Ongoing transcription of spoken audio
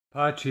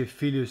Patri,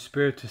 Filio,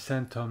 Spiritus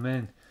Sancto,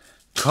 Amen.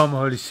 Come,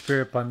 Holy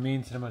Spirit, by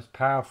means of the most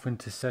powerful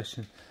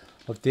intercession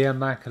of the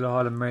Immaculate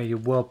Heart of Mary, your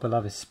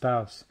well-beloved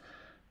spouse.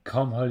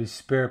 Come, Holy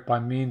Spirit, by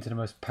means of the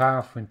most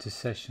powerful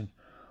intercession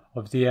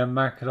of the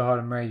Immaculate Heart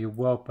of Mary, your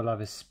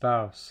well-beloved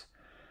spouse.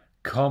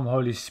 Come,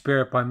 Holy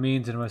Spirit, by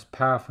means of the most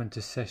powerful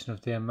intercession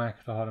of the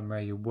Immaculate Heart of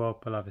Mary, your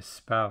well-beloved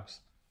spouse.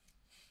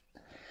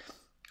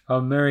 O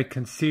Mary,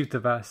 conceived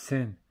without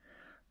sin,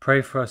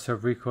 pray for us who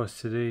have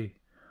recourse to thee.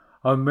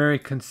 O Mary,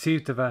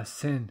 conceived without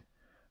sin,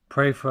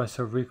 pray for us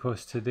who have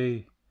recourse to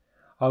thee.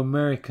 O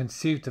Mary,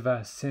 conceived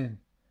without sin,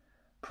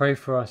 pray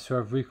for us who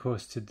have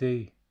recourse to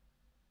thee.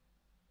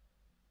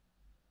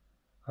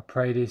 I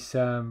pray this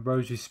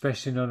rosary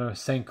especially in honour of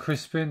Saint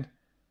Crispin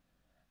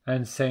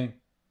and St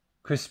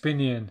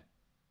Crispinian,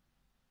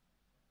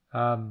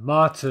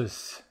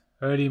 martyrs,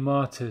 early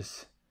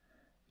martyrs,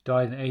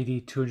 died in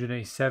AD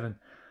 287.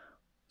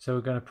 So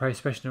we're going to pray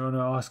especially in honour,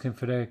 asking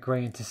for their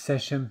great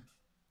intercession.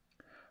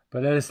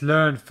 But let us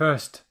learn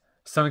first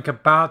something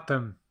about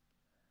them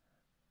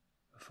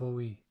before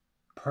we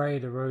pray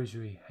the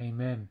rosary.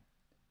 Amen.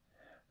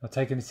 I'm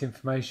taking this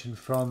information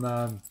from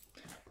the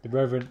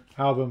Reverend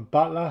Alban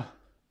Butler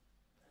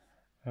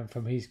and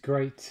from his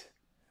great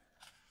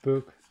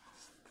book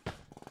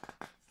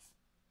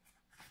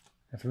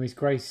and from his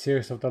great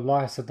series of the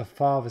lives of the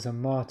fathers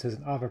and martyrs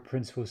and other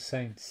principal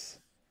saints.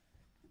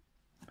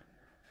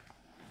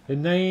 The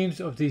names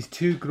of these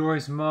two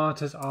glorious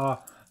martyrs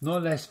are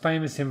not less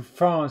famous in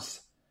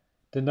France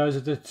than those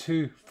of the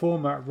two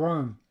former at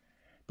Rome.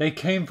 They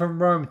came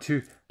from Rome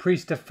to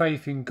preach the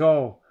faith in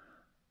Gaul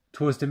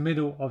towards the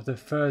middle of the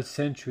 3rd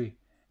century,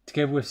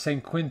 together with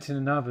St Quentin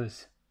and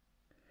others.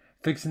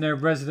 Fixing their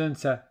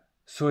residence at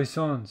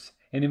Soissons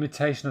in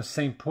imitation of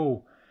St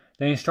Paul,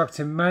 they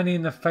instructed many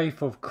in the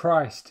faith of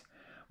Christ,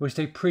 which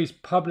they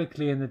preached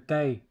publicly in the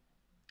day,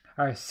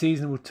 at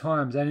seasonable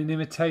times, and in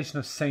imitation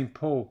of St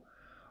Paul,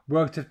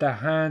 worked with their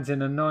hands in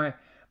the night,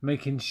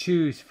 making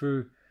shoes,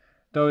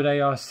 though they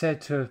are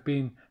said to have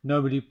been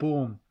nobly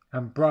born,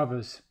 and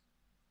brothers.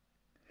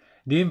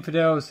 The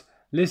infidels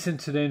listened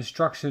to their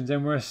instructions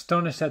and were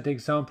astonished at the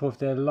example of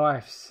their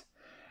lives,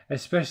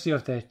 especially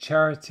of their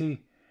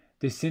charity,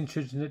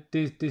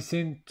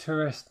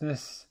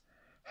 disinterestedness,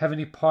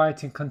 heavenly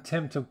piety, and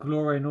contempt of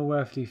glory and all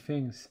earthly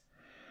things.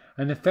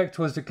 And the effect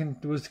was the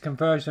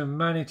conversion of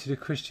many to the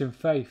Christian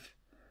faith.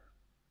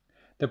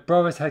 The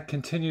brothers had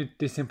continued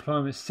this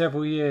employment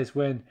several years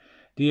when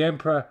the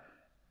Emperor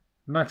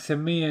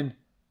Maximian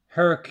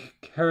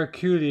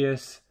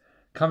Herculeus,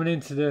 coming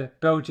into the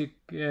Belgic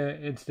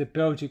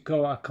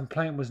Gaul, a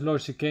complaint was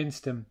lodged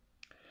against him.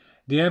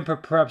 The Emperor,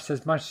 perhaps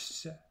as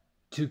much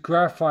to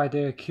gratify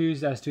the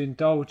accused as to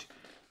indulge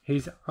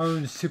his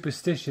own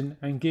superstition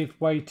and give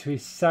way to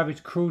his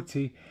savage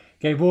cruelty,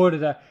 gave order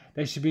that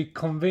they should be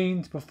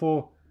convened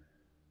before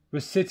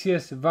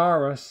Rusitius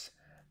Varus,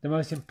 the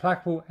most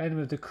implacable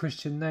enemy of the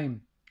Christian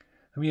name,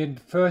 whom he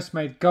had first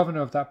made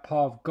governor of that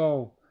part of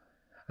Gaul,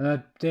 and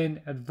had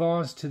then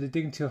advanced to the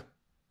dignity of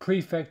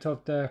prefect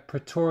of the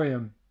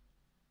Praetorium.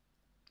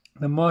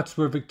 The martyrs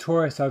were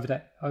victorious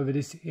over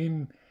this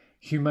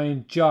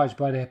inhumane judge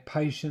by their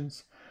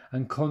patience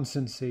and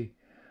constancy,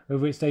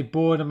 with which they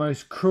bore the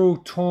most cruel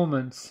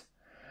torments,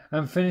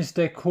 and finished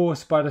their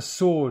course by the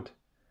sword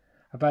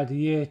about the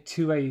year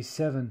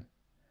 287.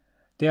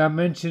 They are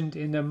mentioned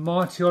in the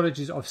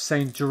martyrologies of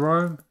Saint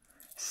Jerome,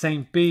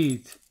 Saint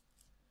Bede,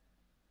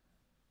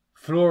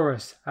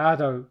 Florus,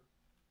 Addo,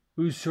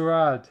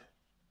 Usurad,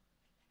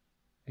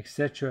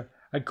 etc.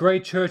 A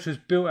great church was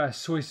built at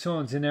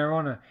Soissons in their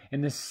honour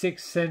in the 6th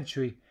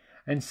century,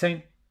 and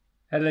Saint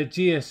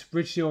Eligius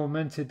richly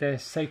ornamented their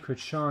sacred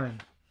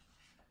shrine.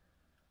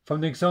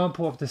 From the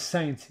example of the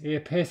saints, it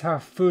appears how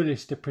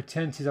foolish the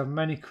pretences of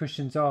many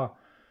Christians are,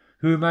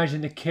 who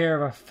imagine the care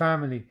of a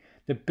family,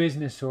 the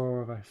business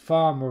or of a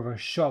farm or of a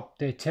shop,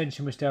 the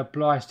attention which they are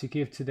obliged to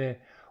give to their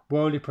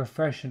worldly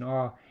profession,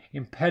 are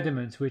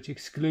impediments which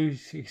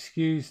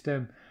excuse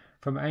them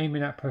from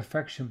aiming at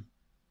perfection.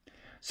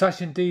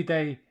 Such indeed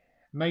they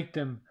make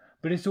them,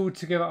 but it's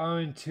altogether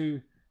owing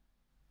to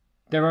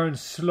their own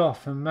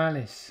sloth and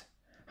malice.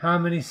 How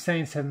many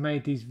saints have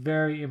made these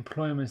very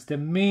employments the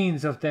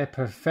means of their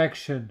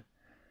perfection?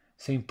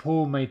 St.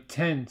 Paul made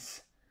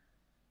tents.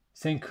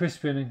 Saint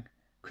Crispin and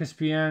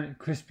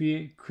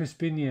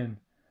Crispinian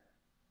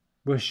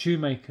were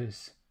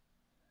shoemakers.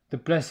 The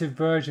Blessed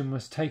Virgin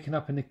was taken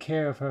up in the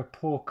care of her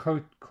poor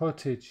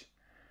cottage.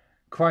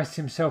 Christ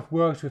himself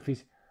worked with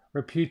his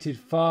reputed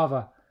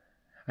Father,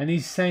 and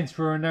these saints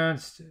who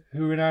renounced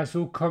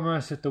all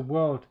commerce of the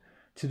world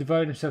to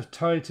devote themselves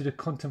totally to the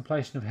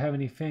contemplation of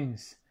heavenly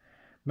things,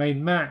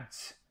 made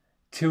mats,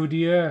 tilled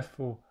the earth,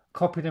 or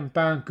copied and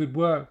bound good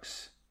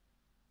works.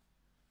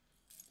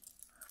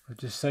 I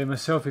just say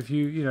myself, if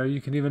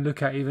you can even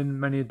look at even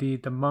many of the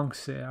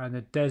monks in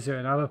the desert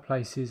and other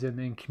places and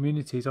in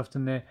communities,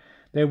 often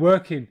they're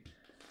working,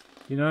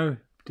 doing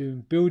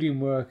building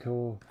work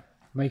or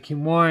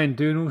making wine,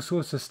 doing all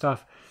sorts of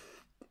stuff.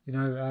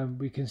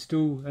 We can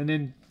still, and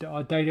then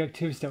our daily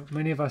activities that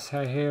many of us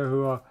have here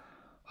who are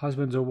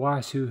husbands or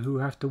wives who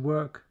have to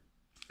work.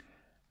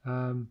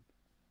 It's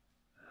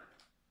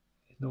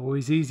not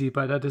always easy,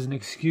 but that doesn't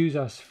excuse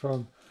us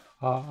from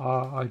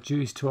our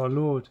duties to our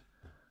Lord,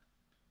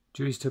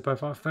 duties to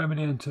both our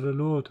family and to the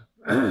Lord.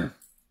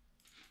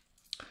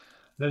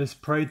 Let us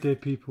pray, dear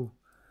people.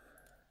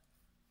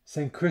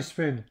 Saint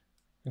Crispin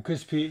and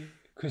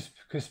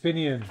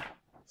Crispinian,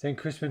 Saint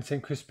Crispin and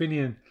St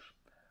Crispinian,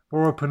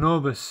 ora pro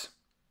nobis.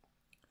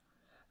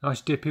 I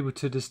ask dear people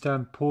to just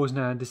pause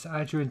now and just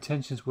add your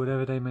intentions,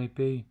 whatever they may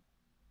be.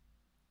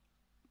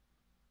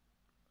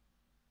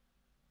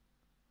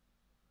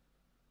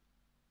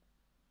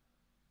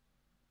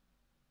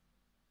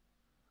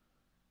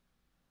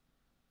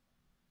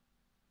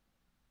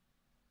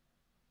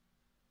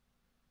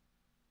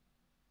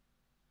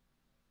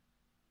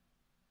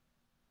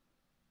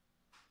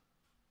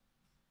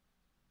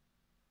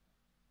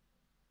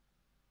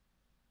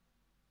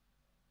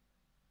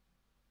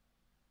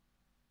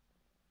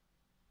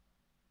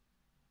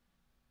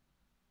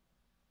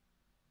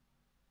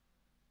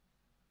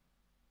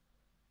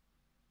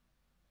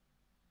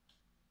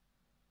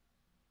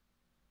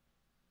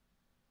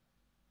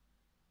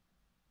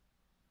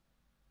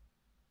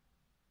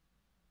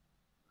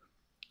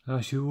 I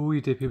ask you, all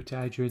you dear people, to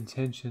add your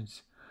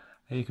intentions,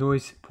 and you can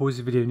always pause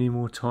the video if you need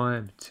more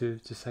time to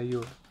say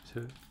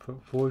to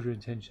put forward your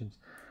intentions.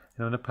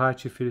 And on the power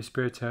through the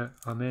Spirit,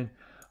 Amen.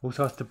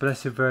 Also ask the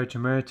Blessed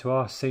Virgin Mary to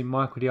ask Saint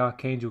Michael the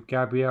Archangel,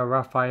 Gabriel,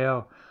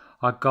 Raphael,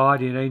 our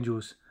guardian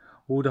angels,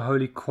 all the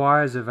holy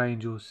choirs of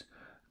angels,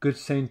 good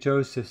Saint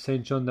Joseph,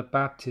 Saint John the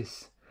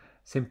Baptist,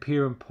 Saint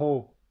Peter and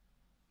Paul,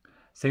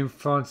 Saint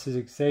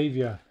Francis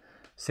Xavier,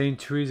 Saint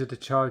Teresa the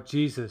Child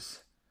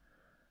Jesus,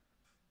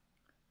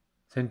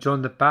 Saint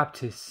John the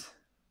Baptist,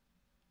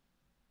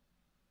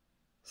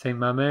 Saint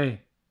Mame,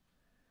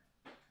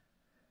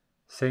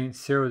 Saint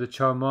Cyril the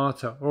Child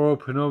Martyr, ora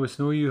pro nobis,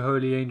 and all you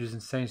holy angels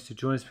and saints to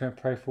join us and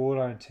pray for all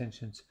our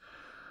intentions.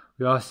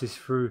 We ask this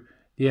through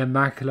the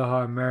Immaculate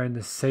Heart of Mary and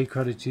the Sacred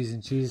Heart of Jesus,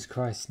 in Jesus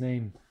Christ's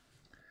name.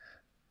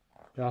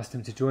 We ask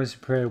them to join us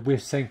in prayer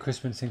with Saint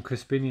Crispin and St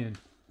Crispinian.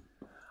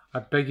 I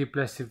beg you,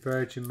 Blessed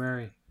Virgin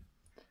Mary,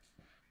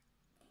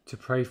 to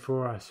pray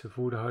for us with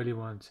all the holy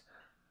ones.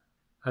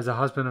 As a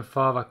husband and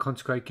father, I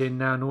consecrate again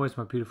now and always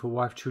my beautiful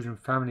wife, children,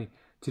 and family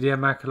to the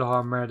Immaculate Heart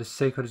of Mary, the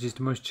Sacred Heart of Jesus,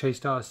 the most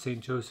chaste heart of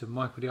Saint Joseph,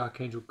 Michael the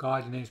Archangel,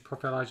 guardian angels,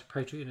 Prophet Elijah,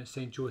 Patriot, and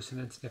Saint George,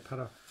 and Anthony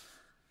Padua,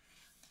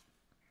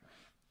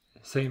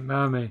 Saint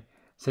Mame,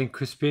 Saint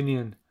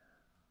Crispinian,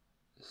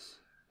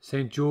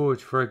 Saint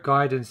George, for a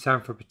guidance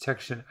and for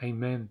protection.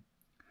 Amen.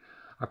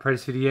 I pray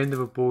this for the end of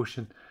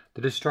abortion,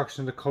 the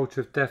destruction of the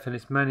culture of death and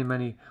its many,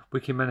 many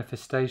wicked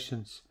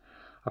manifestations.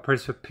 I pray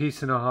this for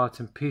peace in our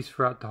hearts and peace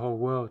throughout the whole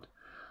world.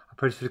 I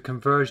pray for the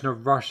conversion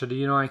of Russia, the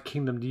United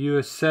Kingdom, the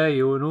USA,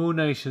 and all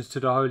nations to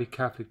the Holy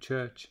Catholic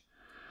Church.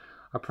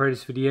 I pray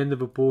this for the end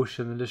of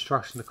abortion and the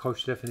destruction of the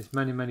culture of death and its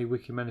many, many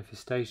wicked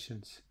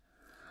manifestations.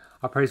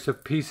 I pray this for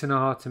peace in our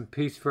hearts and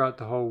peace throughout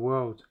the whole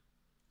world.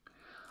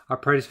 I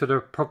pray this for the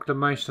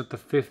proclamation of the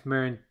fifth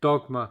Marian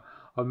dogma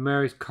of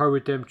Mary's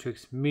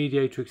co-redemptrix,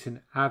 mediatrix,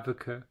 and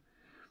advocate.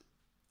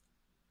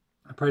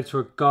 I pray this for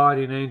a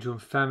guardian angel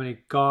and family,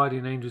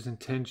 guardian angel's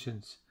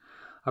intentions.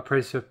 I pray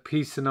this for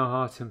peace in our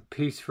hearts and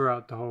peace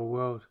throughout the whole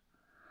world.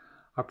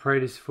 I pray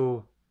this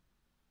for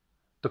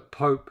the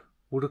Pope,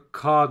 all the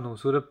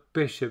cardinals, all the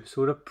bishops,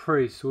 all the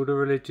priests, all the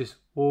religious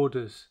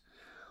orders,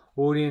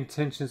 all the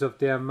intentions of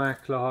the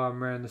Immaculate Heart of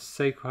Mary and the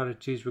Sacred Heart of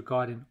Jesus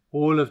regarding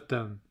all of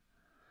them.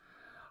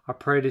 I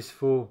pray this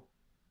for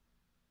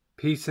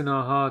peace in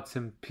our hearts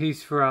and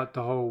peace throughout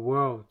the whole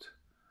world.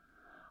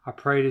 I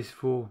pray this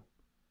for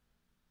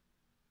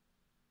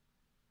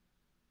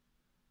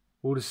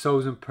all the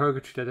souls in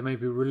purgatory, that they may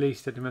be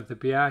released, that they may have the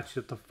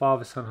beatitude of the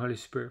Father, Son, Holy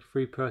Spirit,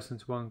 three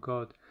persons, one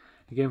God.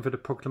 Again, for the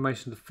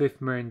proclamation of the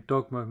fifth Marian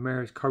dogma of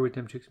Mary's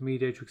co-redemptrix,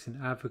 mediatrix,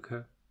 and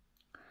advocate.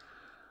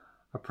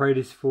 I pray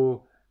this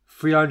for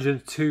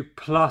 302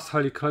 plus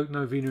Holy Cloak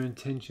Novena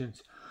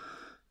intentions.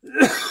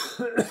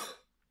 I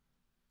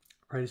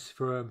pray this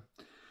for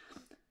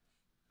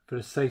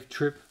the safe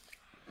trip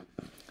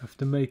I have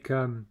to make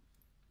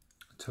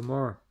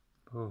tomorrow.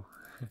 Oh.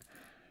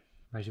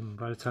 Imagine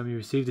by the time you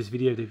receive this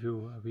video, if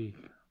you'll be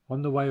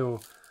on the way or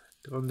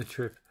on the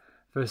trip.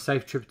 For a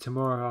safe trip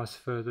tomorrow, I ask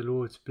for the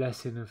Lord's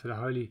blessing and for the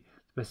Holy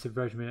Blessed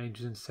Virgin Mary,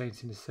 angels and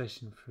saints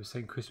intercession for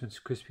Saint Crispin and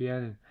St Crispian,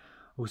 and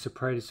also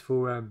pray this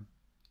for an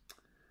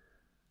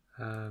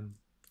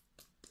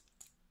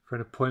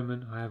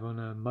appointment I have on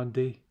a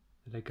Monday,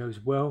 that it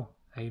goes well.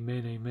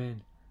 Amen,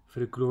 amen.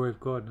 For the glory of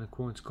God and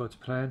according to God's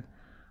plan,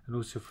 and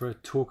also for a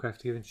talk I have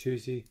to give on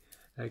Tuesday,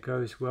 that it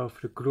goes well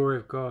for the glory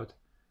of God.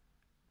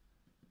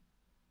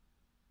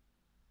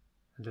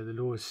 And that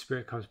the Lord's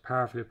Spirit comes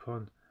powerfully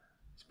upon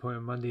this point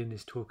on Monday and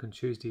this talk on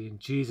Tuesday. In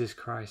Jesus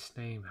Christ's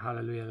name,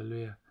 hallelujah,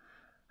 hallelujah.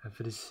 And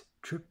for this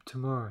trip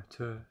tomorrow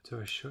to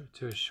a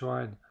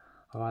shrine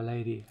of Our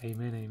Lady,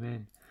 amen,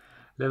 amen.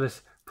 Let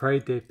us pray,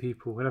 dear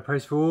people. And I pray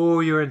for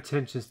all your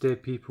intentions, dear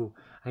people.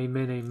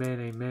 Amen, amen,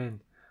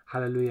 amen.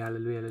 Hallelujah,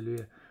 hallelujah,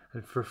 hallelujah.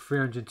 And for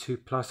 302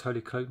 plus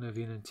Holy Cloak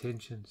Novena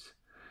intentions.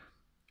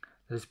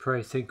 Let us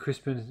pray. Saint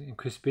Crispin and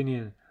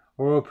Crispinian,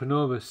 ora pro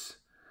nobis,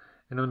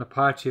 in nomine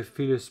Patri et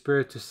Filii et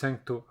Spiritus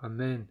Sancto.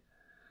 Amen.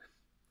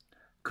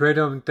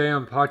 Credum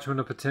Deum Patrum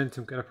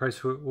Omnipotentem. God, I pray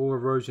for all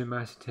Rosary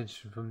Mass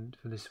intention from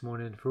this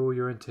morning, for all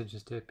your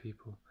intentions, dear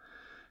people.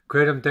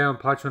 Credum Deum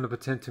Patrum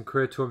Omnipotentem,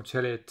 Creatorem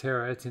Caeli et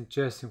Terra, et in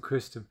gestum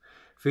Christum,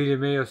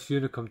 Filium Eos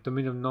Unicum,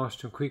 Dominum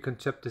Nostrum, qui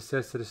conceptus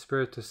est de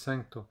Spiritus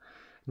Sancto,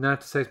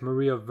 natus ex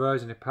Maria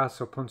Virgine,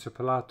 Pastor Pontius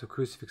Pilato,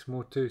 Crucifix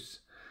Mortus,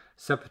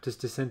 Sepultus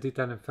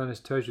descendita in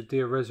infernus tertium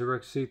dia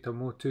resurrexito,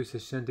 mortus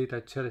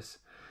ascendita celis,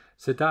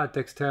 sedat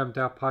dexterum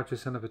Deo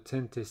Patris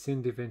Omnipotentes,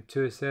 indi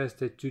venturis est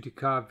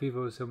judicar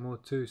vivos et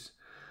mortus,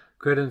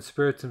 credum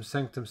Spiritum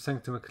Sanctum,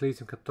 Sanctum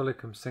Ecclesiam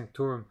Catholicum,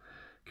 Sanctorum,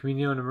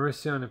 Communionem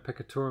Missionem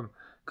Peccatorum,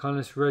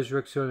 Condis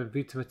Resurrectionem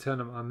Vitam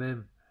Aeternam.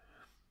 Amen.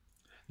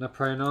 Now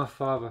pray in our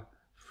Father,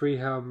 free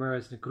Hail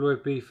Marys, and glory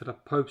be for the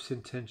Pope's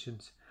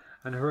intentions,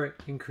 and her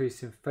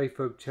increase in faith,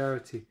 hope,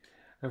 charity,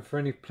 and for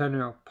any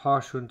plenary or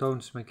partial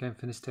indulgence may gain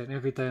from this day and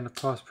every day in the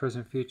past,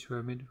 present, future, where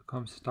immediate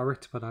becomes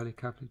directed by the Holy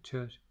Catholic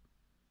Church.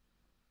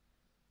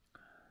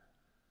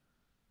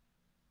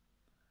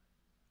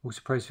 Also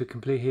praise for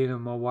complete healing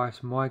of my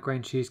wife's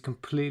migraine. She is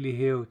completely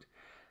healed.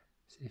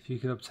 So if you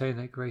can obtain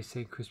that grace,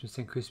 Saint Crispin,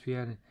 St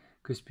Crispian,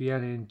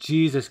 in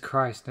Jesus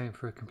Christ's name,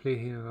 for a complete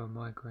healing of her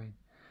migraine.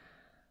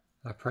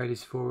 I pray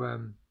this for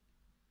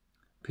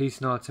peace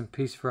in hearts and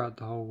peace throughout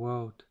the whole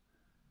world.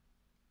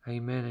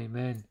 Amen,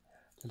 amen.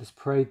 Let us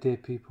pray, dear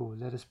people.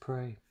 Let us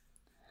pray.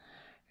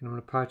 In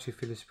nomine Patri,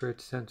 Filii,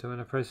 Spiritus Sancto.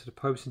 And I pray for the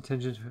Pope's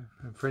intentions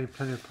and for any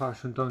plenty of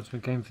partial indulgence we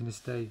gain from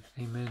this day.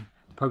 Amen.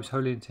 The Pope's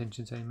holy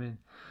intentions. Amen.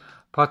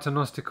 Pater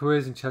noster qui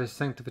in caelis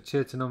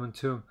sanctificetur nomen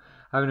tuum,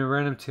 avene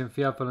renum tium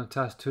fiat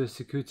voluntas tua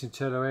sicut in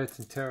cielo et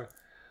in terra.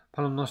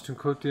 Panem nostrum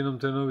quotidianum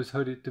de nobis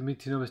hodie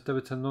dimitti nobis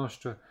debita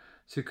nostra,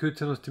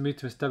 sicut nos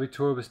dimittimus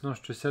debitoribus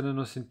nostra, sed non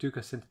nos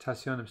inducas in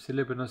tentationem, sed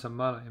libera nos a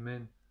malo.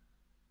 Amen.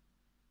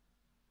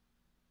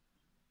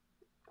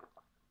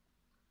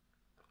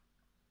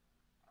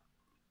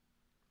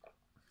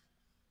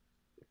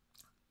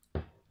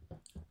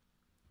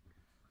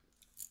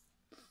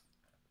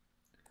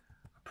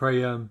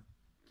 Pray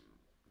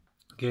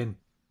again.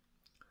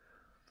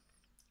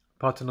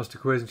 Pater noster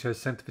qui in caelis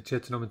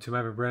sanctificetur nomen tuum,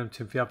 avene renum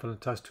tium fiat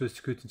voluntas tua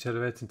sicut in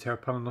cielo et in terra.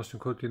 Panem nostrum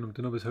quotidianum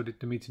de nobis hodie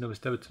dimitti nobis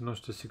debita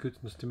nostra,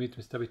 sicut nos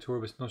dimittimus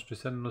debitoribus nostra,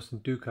 sed non nos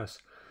inducas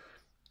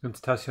in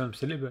tentationem,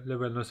 sed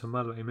libera nos a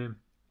malo. Amen.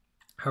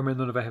 Hail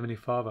Mary, of our Heavenly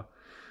Father,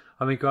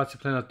 Amen. Gratia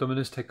plena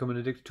Dominus tecum,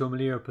 benedicta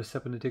mulieris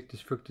per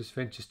benedictus fructus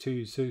ventris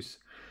tui, Iesus.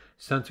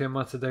 Sancta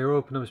Mater Dei,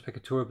 ora pro nobis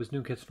peccatoribus,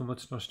 nunc et in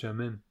mortis nostrae.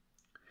 Amen.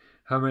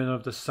 Hail Mary,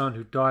 of the Son,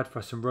 who died for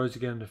us and rose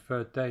again on the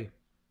third day.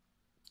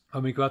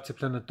 Amen. Gratia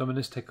plena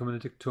Dominus tecum,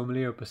 benedicta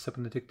mulieris per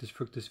benedictus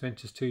fructus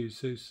ventris tui,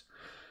 Iesus.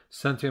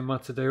 Sancta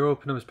Mater Dei, ora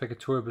pro nobis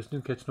peccatoribus,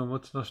 nunc et in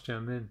mortis nostrae.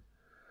 Amen.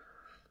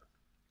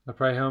 I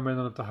pray, Hail Mary,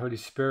 of the Holy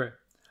Spirit.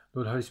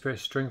 Lord, Holy Spirit,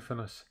 strengthen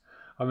us.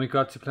 Amen.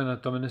 Gratia plena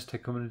Dominus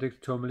tecum,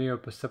 benedicta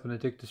mulieris per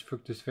benedictus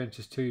fructus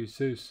ventris tui,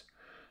 Iesus.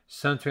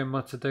 Sancta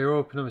Mater Dei,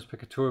 ora pro nobis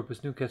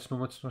peccatoribus, nunc et in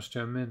mortis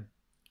nostrae. Amen.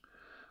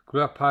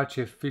 Gloria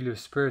Patri et Filii et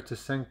Spiritus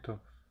Sancto,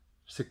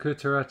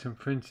 sicut erat in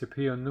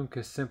principio, nunc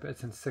et semper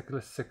et in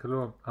saecula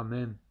saeculorum.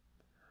 Amen.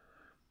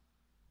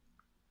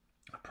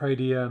 I pray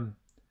the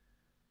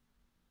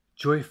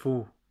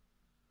joyful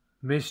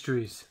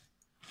mysteries.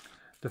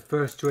 The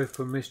first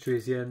joyful mystery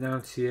is the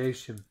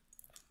Annunciation.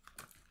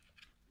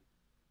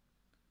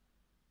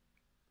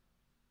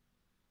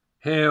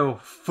 Hail,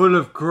 full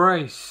of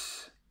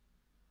grace!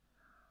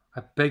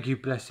 I beg you,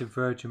 Blessed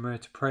Virgin Mary,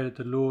 to pray that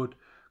the Lord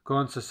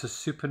grants us a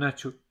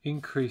supernatural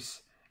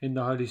increase in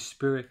the Holy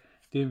Spirit,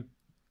 the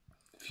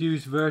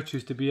infused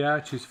virtues, the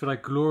beatitudes for thy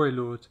glory,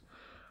 Lord.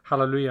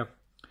 Hallelujah.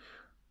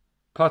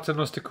 Pater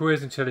noster qui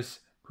in caelis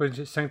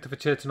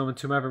sanctificetur nomen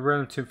tuum, avene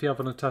renum tium fiat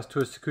voluntas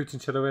tua, sicut in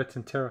cielo et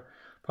in terra.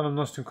 Panem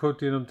nostrum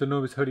quotidianum de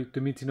nobis hodie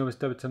dimitti nobis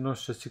debita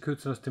nostra,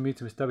 sicut nos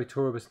dimittimus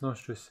debitoribus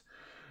nostris,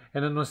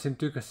 et non nos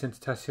inducas in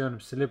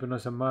tentationem, sed libera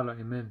nos a malo.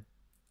 Amen.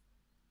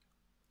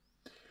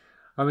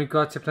 Amen.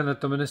 Gratia plena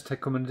Dominus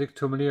tecum,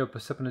 benedicta mulieris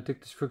per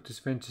benedictus fructus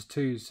ventris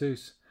tui,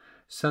 Iesus.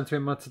 Sancta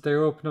Mater Dei,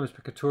 ora pro nobis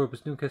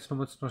peccatoribus, nunc et in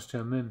mortis nostrae.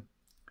 Amen.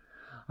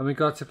 Amen.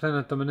 Gratia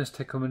plena Dominus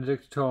tecum,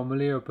 benedicta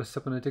mulieris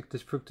per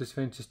benedictus fructus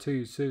ventris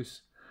tui,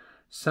 Iesus.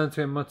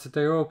 Sancta Mater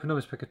Dei, ora pro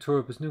nobis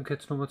peccatoribus, nunc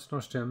et in mortis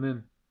nostrae.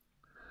 Amen.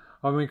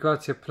 Amen.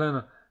 Gratia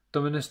plena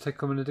Dominus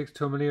tecum,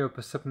 benedicta mulieris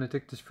per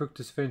benedictus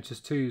fructus ventris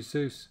tui,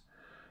 Iesus.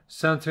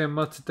 Sancta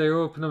Mater Dei,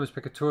 ora pro nobis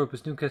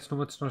peccatoribus, nunc et in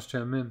mortis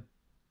nostrae. Amen.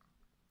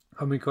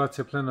 Amen.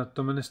 Gratia plena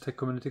Dominus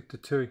tecum, benedicta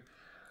tui,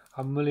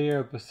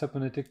 mulieribus per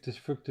benedictus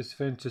fructus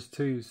ventris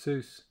tui,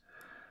 Iesus.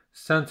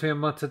 Sancta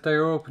Mater Dei,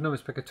 ora pro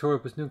nobis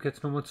peccatoribus, nunc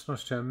et in mortis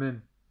nostrae.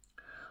 Amen.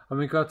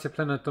 Amen. Gratia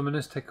plena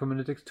Dominus tecum,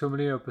 benedicta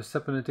mulieribus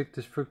per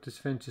benedictus fructus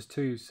ventris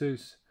tui,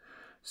 Iesus.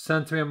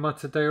 Sancta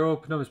Mater Dei, ora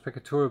pro nobis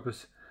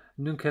peccatoribus,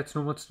 nunc et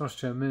in mortis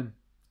nostrae. Amen.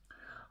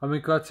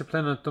 Amen. Gratia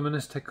plena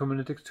Dominus tecum,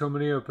 benedicta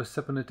mulieribus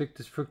per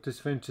benedictus fructus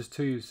ventris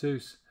tui,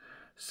 Iesus.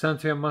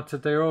 Sancta Mater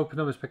Dei, ora pro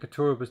nobis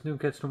peccatoribus,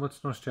 nunc et in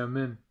mortis nostrae.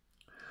 Amen.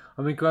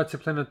 Omni gratia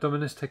plena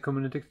Dominus tecum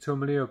benedictum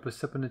mulieribus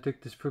per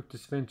benedictus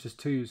fructus ventris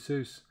tui,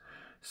 Iesus.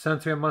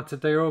 Sancta Mater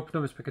Dei, ora pro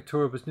nobis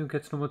peccatoribus, nunc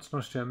et in mortis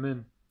nostri.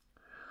 Amen.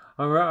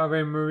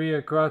 Ave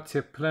Maria,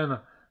 gratia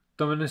plena,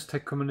 Dominus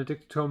tecum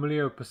benedictum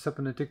mulieribus per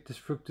benedictus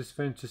fructus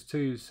ventris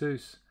tui,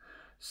 Iesus.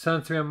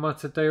 Sancta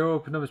Mater Dei, ora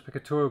pro nobis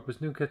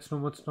peccatoribus, nunc et in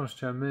mortis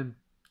nostri. Amen.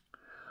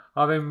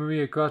 Ave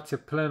Maria, gratia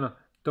plena,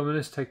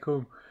 Dominus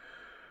tecum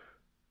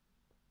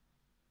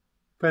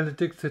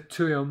benedicta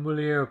tui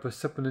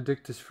mulieribus per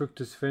benedictus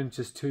fructus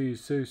ventris tui,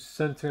 Iesus.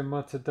 Sancta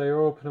Mater Dei,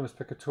 ora pro nobis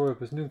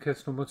peccatoribus, nunc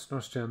et in mortis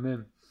nostri.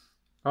 Amen.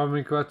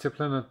 Ave gratia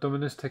plena,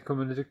 Dominus tecum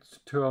benedicta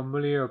tui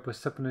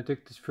mulieribus per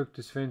benedictus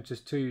fructus ventris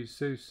tui,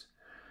 Iesus.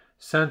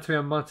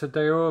 Sancta Mater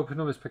Dei, ora pro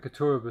nobis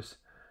peccatoribus,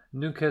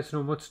 nunc et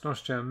in mortis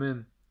nostri.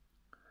 Amen.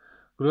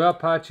 Gloria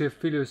Patri et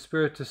Filio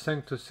Spiritus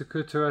Sancto,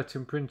 sicut erat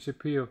in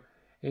principio,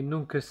 et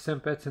nunc et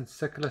semper et in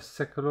saecula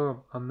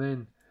saeculorum.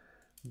 Amen.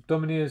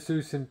 Domini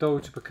Iesus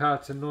indulge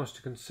peccata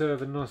nostra,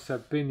 conserva nos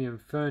ab bini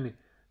inferni,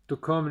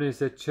 duc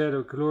homines et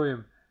cielo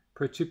gloriam,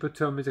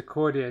 precipitur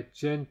misericordia et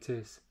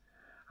gentes.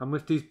 And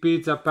with these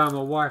beads I bow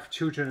my wife,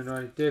 children, and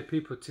our dear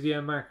people to the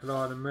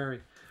Immaculate and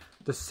Mary,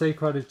 the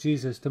Sacred of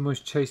Jesus, the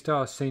most chaste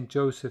heart, Saint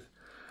Joseph,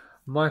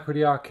 Michael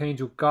the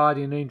Archangel,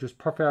 guardian angels,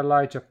 Prophet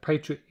Elijah,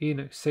 Patriarch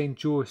Enoch, Saint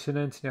George, Saint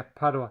Anthony of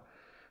Padua,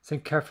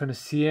 Saint Catherine of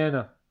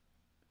Siena,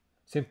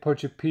 Saint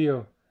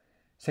Pio,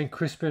 Saint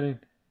Crispin and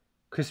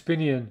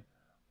Crispinian,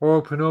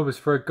 ora pro nobis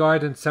for a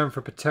guidance and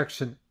for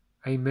protection.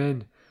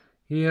 Amen.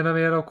 Iana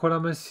mea cola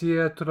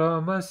masia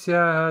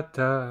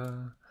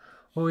masiata.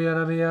 O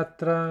iana mea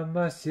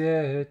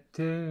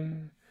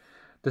masiete.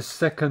 The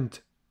second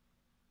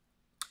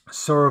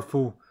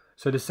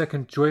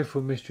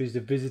joyful mystery is the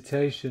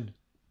visitation.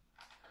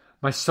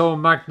 My soul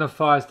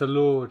magnifies the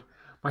Lord.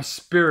 My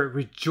spirit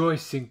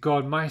rejoices in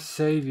God, my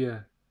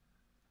Saviour.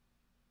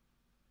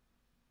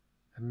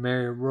 And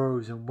Mary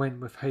arose and went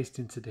with haste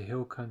into the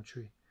hill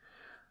country.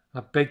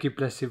 I beg you,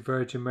 Blessed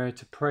Virgin Mary,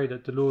 to pray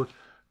that the Lord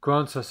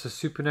grants us a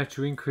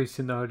supernatural increase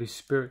in the Holy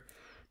Spirit,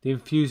 the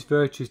infused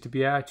virtues to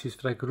be actions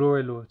for thy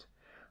glory, Lord.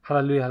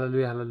 Hallelujah,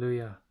 hallelujah,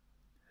 hallelujah.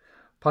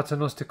 Pater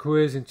noster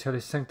qui es in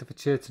celis,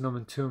 sanctificetur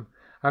nomen tuum,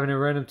 ave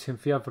regnum tuum,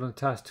 fiat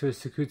voluntas tua,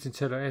 sicut in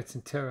cielo et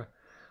in terra.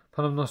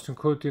 Panem nostrum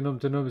quotidianum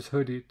de nobis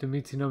hodie,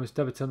 dimitti nobis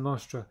debita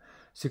nostra,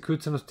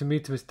 sicut nos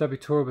dimittimus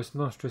debitoribus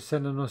nostra,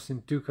 senda nos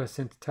inducas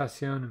in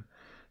tentationem,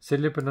 sed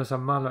libera nos a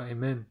malo.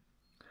 Amen.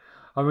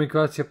 Ave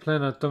gratia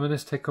plena,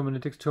 Dominus tecum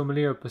benedictum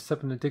mulieribus per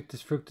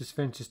benedictus fructus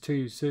ventris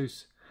tui,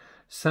 Iesus.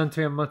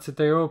 Sancta Mater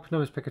Dei, ora pro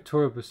nobis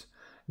peccatoribus,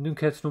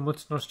 nunc et in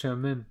mortis nostri.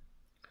 Amen.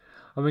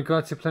 Ave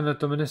gratia plena,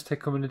 Dominus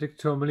tecum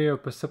benedictum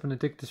mulieribus per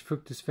benedictus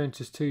fructus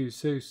ventris tui,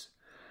 Iesus.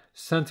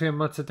 Sancta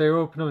Mater Dei,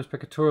 ora pro nobis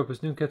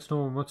peccatoribus, nunc et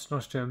in mortis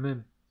nostri.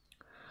 Amen.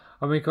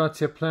 Ave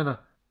gratia plena,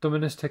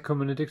 Dominus tecum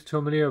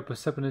benedictum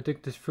mulieribus per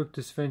benedictus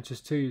fructus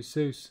ventris tui,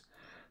 Iesus.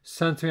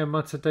 Sancta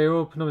Mater Dei,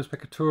 ora pro nobis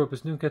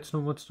peccatoribus, nunc et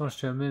in mortis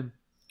nostri. Amen.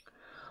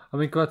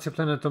 Ave gratia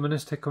plena,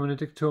 Dominus tecum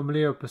benedictum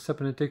mulieribus per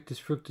benedictus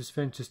fructus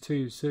ventris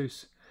tui,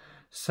 Iesus.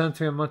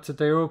 Sancta Mater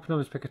Dei, ora pro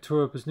nobis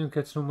peccatoribus, nunc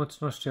et in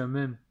mortis nostri.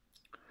 Amen.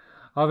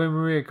 Ave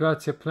Maria,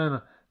 gratia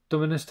plena,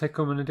 Dominus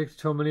tecum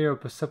benedictum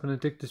mulieribus per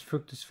benedictus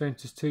fructus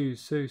ventris tui,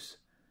 Iesus.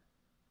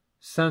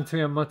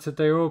 Sancta Mater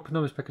Dei, ora pro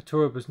nobis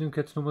peccatoribus, nunc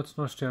et in mortis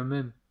nostri.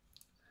 Amen.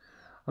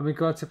 Ave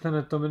gratia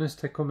plena, Dominus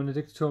tecum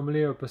benedictum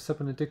mulieribus per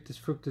benedictus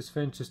fructus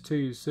ventris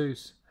tui,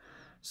 Iesus.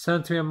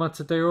 Sancta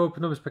Mater Dei, ora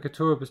pro nobis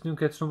peccatoribus,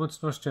 nunc et in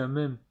mortis nostri.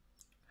 Amen.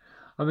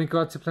 Ave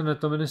gratia plena,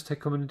 Dominus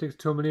tecum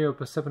benedictum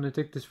mulieribus per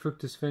benedictus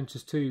fructus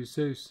ventris tui,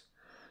 Iesus.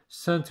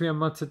 Sancta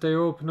Mater Dei,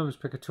 ora pro nobis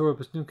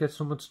peccatoribus, nunc et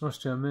in mortis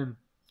nostri. Amen.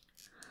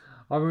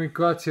 Ave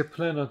gratia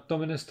plena,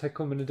 Dominus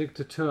tecum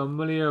benedicta tua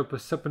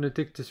mulieribus per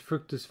benedictus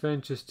fructus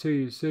ventris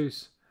tui,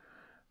 Iesus.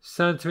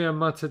 Sancta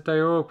Mater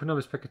Dei, ora pro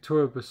nobis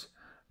peccatoribus,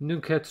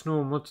 nunc et in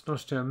mortis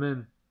nostri.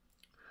 Amen.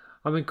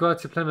 Ave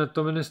gratia plena,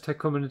 Dominus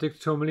tecum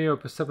benedictum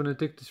mulieribus per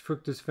benedictus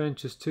fructus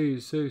ventris tui,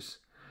 Iesus.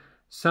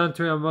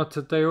 Sancta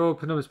Mater Dei, ora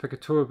pro nobis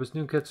peccatoribus,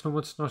 nunc et in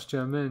mortis nostri.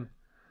 Amen.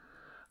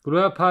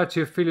 Gloria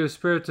Patri et Filio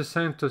Spiritus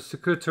Sancto,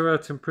 sicut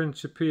erat in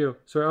principio.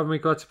 Ave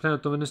gratia plena,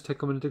 Dominus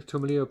tecum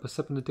benedictum mulieribus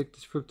per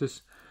benedictus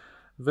fructus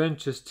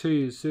ventris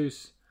tui,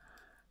 Iesus.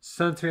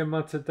 Sancta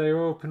Mater Dei,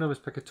 ora pro nobis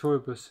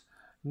peccatoribus,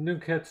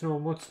 nunc et in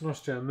mortis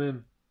nostri.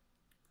 Amen.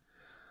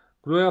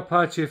 Gloria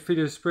Patri et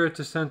Filio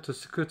Spiritus Sancto,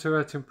 sicut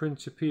erat in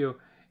principio,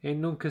 et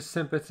nunc et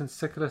semper et in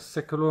saecula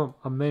saeculorum.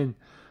 Amen.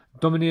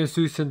 Domini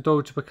Iesus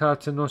indulge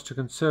peccata nostra,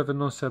 conserva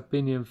nos ab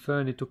bini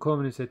inferni, duc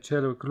homines et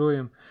cielo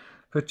gloriam,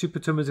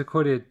 precipitur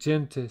misericordia et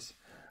gentes.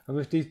 And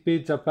with these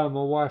beads I bow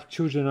my wife,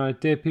 children, and our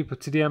dear people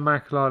to the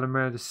Immaculate and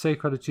Mary, the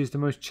Sacred of Jesus, the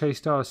most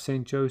chaste heart,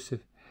 Saint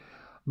Joseph,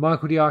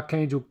 Michael the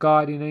Archangel,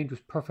 guardian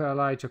angels, Prophet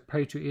Elijah,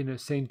 Patriarch Enoch,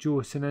 Saint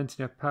George, Saint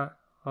Anthony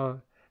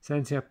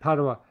of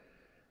Padua,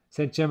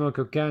 Saint Gemma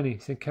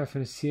Gorgani, Saint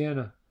Catherine of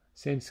Siena,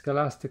 Saint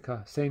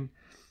Scholastica, Saint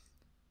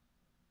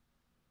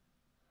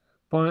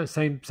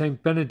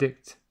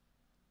Benedict,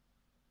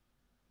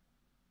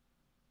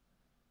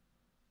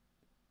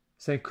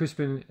 Saint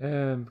Crispin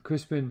and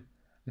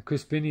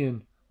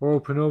Crispinian, Ora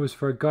pro nobis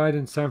for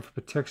guidance and for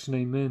protection.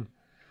 Amen.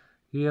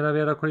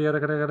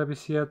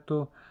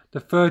 The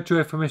third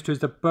joyful mystery is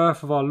the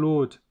birth of our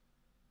Lord.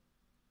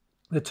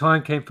 The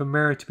time came for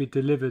Mary to be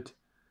delivered,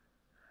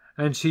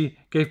 and she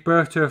gave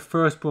birth to her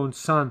firstborn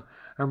son,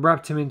 and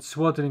wrapped him in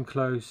swaddling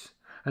clothes,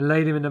 and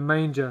laid him in a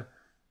manger,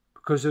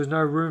 because there was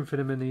no room for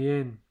them in the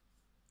inn.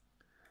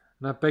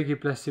 And I beg you,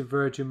 Blessed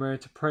Virgin Mary,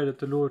 to pray that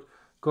the Lord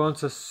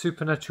grants us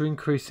supernatural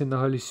increase in the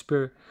Holy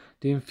Spirit,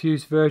 the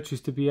infused virtues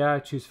to be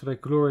ours for thy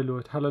glory,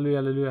 Lord. Hallelujah,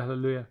 hallelujah,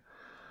 hallelujah.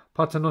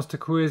 Pater noster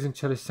qui es in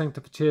celis,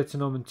 sanctificetur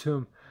nomen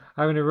tuum,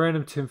 ad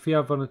venit tuum,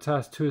 fiat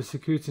voluntas tua,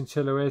 sicut in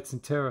cielo et in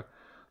terra.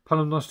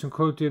 Panem nostrum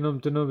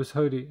quotidianum de nobis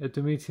hodie, et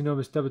dimiti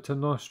nobis debita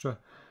nostra,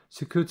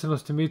 sicut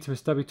nos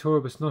dimitimus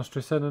debitoribus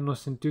nostris, et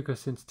nos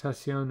inducas in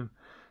tentationem,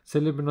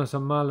 sed libera nos a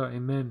malo.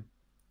 Amen.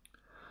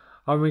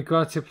 Ave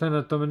gratia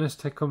plena Dominus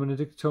tecum,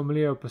 benedicta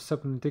mulieribus per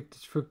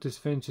benedictus fructus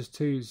ventris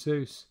tui,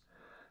 Zeus.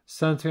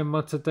 Sancta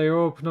Mater Dei,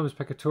 ora pro nobis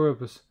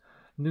peccatoribus,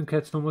 nunc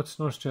et in mortis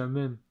nostri.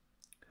 Amen.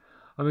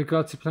 Ave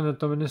gratia plena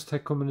Dominus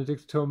tecum,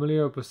 benedicta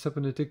mulieribus per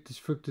benedictus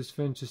fructus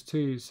ventris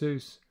tui,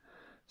 Zeus.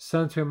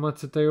 Sancta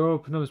Mater Dei, ora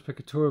pro nobis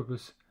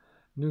peccatoribus,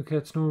 nunc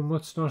et in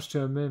mortis nostri.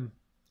 Amen.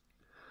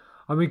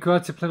 Ave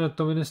gratia plena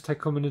Dominus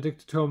tecum,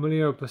 benedicta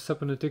mulieribus per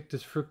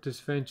benedictus fructus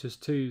ventris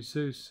tui,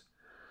 Zeus.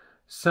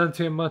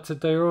 Sancta Mater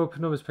Dei, ora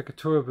pro nobis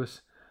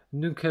peccatoribus,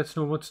 nunc et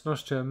in mortis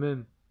nostri.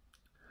 Amen.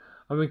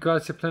 Ave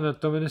gratia plena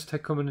Dominus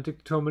tecum,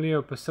 benedicta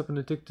mulieribus per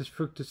benedictus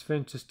fructus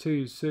ventris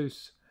tui,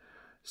 Zeus.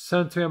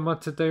 Sancta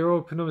Mater Dei,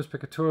 ora pro nobis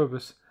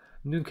peccatoribus,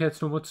 nunc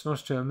et in mortis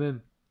nostri.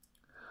 Amen.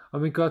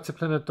 Ave gratia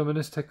plena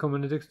Dominus tecum,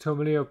 benedicta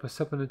mulieribus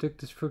per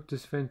benedictus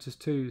fructus ventris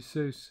tui,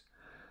 Zeus.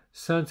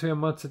 Sancta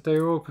Mater Dei,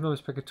 ora pro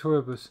nobis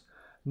peccatoribus,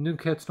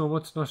 nunc et in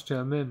mortis nostri.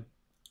 Amen.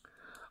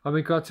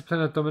 Ave gratia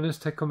plena Dominus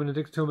tecum,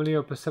 benedicta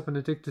mulieribus per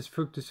benedictus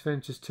fructus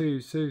ventris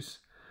tui, Zeus.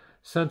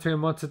 Sancta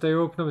Mater Dei,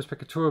 ora pro nobis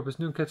peccatoribus,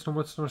 nunc et in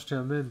mortis nostri.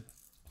 Amen.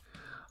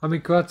 Ave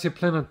gratia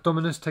plena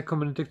Dominus tecum,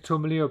 benedicta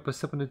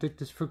mulieribus per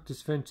benedictus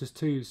fructus ventris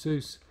tui,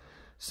 Zeus.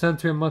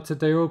 Sancta Mater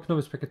Dei, ora pro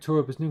nobis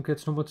peccatoribus, nunc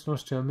et in mortis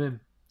nostri.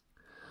 Amen.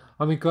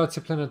 Ave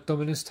gratia plena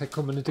Dominus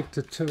tecum,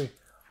 benedicta tui,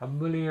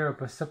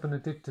 mulieribus per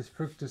benedictus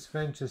fructus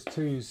ventris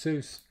tui,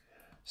 Zeus.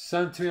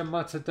 Sancta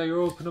Mater Dei,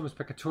 ora pro nobis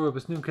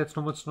peccatoribus, nunc et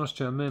in mortis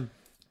nostri. Amen.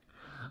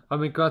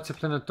 Ave gratia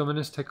plena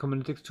Dominus tecum,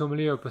 benedicta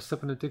mulieribus per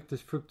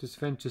benedictus fructus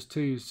ventris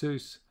tui,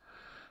 Zeus.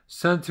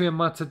 Sancta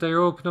Mater Dei,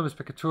 ora pro nobis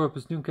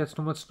peccatoribus, nunc et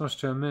in mortis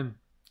nostri. Amen.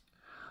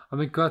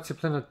 Ave gratia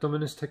plena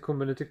Dominus tecum,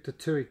 benedicta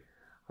tui,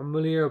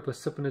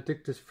 mulieribus per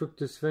benedictus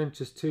fructus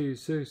ventris tui,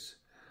 Zeus.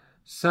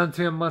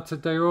 Sancta Mater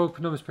Dei, ora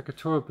pro nobis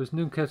peccatoribus,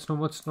 nunc et in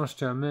mortis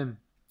nostri. Amen.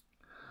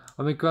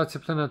 Ave gratia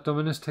plena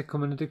Dominus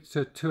tecum,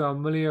 benedicta tua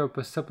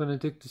mulieribus per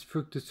benedictus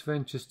fructus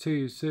ventris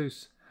tui,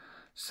 Zeus.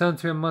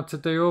 Sancta Mater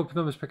Dei, ora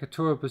pro nobis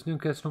peccatoribus,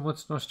 nunc et in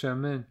mortis nostri.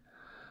 Amen.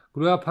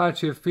 Gloria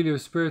Patri et Filio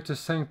Spiritus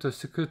Sancto,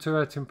 sicut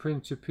erat in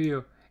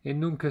principio, et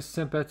nunc et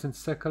semper et in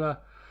saecula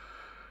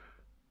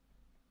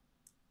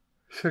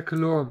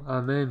saeculorum.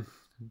 Amen.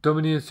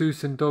 Domini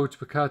Iesus indulge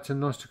peccata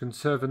nostra,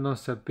 conserva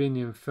nos a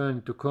bene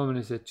inferni, tu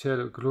communis et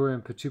cielo, gloria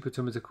in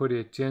principio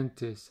misericordia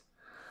gentes.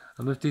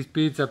 And with these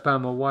beads I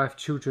bound my wife,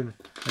 children,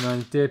 and our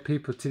dear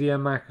people to the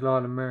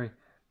Immaculate Mary,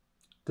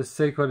 the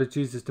Sacred Heart of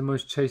Jesus, the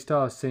most chaste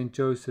heart, Saint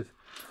Joseph,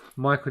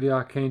 Michael the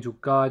Archangel,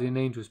 guardian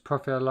angels,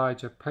 Prophet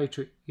Elijah,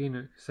 Patriarch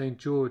Enoch, Saint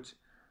George,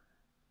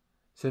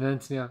 Saint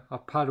Anthony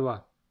of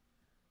Padua,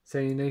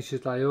 Saint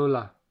Ignatius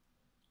Loyola,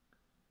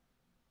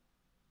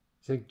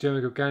 Saint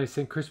Jeremy of Ghana,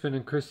 Saint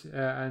Crispin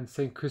and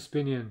St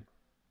Crispinian,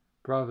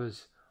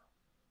 brothers,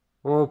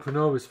 all pro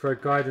nobis for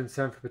guidance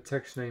and for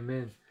protection.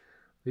 Amen.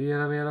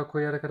 The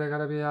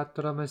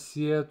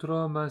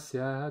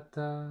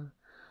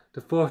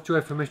fourth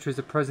joyful mystery is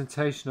the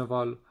presentation of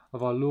our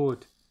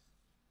Lord.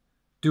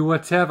 Do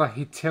whatever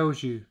he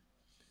tells you.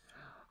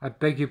 I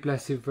beg you,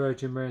 Blessed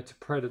Virgin Mary, to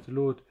pray that the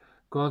Lord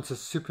grants us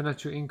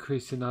supernatural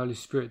increase in the Holy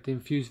Spirit, the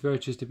infused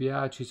virtues to be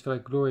ours for thy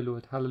glory,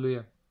 Lord.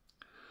 Hallelujah.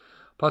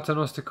 Pater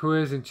noster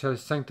qui es in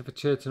celis,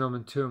 sanctificetur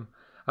nomen tuum,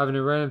 ad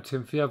venit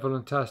tuum, fiat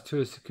voluntas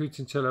tua, sicut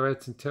in cielo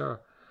et in terra.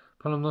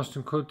 Panem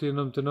nostrum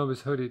quotidianum de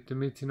nobis hodie,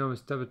 dimiti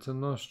nobis debita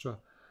nostra,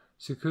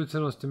 sicut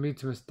nos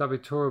dimitimus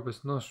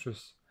debitoribus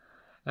nostris,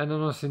 et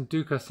non nos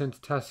inducas in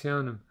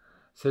tentationem,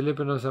 sed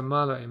libera nos a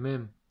malo.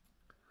 Amen.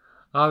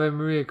 Ave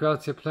Maria,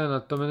 gratia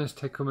plena, Dominus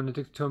tecum,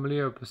 benedicta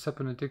mulieribus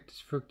per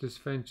benedictus fructus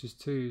ventris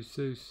tui,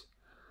 Zeus.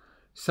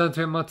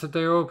 Sancta Mater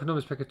Dei, ora pro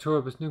nobis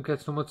peccatoribus, nunc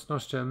et in mortis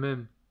nostri.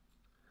 Amen.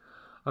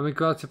 Ave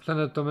gratia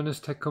plena Dominus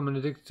tecum,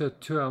 benedicta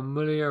tua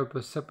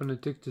mulieribus per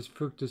benedictus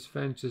fructus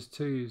ventris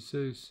tui,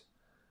 Zeus.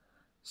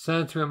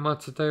 Sancta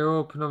Mater Dei,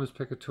 ora pro nobis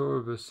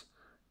peccatoribus,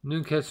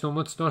 nunc et in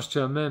mortis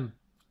nostri. Amen.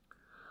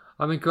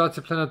 Ave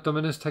gratia plena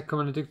Dominus tecum,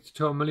 benedicta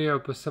tua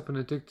mulieribus per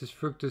benedictus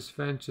fructus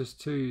ventris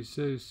tui,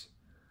 Zeus.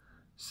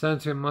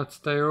 Sancta Mater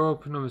Dei, ora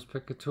pro nobis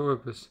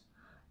peccatoribus,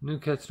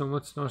 nunc et in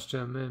mortis nostri.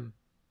 Amen.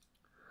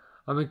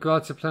 Ave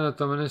gratia plena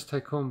Dominus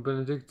tecum,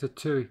 benedicta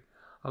tui,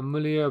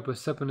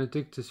 mulieribus per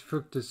benedictus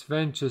fructus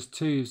ventris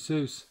tui,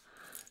 Zeus.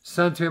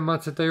 Sancta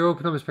Mater Dei,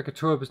 open nobis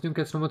peccatoribus, nunc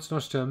et nox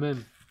nostre.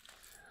 Amen.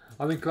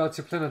 Ami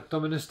gratia plena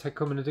Dominus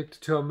tecum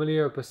benedicta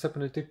mulieribus, et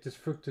benedictus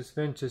fructus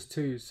ventris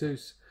tui,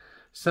 Iesus.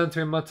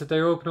 Sancta Mater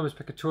Dei, open nobis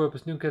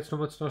peccatoribus, nunc et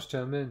nox nostre.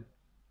 Amen.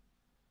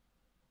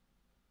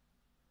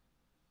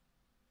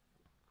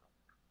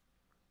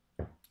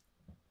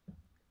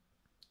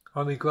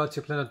 Ami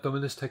gratia plena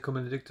Dominus tecum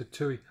benedicta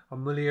tui,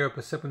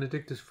 mulieribus, et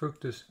benedictus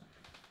fructus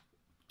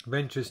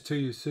ventris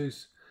tui,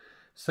 Iesus.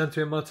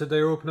 Sancta Mater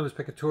Dei, open nobis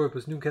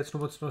peccatoribus, nunc et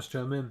nox nostre.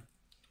 Amen.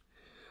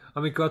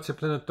 Ami gratia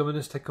plena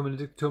Dominus tecum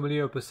benedicta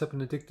mulieribus, et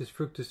benedictus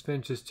fructus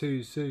ventris tui,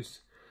 Iesus.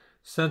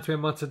 Sancta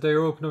Mater Dei,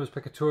 open nobis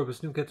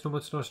peccatoribus, nunc et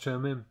nox nostre.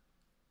 Amen.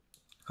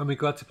 Ami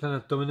gratia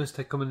plena Dominus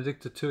tecum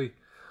benedicta tui,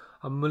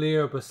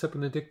 mulieribus, et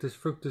benedictus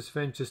fructus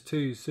ventris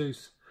tui,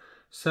 Iesus.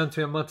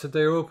 Sancta Mater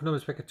Dei, open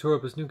nobis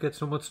peccatoribus, nunc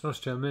et nox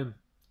nostre. Amen.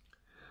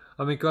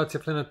 Ami gratia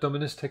plena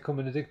Dominus tecum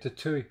benedicta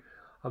tui,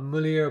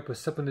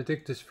 mulieribus, et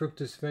benedictus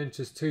fructus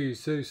ventris tui,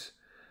 Iesus.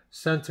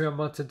 Sancta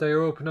Mater Dei,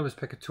 open nobis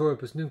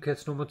peccatoribus, nunc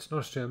et nox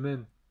nostre.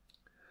 Amen.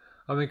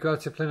 Ami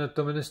gratia plena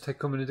Dominus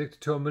tecum benedicta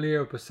tui,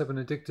 mulieribus, et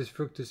benedictus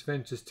fructus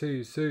ventris tui,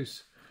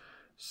 Iesus.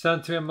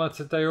 Sancta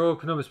Mater Dei,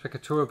 open nobis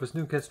peccatoribus,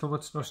 nunc et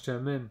nox nostre.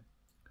 Amen.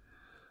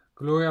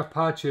 Gloria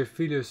Patri,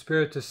 Filio,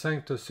 Spiritus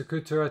Sancto,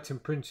 secutor et in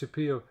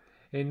principio,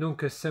 et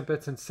nunc et semper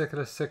et in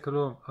saecula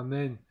saeculorum.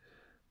 Amen.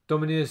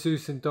 Domine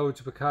Iesus,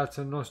 indulge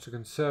peccata nostra,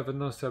 conserva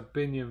nos ab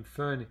bene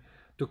inferni,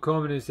 duc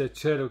homines et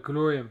cielo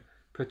gloriam,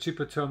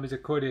 precipitur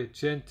misericordia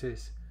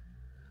gentes.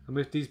 And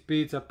with these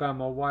beads I bound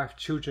my wife,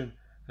 children,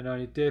 and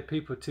only dear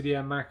people to the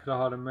Immaculate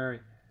Heart of Mary,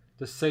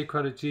 the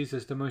Sacred Heart of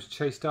Jesus, the most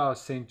chaste Hour of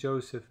Saint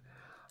Joseph,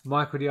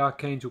 Michael the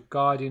Archangel,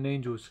 guardian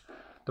angels,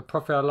 the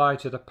Prophet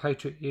Elijah, the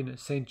Patriot Enoch,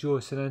 Saint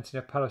George, Saint Anthony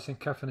of Padua, Saint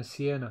Catherine of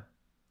Siena,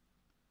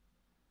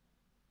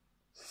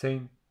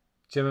 Saint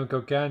Gemma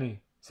Gorgani,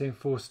 Saint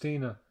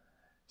Faustina,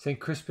 Saint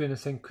Crispin and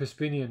St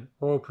Crispinian,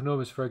 all open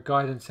nobis for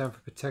guidance and for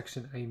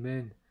protection.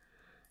 Amen.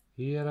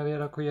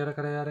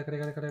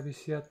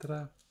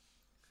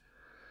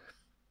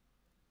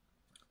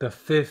 The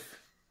fifth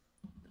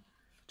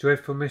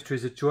joyful mystery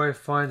is the joy of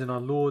finding our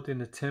Lord in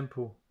the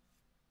temple.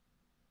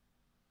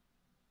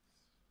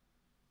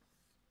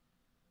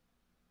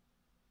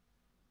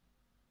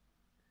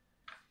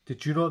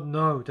 Did you not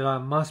know that I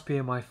must be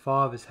in my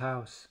Father's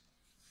house?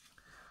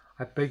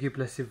 I beg you,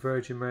 Blessed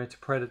Virgin Mary, to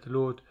pray that the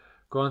Lord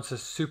grants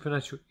us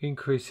supernatural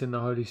increase in the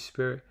Holy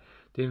Spirit,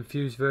 the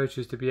infused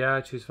virtues, the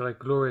beatitudes for thy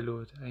glory,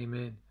 Lord.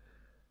 Amen.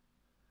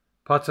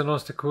 Pater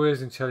noster qui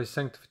es in caeli,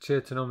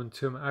 sanctificetur nomen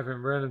tuum,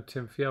 agium regnum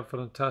tuum, fiat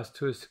voluntas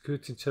tua,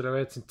 sicut in cielo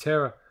et in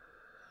terra.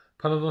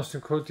 Panem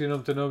nostrum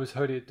quotidianum de nobis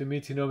hodie, et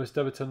dimitti nobis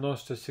debita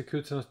nostra,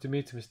 sicut nos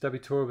dimittimus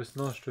debitoribus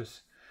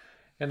nostris,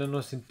 et non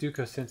nos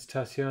inducas in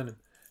tentationem,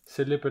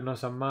 sed libera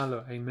nos a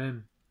malo.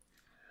 Amen.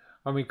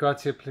 Ami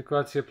gratia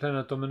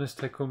plena Dominus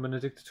tecum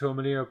benedicta tua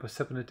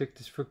mulieribus, et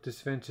benedictus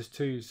fructus ventris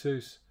tui,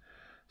 Iesus.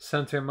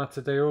 Sancta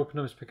Mater Dei, open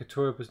nobis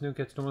peccatoribus, nunc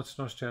et nox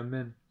nostre.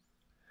 Amen.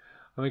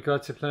 Ami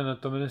gratia plena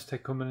Dominus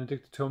tecum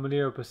benedicta tua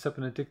mulieribus, et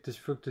benedictus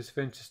fructus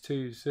ventris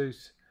tui,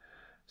 Iesus.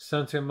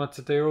 Sancta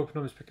Mater Dei,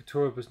 open nobis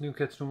peccatoribus, nunc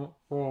et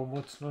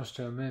nox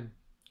nostre. Amen.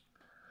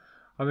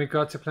 Ami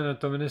gratia plena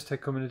Dominus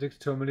tecum benedicta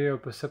tua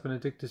mulieribus, et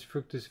benedictus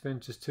fructus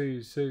ventris tui,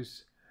 Iesus.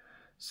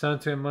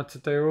 Sancta Mater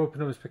Dei, open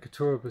nobis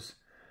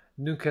peccatoribus,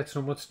 nunc et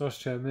nox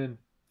nostre. Amen.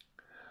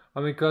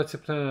 Ami gratia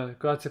plena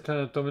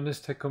Dominus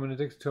tecum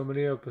benedicta tua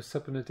mulieribus,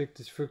 et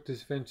benedictus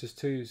fructus ventris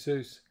tui,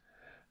 Iesus.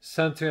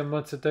 Sancta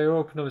Mater Dei,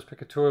 open nobis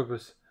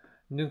peccatoribus,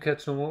 nunc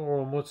et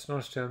nox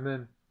nostre.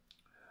 Amen.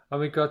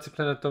 Ami gratia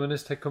plena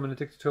Dominus tecum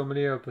benedicta tua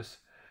mulieribus,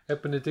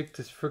 et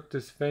benedictus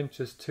fructus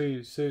ventris tui,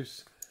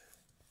 Iesus.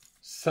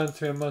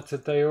 Sancta Mater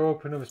Dei,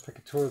 open nobis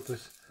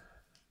peccatoribus,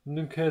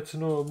 nunc et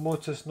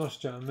nox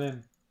nostre.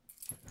 Amen.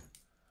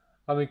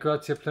 Ami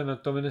gratia plena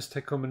Dominus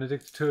tecum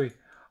benedicta tui,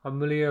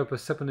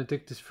 mulieribus, et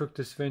benedictus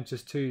fructus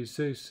ventris tui,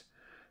 Iesus.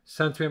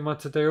 Sancta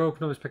Mater Dei,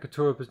 open nobis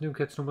peccatoribus, nunc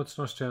et nox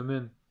nostre.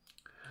 Amen.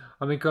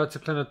 Ami gratia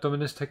plena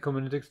Dominus tecum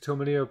benedicta tua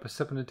mulieribus,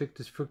 et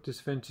benedictus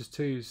fructus ventris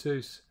tui,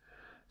 Iesus.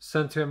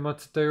 Sancta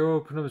Mater Dei,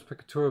 open nobis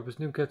peccatoribus,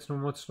 nunc et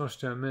nox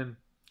nostre. Amen.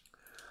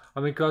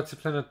 Ami gratia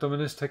plena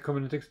Dominus tecum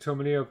benedicta tua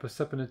mulieribus,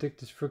 et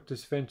benedictus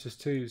fructus ventris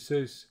tui,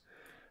 Iesus.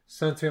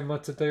 Sancta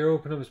Mater Dei,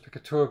 open nobis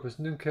peccatoribus,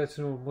 nunc et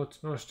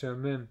nox nostre.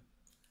 Amen.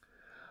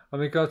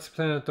 Ami gratia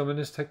plena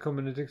Dominus tecum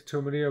benedicta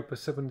tua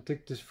mulieribus, et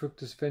benedictus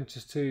fructus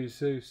ventris tui,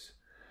 Iesus.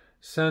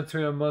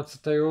 Sancta Mater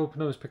Dei, open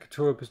nobis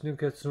peccatoribus,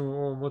 nunc et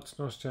nox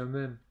nostre.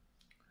 Amen.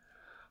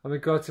 Ami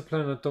gratia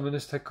plena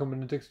Dominus tecum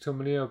benedicta tua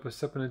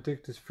mulieribus, et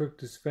benedictus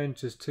fructus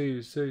ventris tui,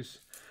 Iesus.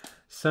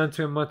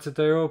 Sancta Mater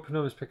Dei, open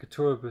nobis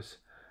peccatoribus,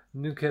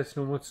 nunc et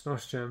nox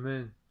nostre.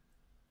 Amen.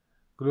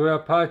 Gloria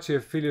Patri,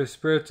 Filio,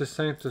 Spiritus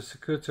Sancto,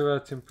 secutor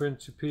et in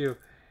principio,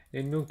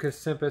 et nunc et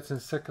semper et in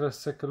saecula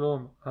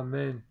saeculorum.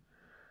 Amen.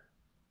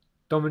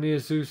 Domine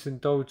Iesus,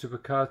 indulge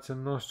peccata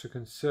nostra,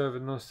 conserva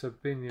nos ab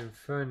bene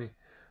inferni,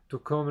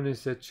 duc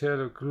homines et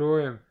cielo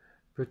gloriam,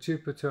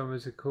 precipitur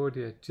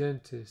misericordia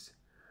gentes.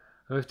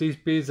 And with these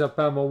beads I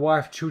bound my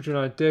wife, children,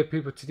 and dear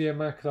people to the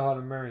Immaculate Heart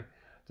of Mary,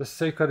 the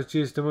sacred of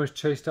Jesus, the most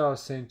chaste hour of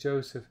Saint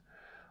Joseph,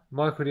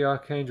 Michael the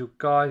Archangel,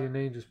 guardian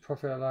angels,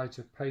 Prophet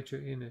Elijah,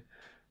 Patriot Enoch,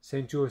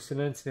 Saint George, Saint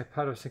Anthony,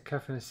 Padua, Saint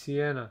Catherine of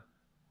Siena,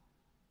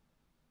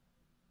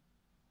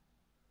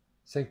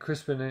 Saint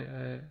Crispin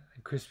and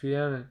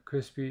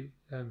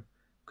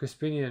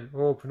Crispinian,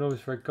 all pronounce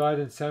for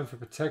guidance and for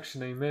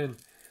protection. Amen.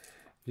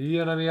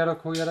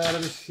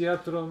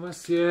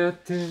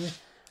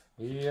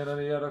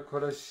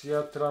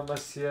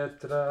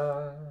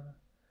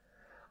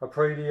 I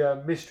pray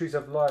the mysteries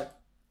of light.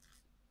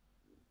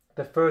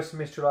 The first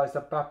mystery lies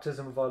the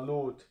baptism of our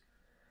Lord.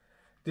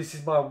 This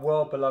is my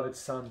well-beloved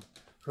Son,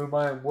 whom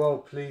I am well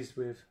pleased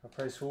with. I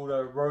pray for all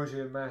the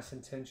Rosary and Mass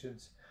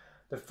intentions.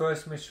 The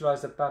first mystery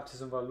lies the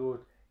baptism of our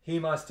Lord. He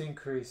must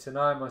increase and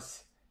I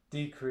must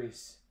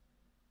decrease.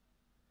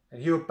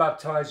 And He will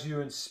baptize you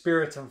in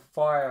spirit and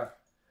fire.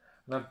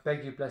 And I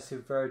beg you,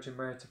 Blessed Virgin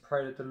Mary, to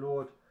pray that the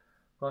Lord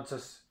grants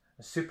us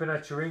a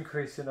supernatural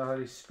increase in the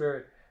Holy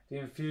Spirit, the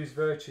infused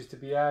virtues to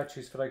be our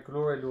truths for thy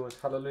glory, Lord.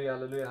 Hallelujah,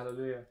 hallelujah,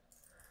 hallelujah.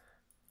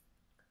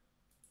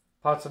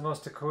 Pater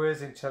noster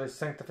quis in caelis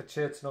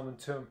sanctificetur nomen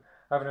tuum,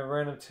 avena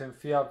regnum tuum,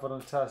 fiat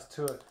voluntas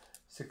tua,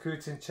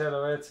 sicut in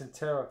cielo et in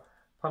terra,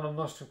 panem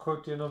nostrum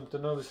quotidianum de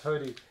nobis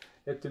hodie,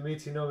 et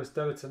dimitti nobis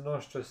debita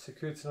nostra,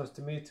 sicut nos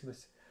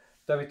dimittimus,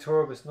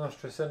 debitoribus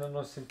nostris, et non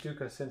nos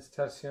inducas in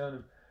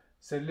tentationem,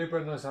 sed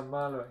libera nos a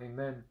malo.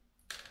 Amen.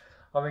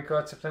 Ave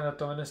gratia plena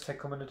Dominus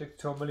tecum,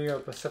 benedicta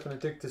mulieris per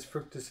benedictus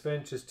fructus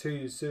ventris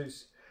tui,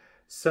 Iesus.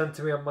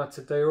 Santa Maria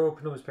Mater Dei, ora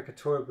pro nobis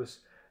peccatoribus,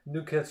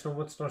 nunc et in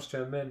mortis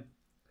nostrae. Amen.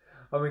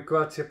 Ave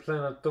gratia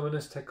plena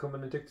Dominus tecum,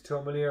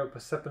 benedicta mulieris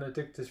per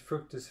benedictus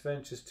fructus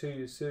ventris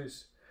tui,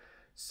 Iesus.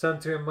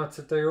 Santa Maria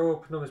Mater Dei, ora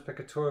pro nobis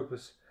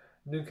peccatoribus,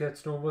 nunc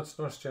et in mortis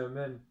nostrae.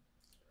 Amen.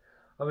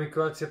 Ave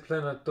gratia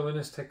plena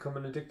Dominus tecum,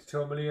 benedicta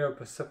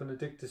mulieris per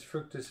benedictus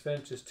fructus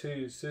ventris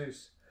tui,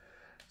 Iesus.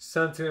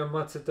 Santa Maria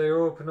Mater Dei,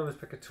 ora pro nobis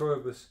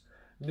peccatoribus,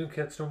 nunc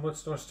et in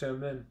mortis nostrae.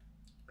 Amen.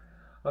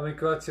 Ave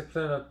gratia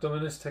plena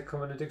Dominus tecum,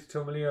 benedicta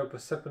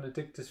mulieris per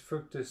benedictus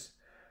fructus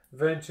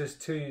ventris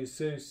tui,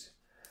 Iesus.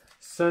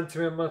 Santa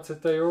Maria Mater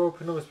Dei, ora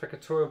pro nobis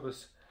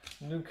peccatoribus,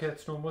 nunc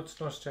et in mortis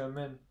nostrae.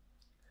 Amen.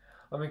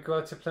 Ave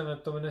gratia plena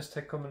Dominus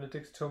tecum,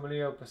 benedicta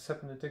mulieris per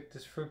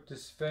benedictus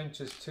fructus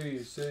ventris tui,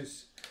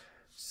 Iesus.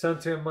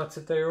 Santa Maria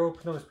Mater Dei, ora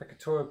pro nobis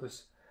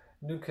peccatoribus,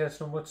 nunc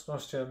et in mortis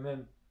nostrae.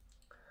 Amen.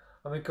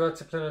 Ave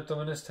gratia plena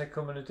Dominus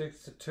tecum,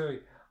 benedicta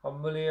tui,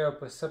 mulieris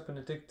per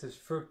benedictus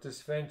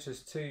fructus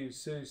ventris tui,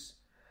 Iesus.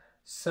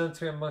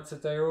 Santa Maria Mater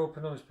Dei, ora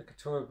pro nobis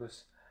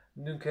peccatoribus,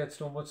 nunc et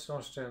in mortis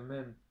nostrae.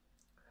 Amen.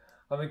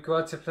 Ave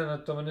gratia plena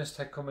Dominus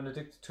tecum,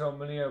 benedicta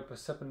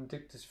mulieris per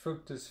benedictus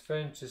fructus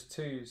ventris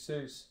tui,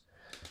 Iesus.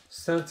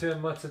 Santa Maria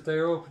Mater Dei,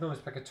 ora pro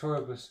nobis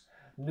peccatoribus,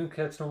 nunc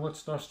et in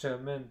mortis nostrae.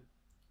 Amen.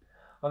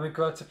 Ave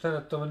gratia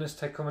plena Dominus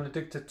tecum,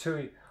 benedicta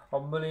tui,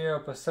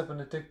 mulieris per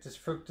benedictus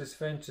fructus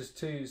ventris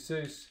tui,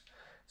 Iesus.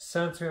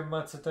 Santa Maria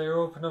Mater Dei,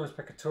 ora pro nobis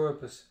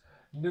peccatoribus,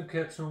 nunc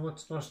et in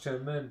mortis nostrae.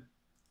 Amen.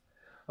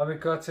 Ave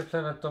gratia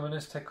plena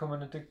Dominus tecum,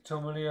 benedicta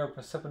mulieris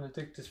per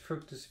benedictus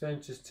fructus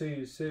ventris tui,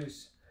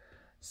 Iesus.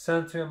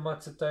 Santa Maria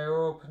Mater Dei,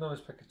 ora pro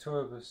nobis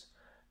peccatoribus,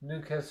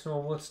 nunc et in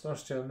mortis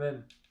nostrae.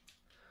 Amen.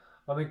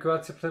 Ave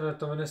gratia plena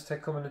Dominus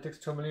tecum,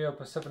 benedicta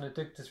mulieris per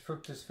benedictus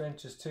fructus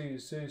ventris tui,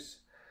 Iesus.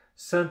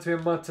 Santa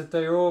Maria Mater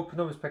Dei, ora pro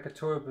nobis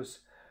peccatoribus,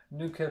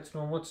 nunc et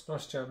in mortis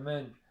nostrae.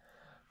 Amen.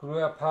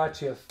 Gloria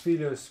Patri,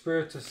 Filio,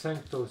 Spiritus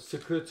Sancto,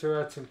 sicut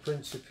erat in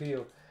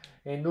principio,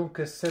 et nunc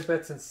et semper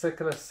et in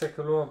saecula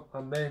saeculorum.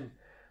 Amen.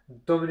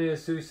 Domine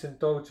Iesus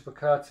indulge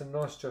peccata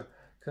nostra,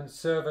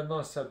 conserva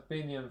nos ab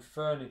binium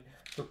ferni,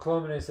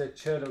 proclamines et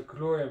cielo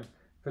gloriam,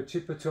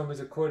 percipitur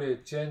misericordia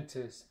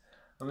gentes.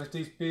 And with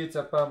these beads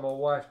I bow my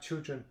wife,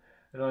 children,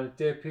 and our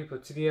dear people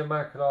to the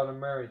Immaculate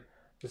Mary,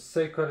 the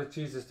sacred of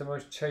Jesus, the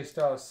most chaste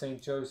hour of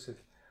Saint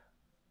Joseph,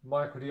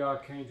 Michael the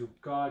Archangel,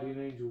 guardian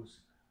angels,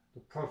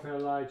 the Prophet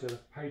Elijah, the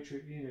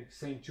Patriot Enoch,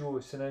 Saint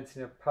George, Saint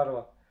Anthony of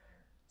Padua,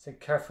 Saint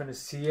Catherine of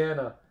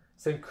Siena,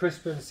 Saint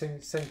Crispin,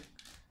 St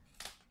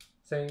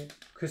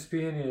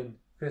Crispinian,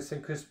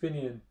 St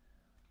Crispinian,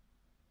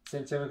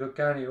 Saint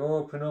Gani,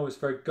 all pronounce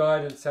for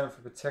guidance and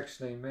for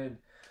protection. Amen.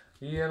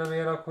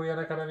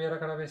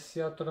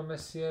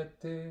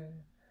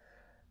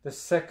 The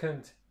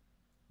second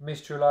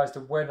mystery lies the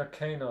wedding of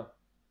Cana.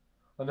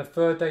 On the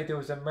third day there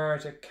was a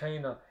marriage at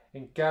Cana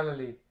in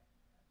Galilee,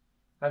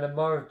 and the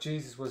mother of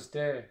Jesus was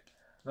there.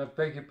 And I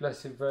beg you,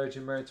 Blessed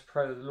Virgin Mary, to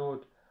pray that the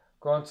Lord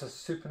grants us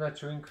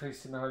supernatural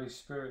increase in the Holy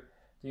Spirit,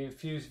 the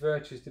infused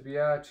virtues to be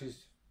our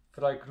truths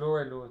for thy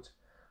glory, Lord.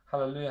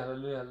 Hallelujah,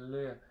 hallelujah,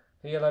 hallelujah.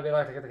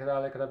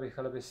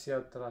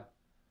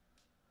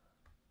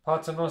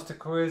 Pater noster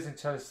quis in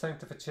caelis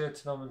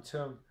sanctificetur nomen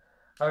tuum,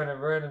 avena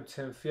regnum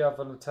tuum, fiat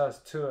voluntas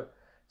tua,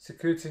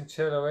 sicut in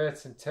cielo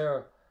et in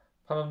terra,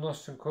 panem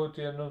nostrum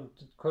quotidianum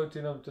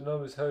de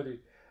nobis hodie,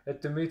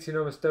 et dimitti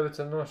nobis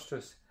debita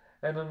nostris,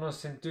 et non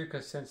nos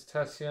inducas in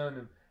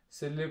tentationem,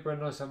 sed libera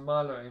nos a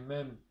malo.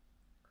 Amen.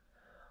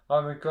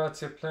 Ave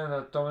gratia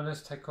plena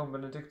Dominus tecum,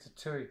 benedicta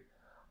tui,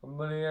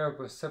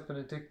 mulieribus et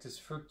benedictus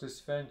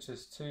fructus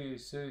ventris tui,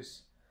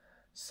 Iesus.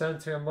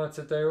 Sancta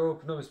Mater Dei, ora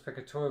pro nobis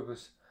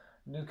peccatoribus,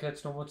 nunc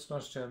et in mortis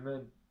nostre.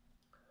 Amen.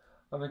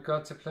 Ave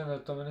gratia plena,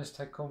 Dominus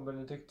tecum,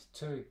 benedicta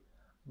tui,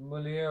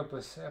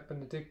 mulieribus et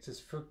benedictus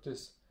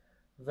fructus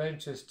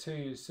ventris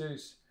tui,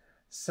 Iesus.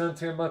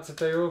 Sancta Mater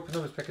Dei, ora pro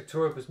nobis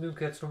peccatoribus,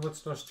 nunc et in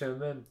mortis nostre.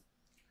 Amen.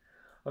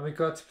 Ave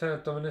gratia plena,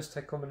 Dominus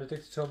tecum,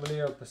 benedicta tu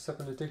mulieribus et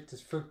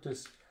benedictus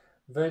fructus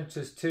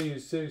ventris tui,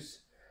 Iesus.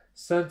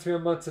 Sancta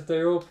Mater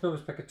Dei, ora pro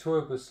nobis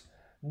peccatoribus,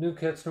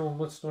 nunc et in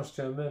mortis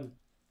nostre. Amen.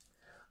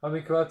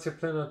 Ave gratia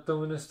plena,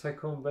 Dominus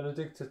tecum,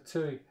 benedicta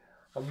tui,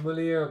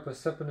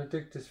 mulieribus et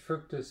benedictus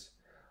fructus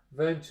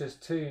ventris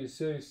tui,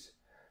 Iesus.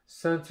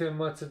 Sancta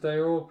Mater Dei,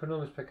 ora pro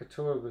nobis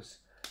peccatoribus,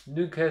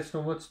 nunc et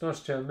in mortis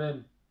nostre.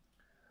 Amen.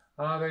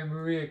 Ave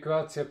Maria,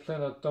 gratia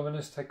plena,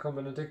 Dominus tecum,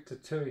 benedicta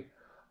tui,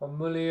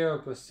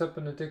 mulieribus et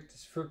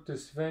benedictus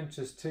fructus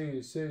ventris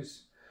tui,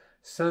 Iesus.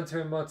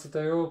 Sancta Mater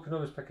Dei, ora pro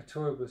nobis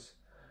peccatoribus,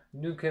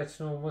 nunc et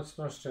in mortis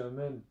nostre.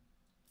 Amen.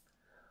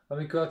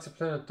 Ave gratia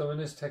plena,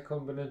 Dominus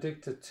tecum,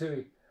 benedicta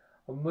tui,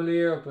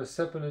 mulieribus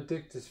et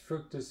benedictus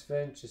fructus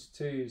ventris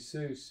tui,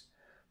 Iesus.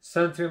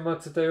 Sancta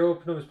Mater Dei, ora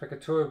pro nobis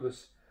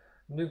peccatoribus,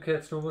 nunc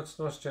et in mortis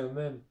nostre.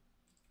 Amen.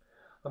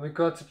 Ave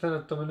gratia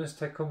plena, Dominus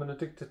tecum,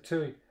 benedicta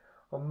tui,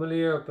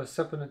 mulieribus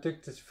et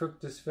benedictus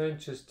fructus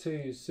ventris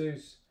tui,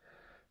 Iesus.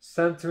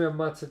 Sancta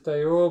Mater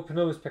Dei, ora pro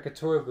nobis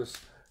peccatoribus,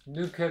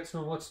 nunc et in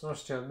mortis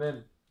nostre.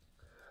 Amen.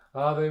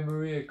 Ave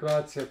Maria,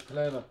 gratia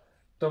plena,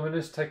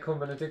 Dominus tecum,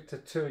 benedicta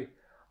tui,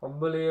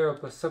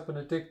 mulieribus et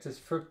benedictus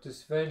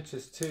fructus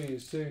ventris tui,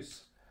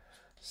 Iesus.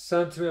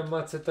 Sancta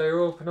Mater Dei,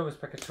 ora pro nobis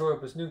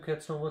peccatoribus, nunc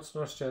et in mortis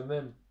nostre.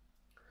 Amen.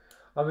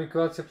 Ave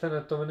gratia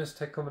plena, Dominus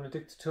tecum,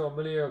 benedicta tu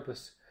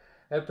mulieribus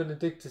et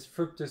benedictus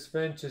fructus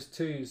ventris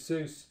tui,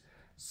 Iesus.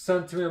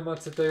 Sancta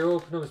Mater Dei, ora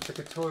pro nobis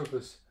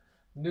peccatoribus,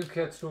 nunc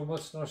et in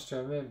mortis nostre.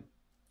 Amen.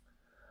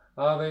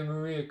 Ave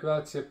Maria,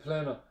 gratia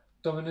plena,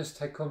 Dominus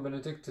tecum,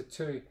 benedicta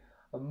tui,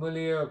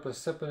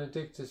 mulieribus et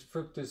benedictus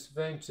fructus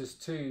ventris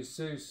tui,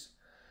 Iesus.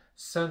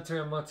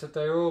 Sancta Mater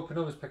Dei, ora pro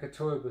nobis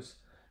peccatoribus,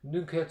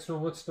 nunc et in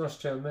mortis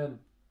nostre. Amen.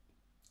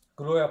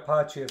 Gloria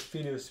Patri et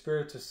Filio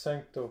Spiritus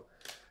Sancto,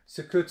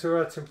 sicut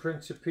erat in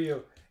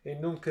principio, et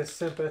nunc et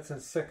semper et in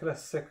saecula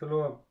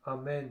saeculorum.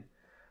 Amen.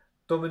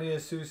 Domine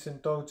Iesus,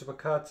 indulge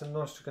peccata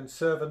nostra,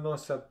 conserva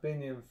nos ab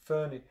bene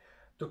inferni,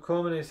 duc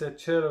homines et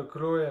cielo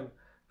gloriam,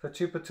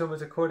 percipitur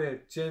misericordia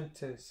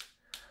gentes.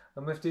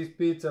 And with these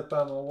beads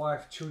about my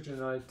wife, children,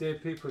 and our dear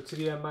people, to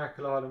the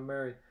Immaculate Heart of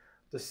Mary,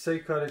 the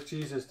Sacred Heart of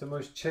Jesus, the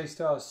most chaste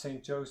Heart of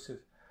Saint Joseph,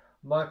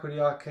 Michael the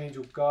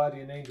Archangel,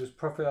 guardian angels,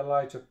 Prophet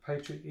Elijah,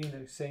 Patriarch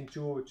Enoch, Saint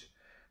George,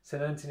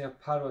 Saint Anthony of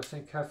Padua,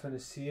 Saint Catherine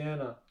of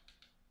Siena,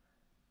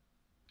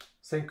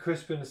 Saint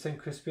Crispin and St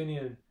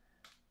Crispinian,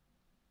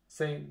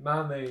 Saint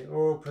Mame,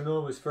 ora pro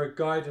nobis for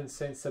guidance,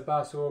 Saint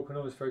Sebastian, ora pro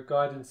nobis for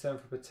guidance and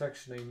for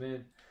protection.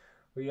 Amen.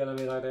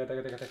 Hallelujah,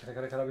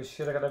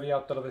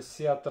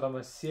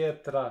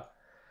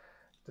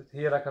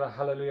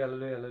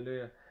 hallelujah,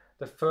 hallelujah.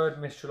 The third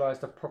mystery is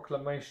the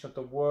proclamation of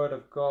the Word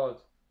of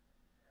God.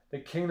 The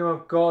kingdom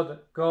of God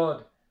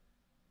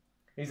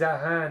is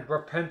at hand.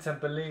 Repent and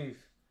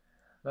believe.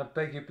 And I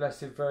beg you,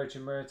 Blessed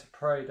Virgin Mary, to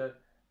pray that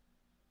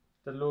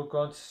the Lord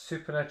grants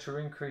supernatural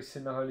increase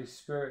in the Holy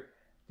Spirit,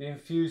 the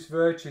infused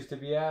virtues, the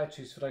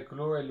beatitudes for thy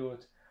glory,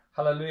 Lord.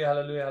 Hallelujah,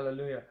 hallelujah,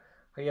 hallelujah.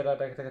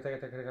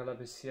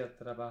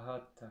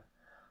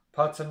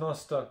 Pater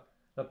Noster,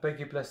 I beg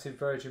you, Blessed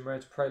Virgin Mary,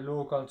 to pray,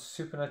 Lord, grant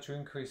supernatural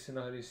increase in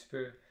the Holy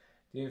Spirit,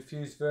 the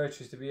infused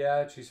virtues, the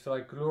beatitudes for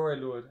thy glory,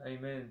 Lord.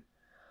 Amen.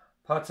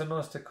 Pater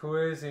Noster,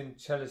 quis in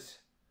celis,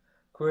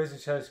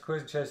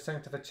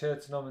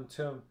 sanctificetur nomen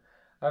tuum,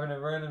 avena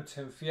renum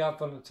tuum, fiat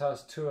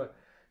voluntas tua,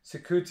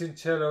 sicut in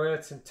cielo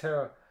et in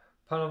terra,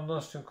 panem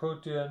nostrum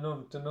quotidianum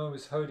num, de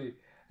nobis hodie,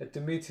 et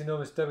dimitti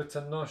nobis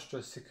debita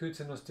nostra, sicut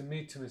nos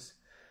dimittimus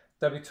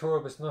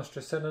debitoribus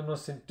nostra, sed non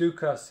nos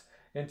inducas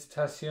in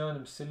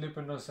tentationem, sed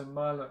libera nos a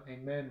malo.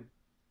 Amen.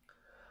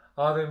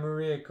 Ave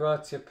Maria,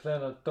 gratia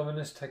plena,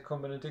 Dominus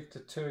tecum, benedicta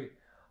tui,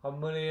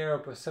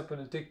 mulieribus et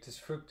benedictus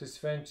fructus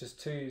ventris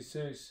tui,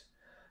 Iesus.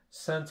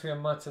 Sancta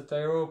Mater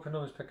Dei, ora pro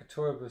nobis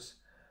peccatoribus,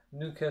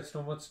 nunc et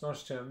in mortis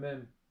nostre.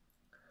 Amen.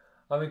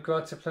 Ave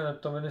gratia plena,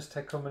 Dominus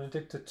tecum,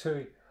 benedicta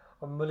tui,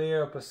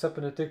 mulieribus et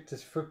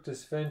benedictus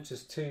fructus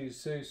ventris tui,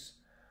 Iesus.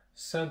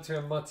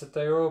 Sancta Mater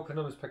Dei, ora pro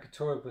nobis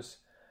peccatoribus,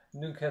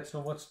 nunc et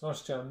in mortis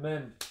nostre.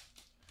 Amen.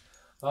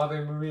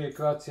 Ave Maria,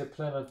 gratia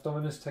plena,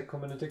 Dominus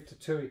tecum, benedicta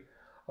tui,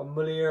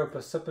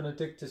 mulieribus et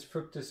benedictus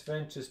fructus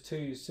ventris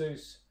tui,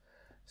 Iesus.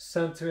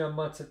 Sancta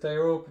Mater Dei,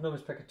 ora pro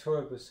nobis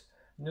peccatoribus,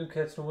 nunc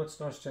et in mortis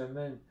nostre.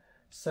 Amen.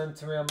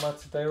 Sancta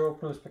Mater Dei, ora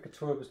pro nobis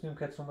peccatoribus,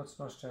 nunc et in mortis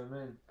nostre.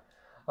 Amen.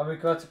 Ave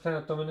gratia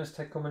plena, Dominus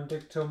tecum,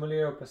 benedicta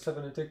mulieribus et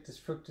benedictus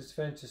fructus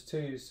ventris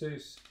tui,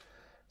 Iesus.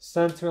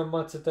 Sancta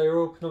Mater Dei,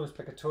 ora pro nobis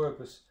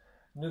peccatoribus,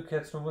 nunc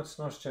et in mortis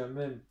nostre.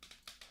 Amen.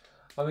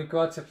 Ave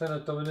gratia plena,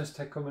 Dominus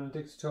tecum,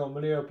 benedicta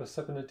mulieribus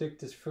et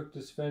benedictus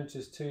fructus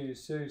ventris tui,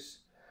 Iesus.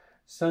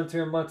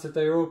 Sancta Mater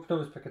Dei, ora pro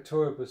nobis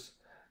peccatoribus,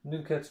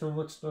 nunc et in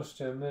mortis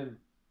nostre. Amen.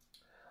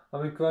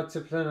 Ami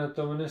gratia plena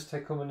Dominus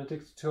tecum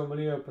benedicta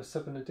Maria,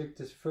 per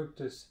benedictus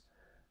fructus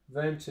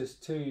ventris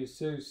tui,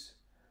 Iesus.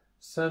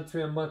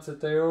 Sancta Mater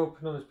Deo,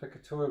 pro nobis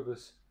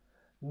peccatoribus,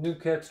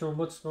 nunc et in hora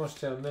mortis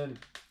nostre. Amen.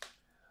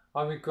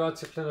 Ami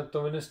gratia plena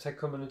Dominus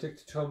tecum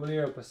benedicta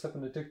Maria, per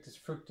benedictus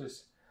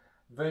fructus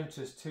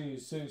ventris tui,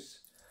 Iesus.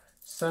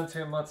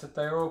 Sancta Mater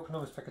Deo, pro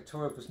nobis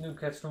peccatoribus,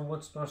 nunc et in hora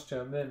mortis nostre.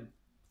 Amen.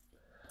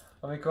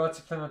 Ami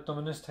gratia plena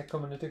Dominus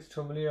tecum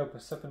benedicta Maria,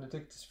 per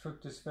benedictus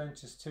fructus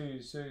ventris tui,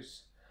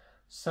 Iesus.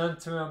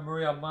 Sancta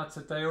Maria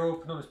Mater Deo,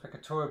 pro nobis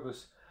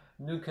peccatoribus,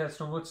 nunc et in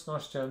hora mortis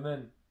nostre.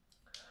 Amen.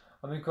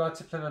 Ami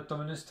gratia plena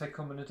Dominus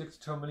tecum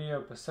benedicta Maria,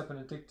 per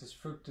benedictus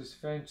fructus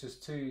ventris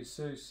tui,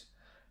 Iesus.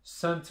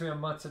 Sancta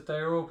Mater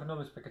Deo, pro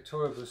nobis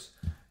peccatoribus,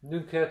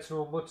 nunc et in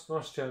hora mortis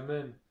nostre.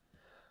 Amen.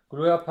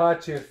 Gloria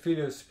Patri et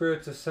Filio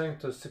Spiritus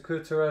Sancto,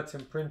 sicut erat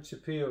in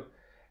principio,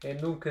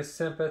 et nunc et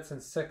semper et in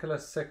saecula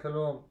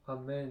saeculorum.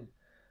 Amen.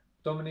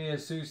 Domini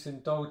Iesus,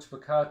 indulge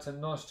peccata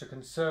nostra,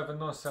 conserva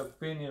nos ab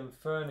bene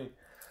inferni,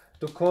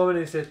 duc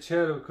homines et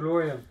caelo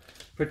gloriam,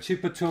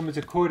 principatur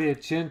misericordia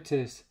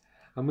gentes.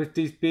 And with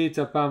these beads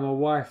I bow my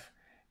wife,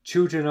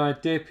 children, our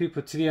dear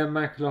people, to the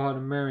Immaculate Heart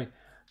of Mary,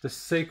 the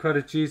Sacred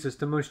Heart of Jesus,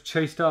 the most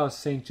chaste heart of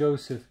Saint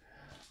Joseph,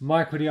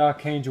 Michael the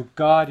Archangel,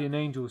 guardian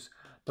angels,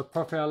 the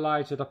Prophet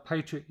Elijah, the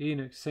Patriarch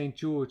Enoch, Saint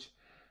George,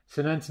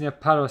 Saint Anthony of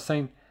Padua,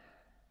 Saint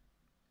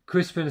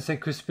Crispin and St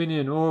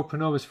Crispinian, all pro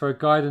nobis for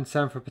guidance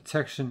and for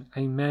protection.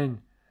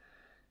 Amen.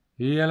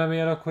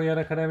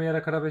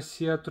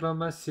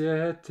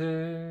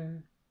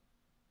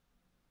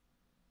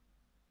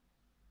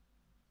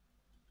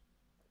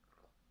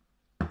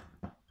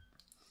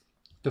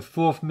 The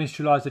fourth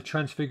mystery lies the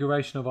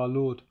transfiguration of our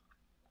Lord.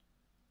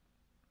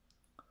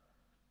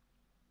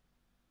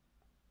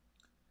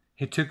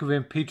 He took with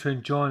him Peter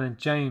and John and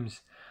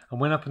James and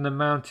went up on the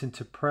mountain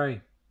to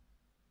pray.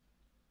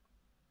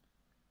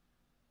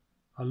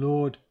 Our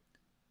Lord,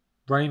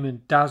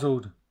 raiment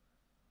dazzled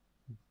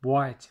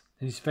white,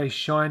 and his face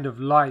shined of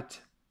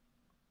light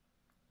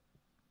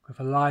with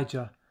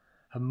Elijah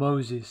and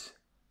Moses.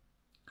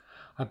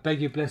 I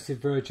beg you, Blessed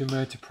Virgin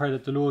Mary, to pray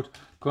that the Lord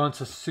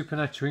grants us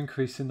supernatural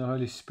increase in the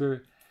Holy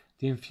Spirit,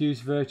 the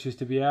infused virtues,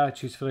 the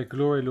beatitudes for thy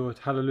glory, Lord.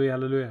 Hallelujah,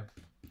 hallelujah.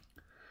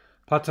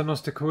 Pater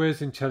noster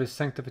quis in celis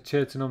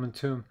sanctificetur nomen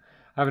tuum,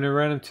 ave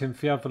regnum tuum,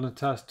 fiat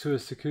voluntas tua,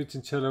 sicut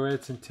in cielo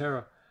et in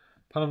terra.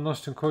 Panem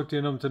nostrum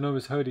quotidianum nobis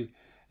nobis hodie,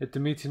 et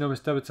dimitti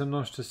nobis debitum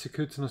nostrum,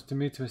 sicut nos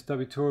dimittimus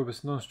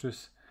debitoribus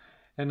nostris,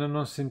 et non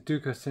nos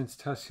inducas in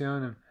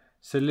tentationem,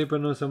 sed libera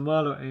nos a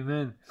malo.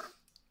 Amen.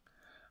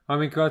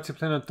 Ami gratia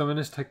plena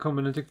Dominus tecum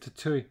benedicta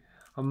tui,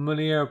 a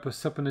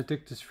mulieribus per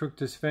benedictus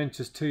fructus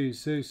ventris tui,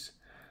 Iesus.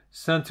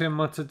 Sancta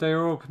Mater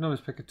Deo, pro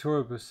nobis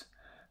peccatoribus,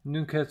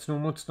 nunc et in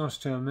hora mortis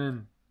nostre.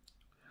 Amen.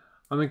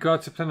 Ami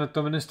gratia plena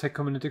Dominus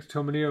tecum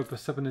benedicta Maria,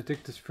 per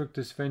benedictus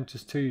fructus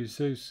ventris tui,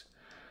 Iesus.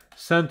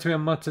 Sancta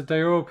Mater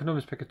Deo, pro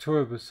nobis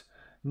peccatoribus,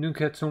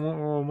 nunc et in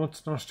hora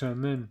mortis nostre.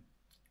 Amen.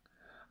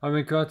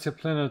 Ami gratia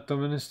plena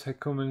Dominus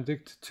tecum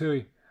benedicta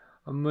tui,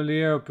 a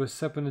mulieribus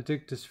per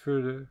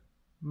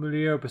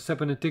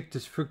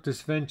benedictus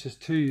fructus ventris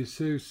tui,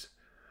 Iesus.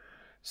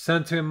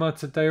 Sancta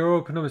Mater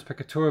Deo, pro nobis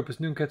peccatoribus,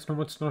 nunc et in hora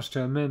mortis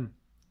nostre. Amen.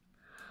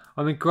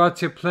 Ami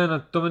gratia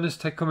plena Dominus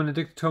tecum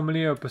benedicta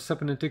Maria, per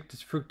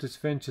benedictus fructus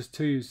ventris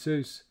tui,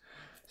 Iesus.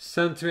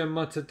 Sancta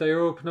Mater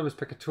Deo, pro nobis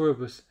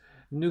peccatoribus,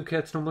 nunc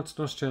et in hora mortis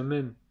nostre.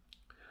 Amen.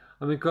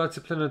 Ami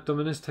gratia plena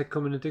Dominus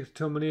tecum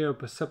benedicta Maria,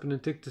 per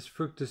benedictus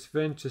fructus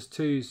ventris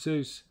tui,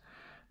 Iesus.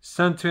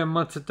 Sancta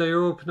Mater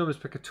Deo, pro nobis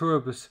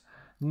peccatoribus,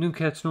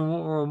 nunc et in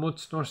hora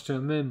mortis nostre.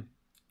 Amen.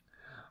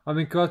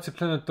 Ami gratia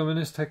plena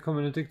Dominus tecum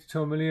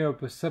benedicta Maria,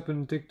 per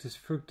benedictus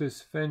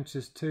fructus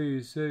ventris tui,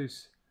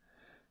 Iesus.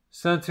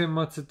 Sancta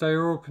Mater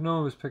Deo, pro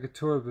nobis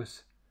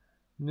peccatoribus,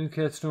 nunc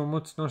et in hora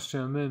mortis nostre.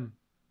 Amen.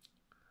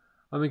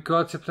 Ami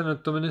gratia plena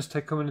Dominus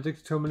tecum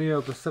benedicta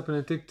Maria, per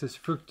benedictus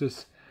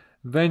fructus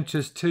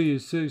ventris tui,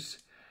 Iesus.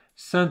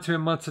 Sancta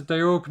Mater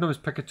Deo, pro nobis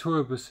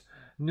peccatoribus,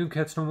 nunc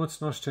et in hora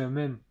mortis nostre.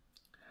 Amen.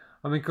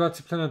 Ami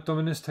gratia plena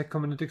Dominus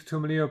tecum benedicta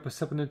Maria, per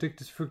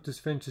benedictus fructus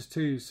ventris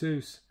tui,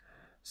 Iesus.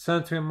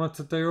 Sancta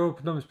Mater Deo,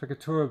 pro nobis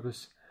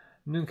peccatoribus,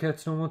 nunc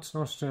et in hora mortis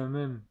nostre.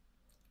 Amen.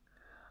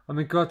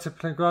 Ami gratia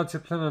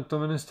plena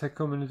Dominus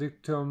tecum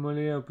benedicta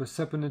Maria,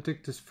 per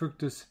benedictus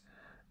fructus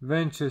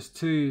ventris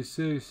tui,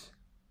 Iesus.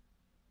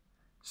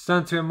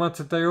 Sancta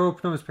Mater Deo,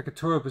 pro nobis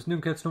peccatoribus,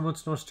 nunc et in hora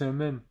mortis nostre.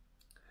 Amen.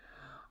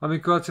 Ami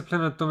gratia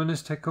plena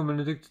Dominus tecum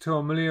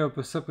benedicta Maria,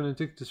 per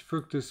benedictus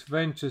fructus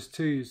ventris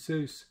tui,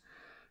 Iesus.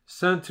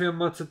 Sancta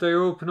Mater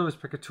Deo, pro nobis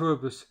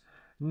peccatoribus,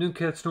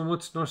 nunc et in hora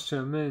mortis nostre.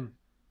 Amen.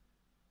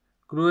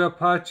 Gloria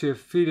Patri et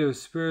Filio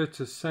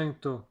Spiritus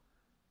Sancto,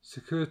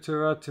 sicut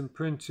erat in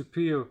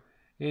principio,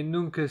 et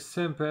nunc et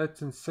semper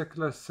et in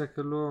saecula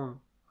saeculorum.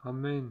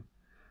 Amen.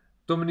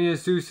 Domini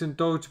Iesus,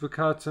 indulge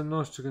peccata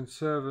nostra,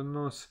 conserva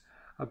nos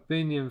ab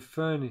bene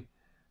inferni,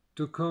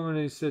 duc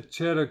homines et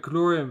caelo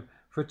gloriam,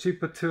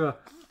 principatur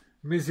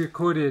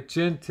misericordia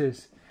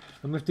gentes.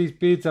 And with these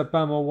beads I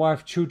bow my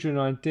wife, children,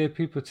 and dear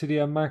people, to the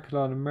Immaculate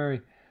Heart of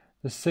Mary,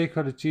 the Sacred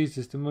Heart of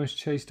Jesus, the most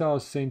chaste heart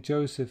of Saint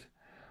Joseph,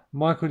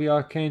 Michael the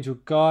Archangel,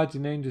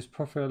 guardian angels,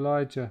 Prophet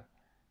Elijah,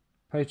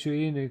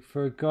 Patriarch,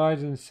 for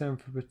guidance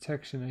and for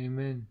protection.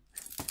 Amen.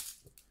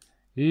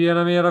 The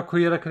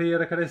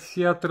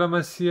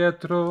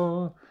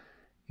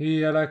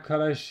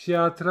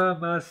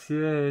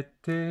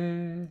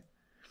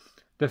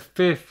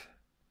fifth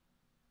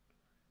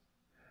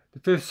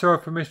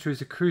sorrowful mystery is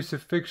the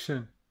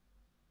crucifixion.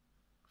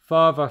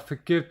 Father,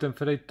 forgive them,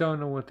 for they don't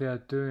know what they are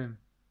doing.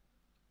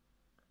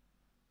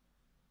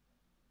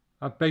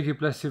 I beg you,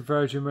 Blessed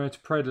Virgin Mary, to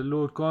pray that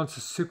Lord grants a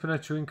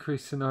supernatural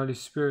increase in the Holy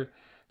Spirit,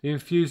 the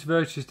infused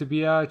virtues to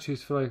be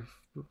beatitudes for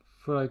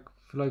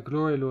thy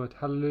glory, Lord.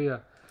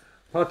 Hallelujah.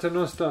 Pater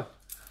noster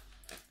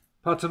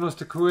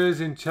quis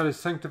in celis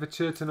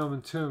sanctificetur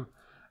nomen tuum,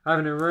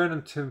 avene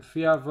renum tuum,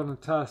 fiat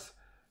voluntas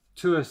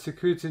tua,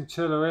 sicut in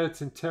cielo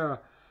et in terra.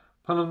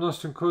 Panem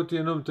nostrum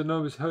quotidianum de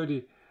nobis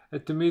hodie,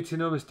 et dimitti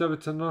nobis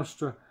debita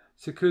nostra,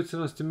 sicut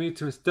nos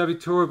dimittimus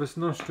debitoribus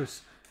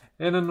nostris,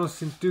 et non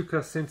nos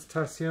inducas in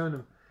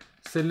tentationem,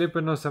 sed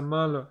libera nos a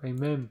malo.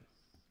 Amen.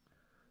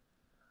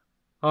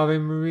 Ave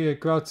Maria,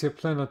 gratia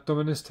plena,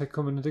 Dominus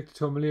tecum,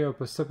 benedicta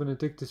mulieribus, et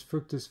benedictus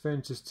fructus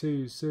ventris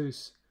tui,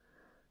 Iesus.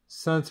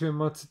 Sancta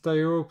Mater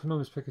Dei, ora pro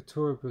nobis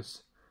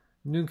peccatoribus,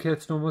 nunc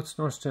et in mortis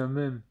nostrae.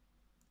 Amen.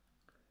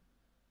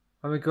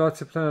 Ave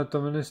gratia plena,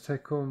 Dominus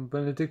tecum,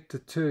 benedicta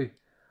tui,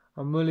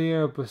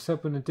 mulieribus,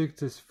 et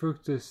benedictus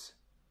fructus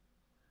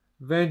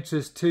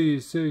ventris tui,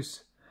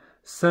 Iesus.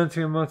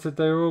 Sancta Mater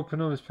Dei, ora pro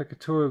nobis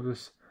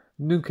peccatoribus,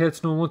 nunc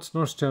et in mortis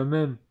nostrae.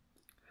 Amen.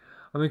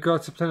 Ave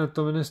gratia plena,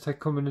 Dominus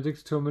tecum,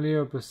 benedicta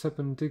mulieribus, et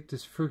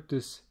benedictus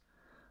fructus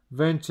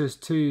ventris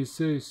tui,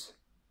 Iesus.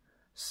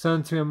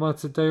 Sancta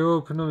Mater Dei,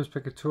 ora pro nobis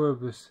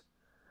peccatoribus,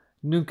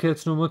 nunc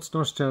et in mortis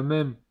nostrae.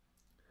 Amen.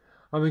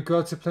 Ave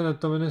gratia plena,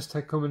 Dominus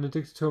tecum,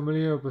 benedicta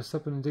mulieribus,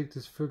 et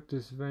benedictus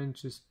fructus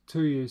ventris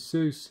tui,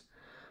 Iesus.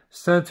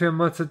 Sancta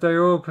Mater Dei,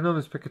 ora pro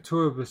nobis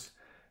peccatoribus,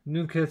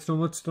 nunc et in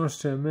mortis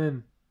nostrae.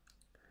 Amen.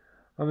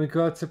 Ave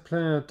gratia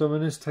plena,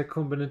 Dominus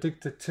tecum,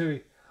 benedicta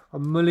tui,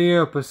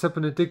 mulieribus, et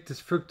benedictus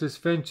fructus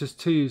ventris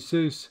tui,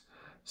 Iesus.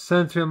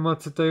 Sancta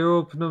Mater Dei,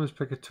 ora pro nobis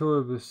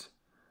peccatoribus,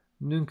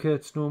 nunc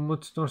et in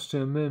mortis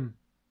nostrae. Amen.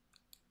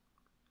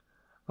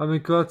 Ave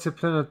gratia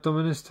plena,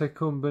 Dominus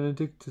tecum,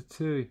 benedicta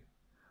tui,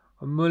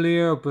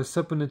 mulieribus,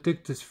 et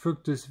benedictus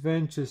fructus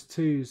ventris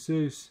tui,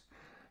 Iesus.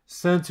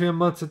 Sancta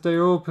Mater Dei,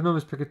 ora pro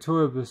nobis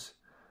peccatoribus,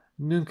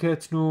 nunc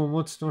et in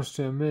mortis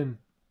nostrae. Amen.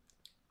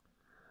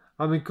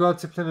 Ave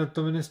gratia plena,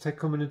 Dominus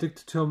tecum,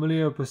 benedicta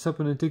mulieribus, et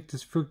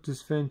benedictus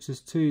fructus ventris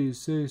tui,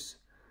 Iesus.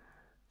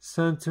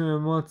 Sancta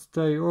Mater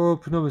Dei, ora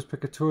pro nobis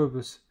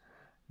peccatoribus,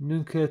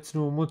 nunc et in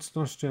mortis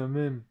nostrae.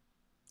 Amen.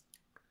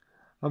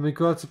 Ave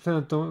gratia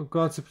plena,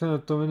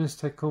 Dominus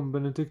tecum,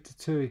 benedicta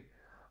tui,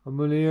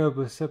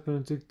 mulieribus, et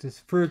benedictus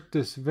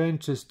fructus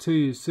ventris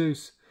tui,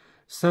 Iesus.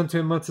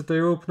 Sancta Mater Dei,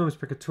 ora pro nobis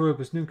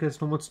peccatoribus, nunc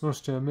et in mortis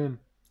nostrae. Amen.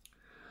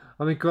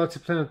 Ave gratia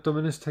plena,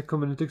 Dominus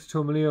tecum,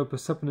 benedicta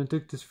mulieribus, et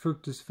benedictus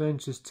fructus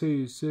ventris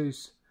tui,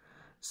 Iesus.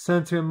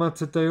 Sancta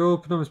Mater Dei, ora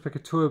pro nobis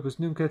peccatoribus,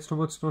 nunc et in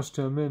mortis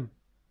nostrae. Amen.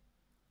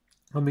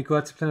 Ave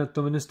gratia plena,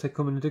 Dominus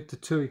tecum, benedicta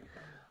tui,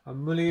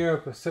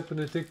 mulieribus, et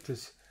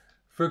benedictus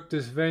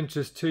fructus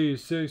ventris tui,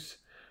 Iesus.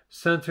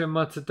 Sancta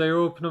Mater Dei,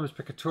 ora pro nobis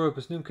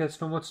peccatoribus, nunc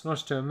et in mortis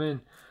nostrae.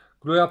 Amen.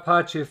 Gloria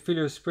Patri et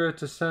Filio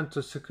Spiritus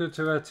Sancto, sicut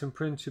erat in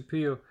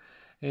principio,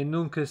 et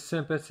nunc et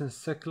semper et in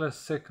saecula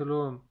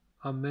saeculorum.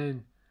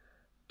 Amen.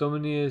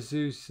 Domini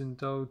Iesus,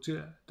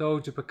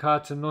 indulge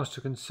peccata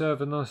nostra,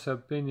 conserva nos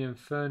ab bene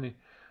inferni,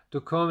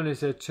 duc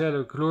homines et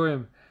cielo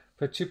gloriam,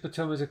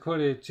 percipitum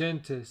misericordiae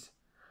gentes.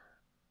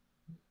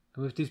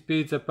 And with these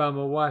beads I bow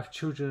my wife,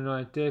 children, and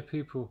I, dear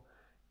people,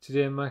 to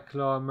the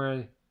Immaculate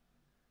Mary,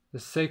 the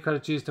Sacred Heart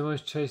of Jesus, the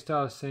most chaste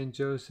heart of Saint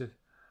Joseph,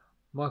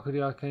 Michael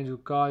the Archangel,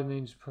 guardian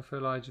angels, Prophet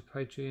Elijah,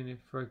 Patriarch,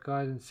 for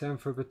guidance and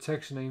for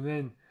protection.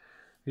 Amen.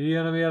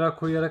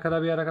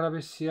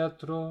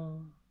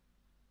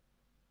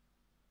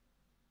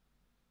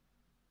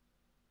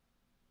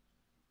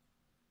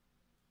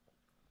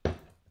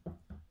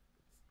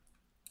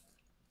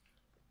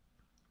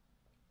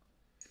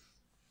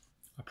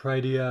 I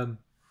pray the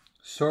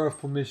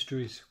sorrowful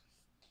mysteries.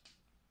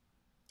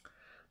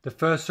 The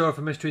first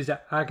sorrowful mystery is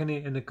the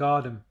agony in the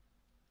garden.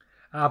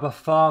 Abba,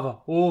 Father,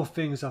 all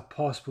things are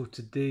possible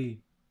to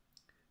thee.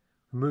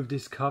 Remove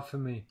this cup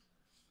from me.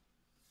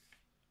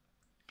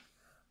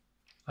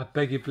 I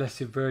beg you,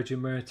 Blessed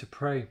Virgin Mary, to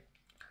pray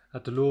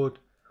that the Lord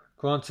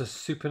grants us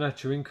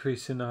supernatural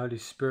increase in the Holy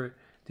Spirit,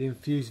 the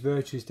infused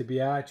virtues to be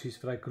beatitudes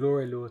for thy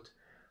glory, Lord.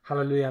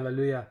 Hallelujah,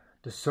 hallelujah.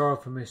 The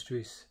sorrowful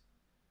mysteries.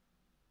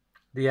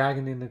 The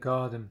agony in the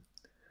garden.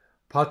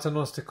 Pater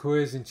noster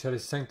quis in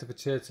celis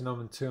sanctificetur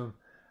nomen tuum,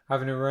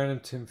 avene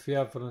renum tuum,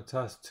 fiat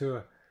voluntas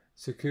tua,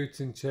 sicut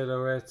in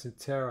cielo et in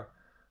terra.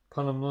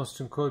 Panem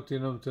nostrum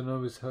quotidianum de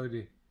nobis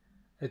hodie,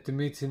 et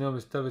dimitti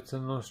nobis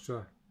debita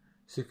nostra,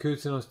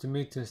 sicut nos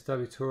dimittimus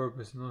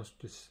debitoribus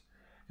nostris.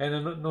 Et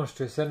non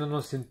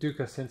nos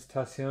inducas in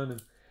tentationem,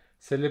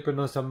 sed libera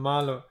nos a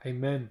malo.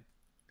 Amen.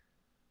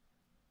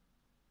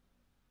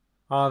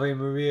 Ave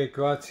Maria,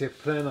 gratia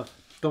plena,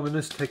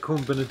 Dominus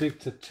tecum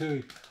benedicta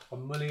tui,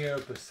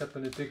 mulieribus et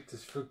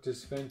benedictus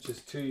fructus ventris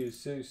tui,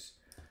 Iesus.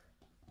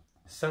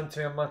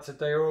 Sancta Mater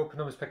Dei, ora pro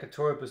nobis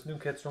peccatoribus,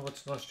 nunc et in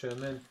mortis nostri.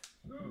 Amen.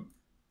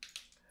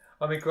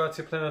 Ave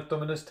gratia plena,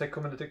 Dominus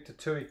tecum benedicta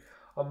tui,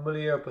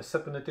 mulieribus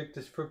et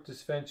benedictus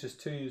fructus ventris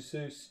tui,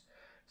 Iesus.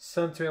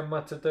 Sancta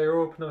Mater Dei,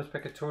 ora pro nobis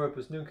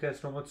peccatoribus, nunc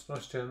et in mortis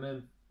nostri.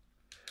 Amen.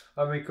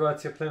 Ave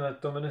gratia plena,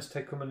 Dominus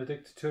tecum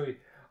benedicta tui,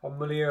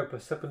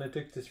 mulieribus et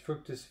benedictus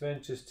fructus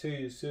ventris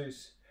tui,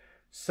 Iesus.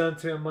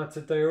 Sancta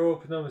Mater Dei, ora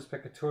pro nobis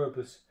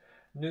peccatoribus,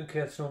 nunc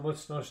et in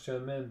mortis nostri.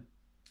 Amen.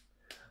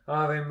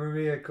 Ave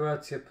Maria,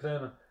 gratia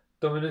plena,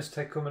 Dominus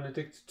tecum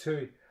benedicta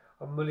tui,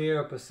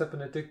 mulieribus et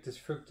benedictus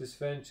fructus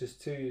ventris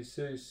tui,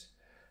 Iesus.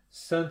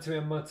 Sancta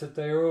Mater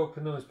Dei, ora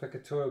pro nobis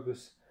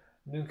peccatoribus,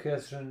 nunc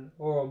et in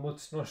hora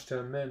mortis nostri.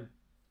 Amen.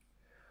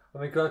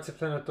 Ave gratia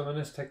plena,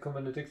 Dominus tecum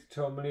benedicta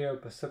tui,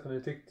 mulieribus et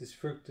benedictus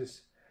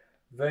fructus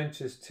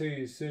ventris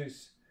tui,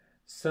 Iesus.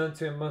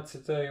 Sancta Mater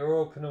Dei,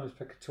 ora pro nobis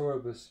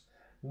peccatoribus,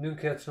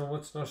 nunc et in hora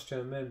mortis nostri.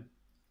 Amen.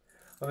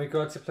 Ave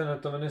gratia plena,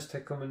 Dominus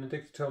tecum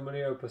benedicta tui,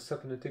 mulieribus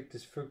et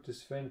benedictus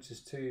fructus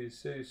ventris tui,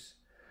 Iesus.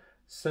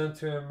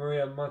 Sancta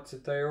Maria Mater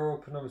Dei, ora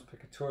pro nobis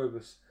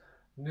peccatoribus,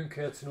 nunc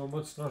et in hora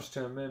mortis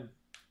nostri. Amen.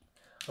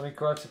 Ave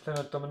gratia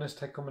plena, Dominus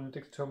tecum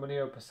benedicta tui,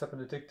 mulieribus et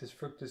benedictus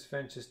fructus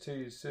ventris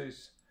tui,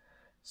 Iesus.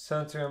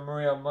 Sancta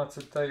Maria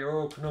Mater Dei,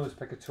 ora pro nobis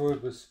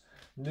peccatoribus,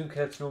 nunc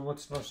et in hora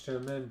mortis nostri.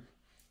 Amen.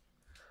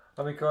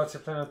 Ave gratia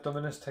plena,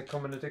 Dominus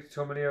tecum benedicta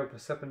tui,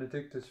 mulieribus et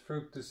benedictus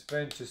fructus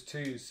ventris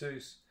tui,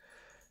 Iesus.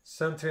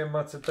 Sancta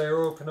Mater Dei,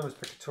 ora pro nobis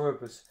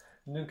peccatoribus,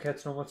 nunc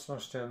et in hora mortis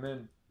nostri.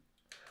 Amen.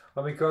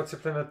 Ave gratia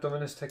plena,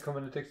 Dominus tecum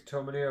benedicta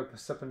tui,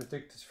 mulieribus et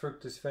benedictus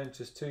fructus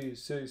ventris tui,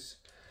 Iesus.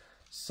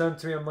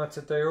 Sancta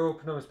Mater Dei, ora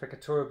pro nobis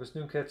peccatoribus,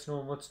 nunc et in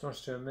hora mortis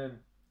nostri. Amen.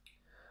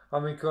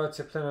 Ave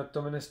gratia plena,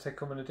 Dominus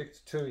tecum benedicta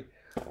tui,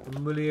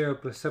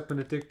 mulieribus et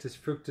benedictus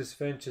fructus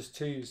ventris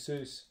tui,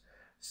 Iesus.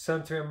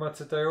 Sancta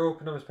Mater Dei, ora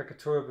pro nobis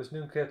peccatoribus,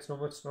 nunc et in hora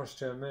mortis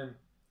nostri. Amen.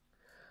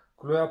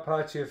 Gloria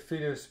Patri et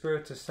Filio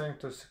Spiritus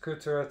Sancto,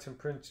 secutor et in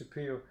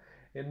principio,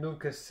 et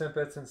nunc et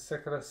semper et in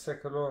saecula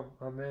saeculorum.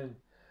 Amen.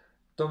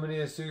 Domine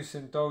Iesus,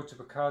 indulge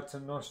peccata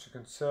nostra,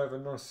 conserva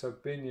nos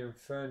ab bene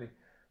inferni,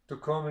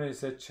 duc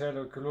homines et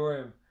caelo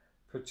gloriam,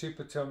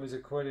 principio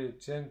misericordiae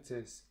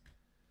gentes.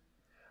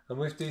 And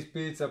with these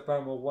beads I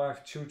bound my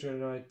wife,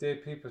 children, and I, dear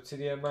people, to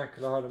the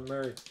Immaculate Heart of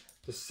Mary,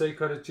 the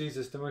sacred of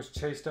Jesus, the most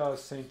chaste hour of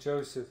Saint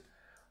Joseph,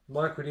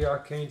 Michael the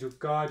Archangel,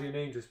 guardian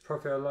angels,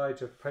 Prophet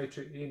Elijah,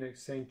 Patriarch Enoch,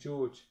 Saint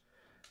George,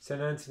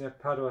 Saint Anthony of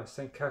Padua,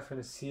 Saint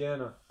Catherine of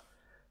Siena,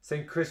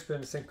 Saint Crispin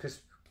and St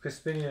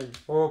Crispinian,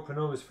 all pro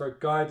nobis for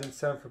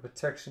guidance and for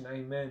protection.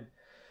 Amen.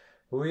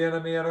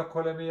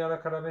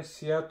 The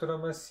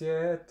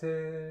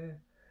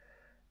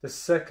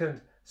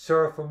second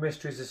sorrowful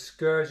mystery is a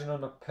scourging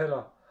on a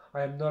pillar.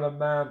 I am not a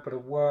man but a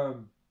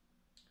worm.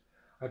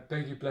 I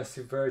beg you,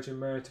 Blessed Virgin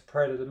Mary, to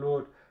pray that the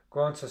Lord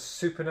grants us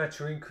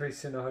supernatural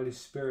increase in the Holy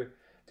Spirit,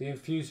 the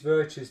infused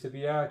virtues, the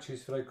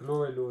beatitudes for thy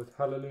glory, Lord.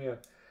 Hallelujah.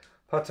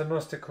 Pater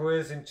noster qui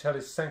es in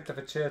celis,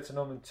 sanctificetur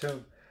nomen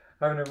tuum,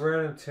 avena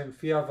regnum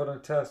fiat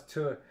voluntas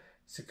tua,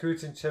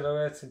 sicut in cielo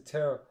et in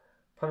terra.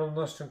 Panem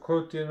nostrum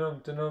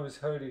quotidianum de nobis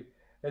hodie,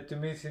 et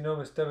dimitti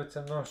nobis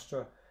debita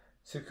nostra,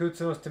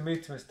 sicut nos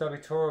dimittimus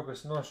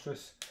debitoribus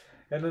nostris,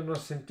 et non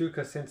nos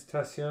inducas in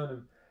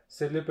tentationem,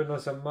 sed liber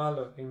nos a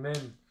malo.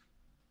 Amen.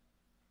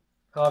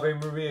 Ave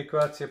Maria,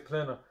 gratia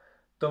plena,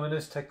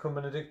 Dominus tecum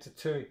benedicta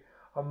tui,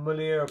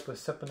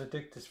 mulieribus et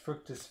benedictus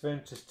fructus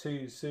ventris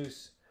tui,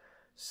 Iesus.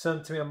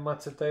 Sancta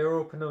Mater Dei,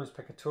 ora pro nobis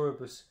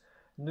peccatoribus,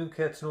 nunc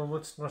et in hora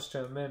mortis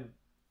nostri. Amen.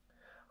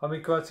 Ave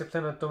gratia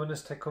plena,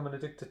 Dominus tecum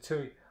benedicta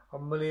tui,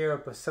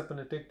 mulieribus et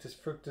benedictus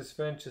fructus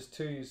ventris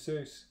tui,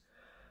 Iesus.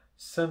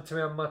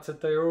 Sancta Mater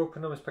Dei, ora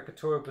pro nobis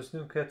peccatoribus,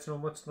 nunc et in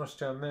hora mortis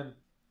nostri. Amen.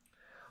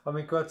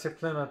 Ave gratia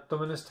plena,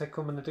 Dominus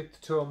tecum benedicta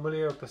tui,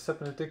 mulieribus et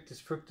benedictus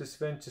fructus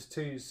ventris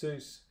tui,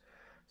 Iesus.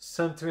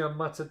 Sancta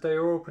Mater Dei,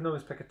 ora pro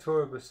nobis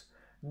peccatoribus,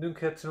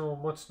 nunc et in hora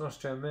mortis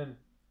nostri. Amen.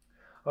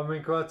 Ave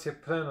gratia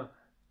plena,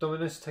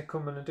 Dominus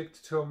tecum benedicta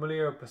tui,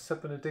 mulieribus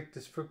et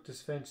benedictus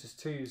fructus ventris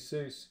tui,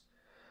 Iesus.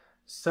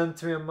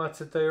 Sancta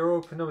Mater Dei,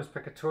 ora pro nobis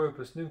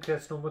peccatoribus, nunc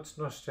et in hora mortis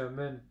nostri.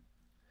 Amen.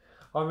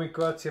 Ave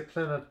gratia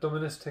plena,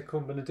 Dominus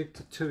tecum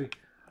benedicta tui,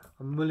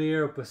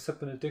 mulieribus et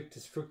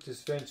benedictus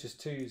fructus ventris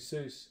tui,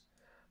 Iesus.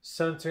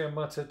 Sancta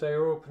Mater Dei,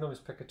 ora pro nobis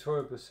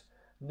peccatoribus,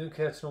 nunc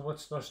et in hora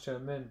mortis nostri.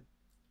 Amen.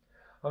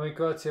 Ave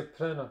gratia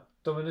plena,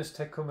 Dominus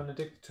tecum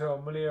benedicta tui,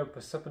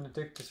 mulieribus et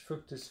benedictus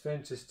fructus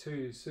ventris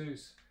tui,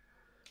 Iesus.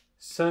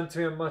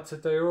 Sancta Mater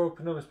Dei, ora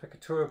pro nobis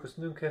peccatoribus,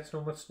 nunc et in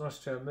hora mortis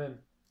nostri. Amen.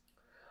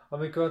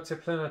 Ave gratia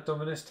plena,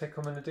 Dominus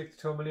tecum benedicta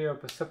tui,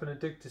 mulieribus et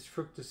benedictus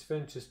fructus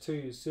ventris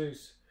tui,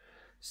 Iesus.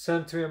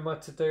 Sancta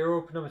Mater Dei,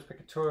 ora pro nobis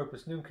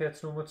peccatoribus, nunc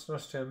et in hora mortis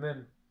nostri.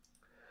 Amen.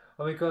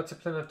 Ave gratia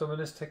plena,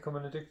 Dominus tecum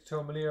benedicta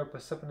tui,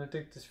 mulieribus et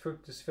benedictus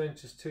fructus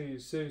ventris tui,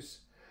 Iesus.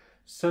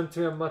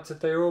 Sancta Mater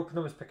Dei, ora pro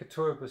nobis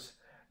peccatoribus,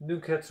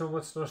 nunc et in hora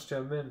mortis nostri.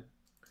 Amen.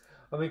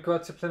 Ami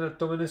gratia plena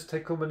Dominus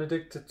tecum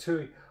benedicta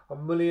tui,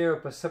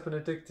 mulieribus per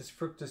benedictus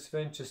fructus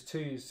ventris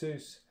tui,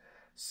 Jesus.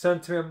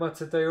 Sancta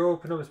Mater Dei, ora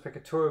pro nobis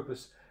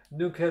peccatoribus,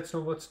 nunc et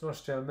non mortis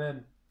nostri.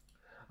 Amen.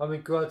 Ami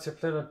gratia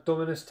plena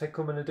Dominus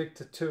tecum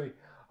benedicta tui,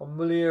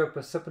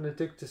 mulieribus per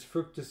benedictus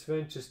fructus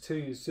ventris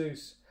tui,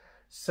 Jesus.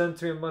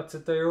 Sancta Mater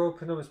Dei, ora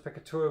pro nobis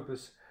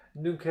peccatoribus,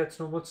 nunc et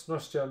non mortis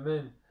nostri.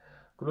 Amen.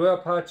 Gloria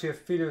Patri et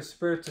Filio et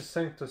Spiritus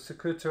Sancto,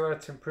 sicut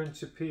erat in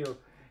principio,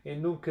 et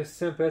nunc et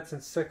semper et in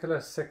saecula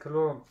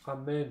saeculorum.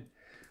 Amen.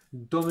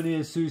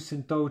 Domine Jesus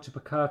indulge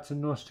peccata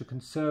nostra,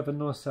 conserva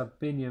nos ab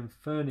bene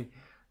inferni,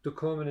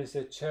 duc homines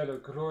et cielo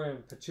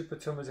gloriam,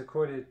 percipitum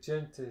misericordia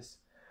gentis.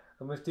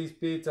 And with these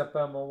beads I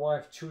bow my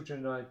wife,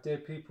 children, and I, dear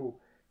people,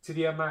 to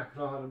the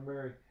Immaculate Heart of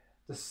Mary,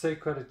 the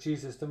Sacred Heart of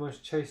Jesus, the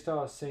most chaste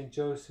heart of Saint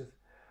Joseph,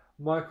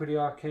 Michael the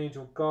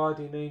Archangel,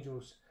 guardian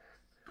angels,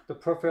 the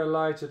prophet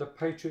Elijah, the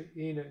patriarch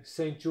Enoch,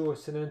 Saint George,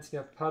 Saint Anthony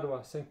of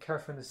Padua, Saint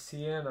Catherine of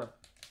Siena,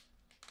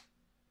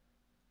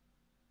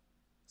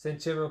 Saint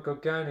Gemma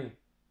Gogani,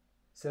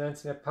 Saint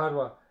Anthony of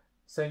Padua,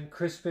 Saint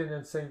Crispin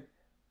and St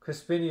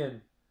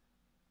Crispinian,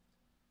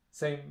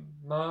 Saint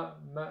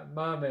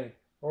Mame,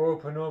 ora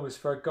pro nobis,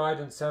 for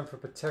guidance and for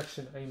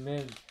protection.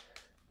 Amen.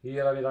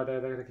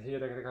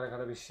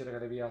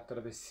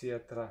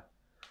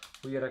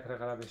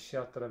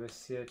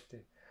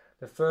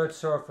 The third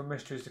sorrowful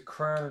mystery is the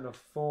crowning of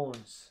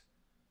thorns.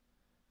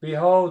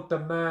 Behold the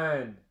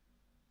man!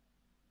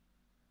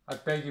 I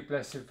beg you,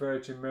 Blessed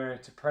Virgin Mary,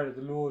 to pray that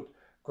the Lord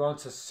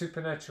grants us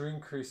supernatural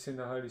increase in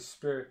the Holy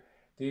Spirit,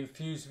 the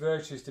infused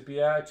virtues, the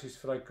beatitudes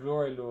for thy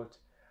glory, Lord.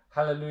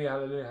 Hallelujah,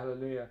 hallelujah,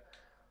 hallelujah.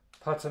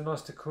 Pater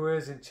noster qui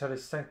es in caeli,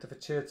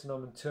 sanctificetur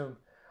nomen tuum,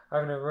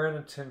 avena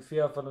regnum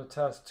fiat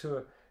voluntas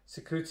tua,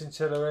 sicut in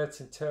cielo et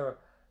in terra.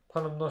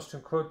 Panem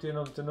nostrum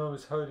quotidianum de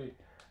nobis hodie,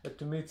 et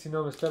dimitti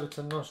nobis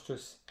debitum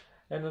nostris,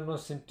 et non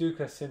nos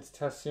inducas in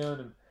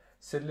tentationem,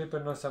 sed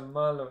libera nos a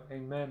malo.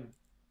 Amen.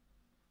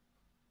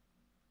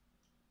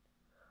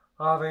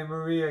 Ave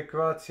Maria,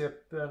 gratia,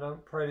 and I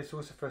pray this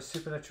also for a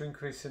supernatural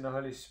increase in the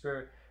Holy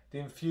Spirit, the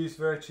infused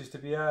virtues, the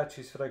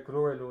beatitudes for thy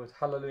glory, Lord.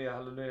 Hallelujah,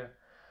 hallelujah.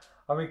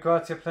 Ami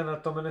gratia plena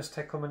Dominus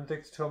tecum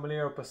benedicta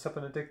mulieribus per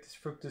benedictus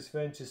fructus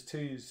ventris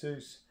tui,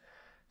 Jesus.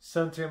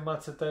 Sancta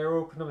Mater Dei,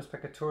 ora pro nobis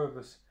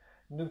peccatoribus,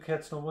 nunc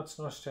et non mortis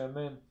nostri.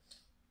 Amen.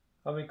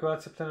 Ami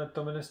gratia plena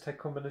Dominus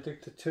tecum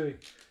benedicta tui,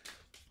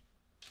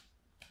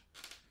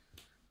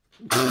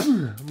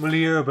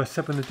 mulieribus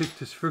per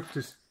benedictus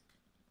fructus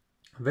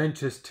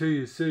ventris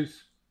tui,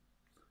 Jesus.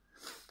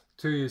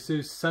 Tui,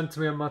 Jesus.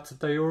 Sancta Mater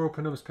Dei, ora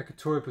pro nobis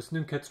peccatoribus,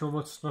 nunc et non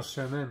mortis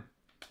nostri. Amen.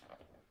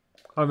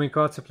 Ami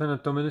gratia plena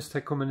Dominus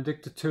tecum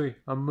benedicta tui,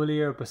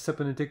 mulieribus per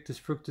benedictus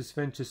fructus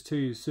ventris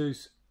tui,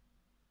 Jesus.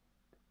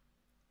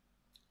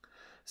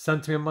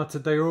 Sancta Mater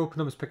Dei, ora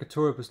pro nobis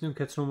peccatoribus,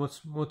 nunc et non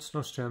mortis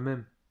nostri.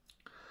 Amen.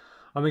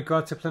 Ami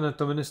gratia plena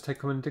Dominus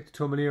tecum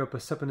benedicta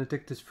mulieribus per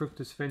benedictus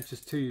fructus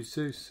ventris tui,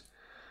 Jesus.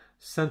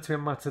 Sancta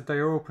Mater Dei,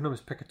 ora pro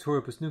nobis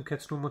peccatoribus, nunc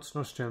et non mortis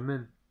nostri.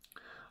 Amen.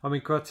 Ami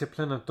gratia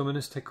plena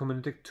Dominus tecum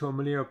benedicta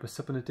mulieribus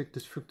per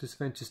benedictus fructus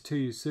ventris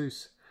tui,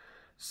 Jesus.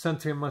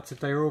 Sancta Mater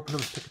Dei, ora pro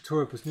nobis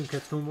peccatoribus, nunc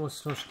et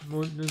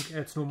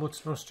non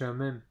mortis nostri.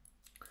 Amen.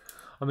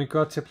 Ami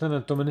gratia plena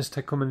Dominus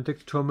tecum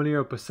benedicta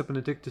mulieribus per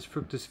benedictus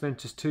fructus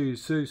ventris tui,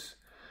 Jesus.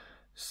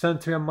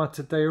 Sancta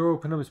Mater Dei, ora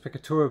pro nobis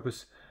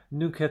peccatoribus,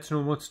 nunc et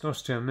non mortis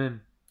nostri.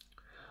 Amen.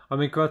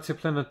 Ami gratia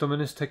plena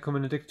Dominus tecum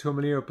benedicta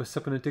mulieribus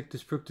per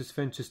benedictus fructus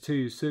ventris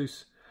tui,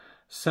 Jesus.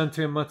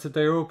 Sancta Mater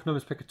Dei, ora pro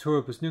nobis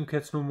peccatoribus, nunc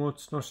et non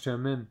mortis nostri.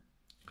 Amen.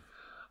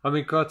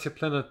 Ami gratia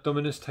plena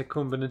Dominus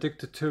tecum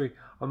benedicta tui,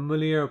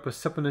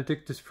 mulieribus per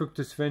benedictus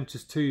fructus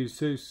ventris tui,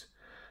 Jesus.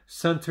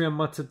 Sancta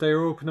Mater Dei,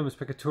 ora pro nobis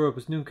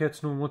peccatoribus, nunc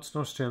et non mortis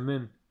nostri.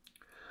 Amen.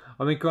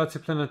 Ami gratia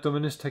plena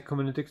Dominus tecum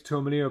benedicta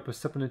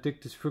mulieribus per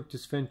benedictus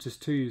fructus ventris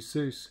tui,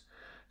 Jesus.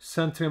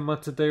 Sancta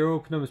Mater Dei, ora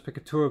pro nobis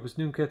peccatoribus,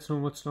 nunc et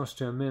non mortis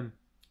nostri. Amen.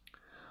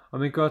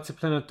 Ami gratia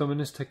plena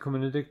Dominus tecum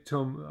benedicta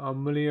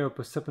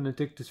mulieribus per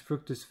benedictus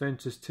fructus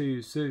ventris tui,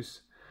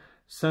 Jesus.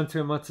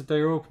 Sancta Mater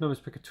Dei, ora pro nobis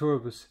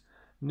peccatoribus,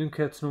 nunc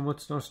et non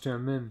mortis nostri.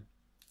 Amen.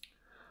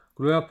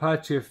 Gloria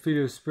Patri et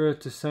Filio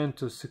Spiritus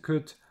Sancto,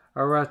 sicut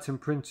erat in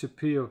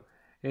principio,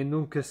 et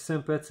nunc et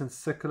semper et in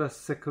saecula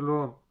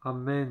saeculorum.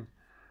 Amen.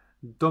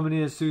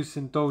 Domine Jesus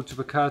indulge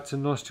peccata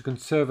nostra,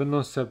 conserva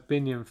nos ab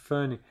bene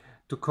inferni,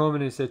 duc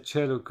homines et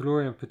cielo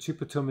gloriam,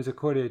 percipitum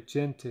misericordia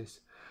gentis.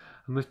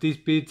 And with these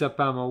beads I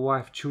bow my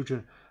wife,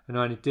 children, and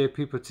I, dear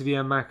people, to the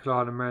Immaculate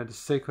Heart of Mary, the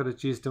Sacred Heart of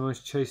Jesus, the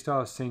most chaste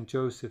heart of Saint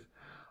Joseph,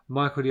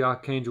 Michael the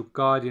Archangel,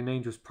 guardian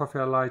angels,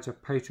 prophet Elijah,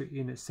 patriarch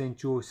Enoch, Saint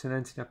George, Saint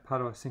Anthony of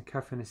Padua, Saint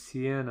Catherine of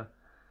Siena,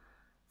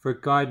 for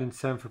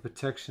guidance and for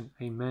protection.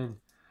 Amen.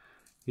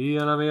 The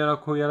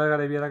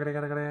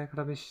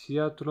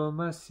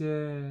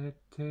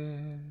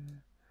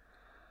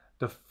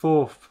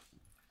fourth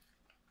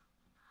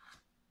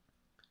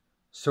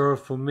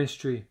sorrowful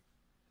mystery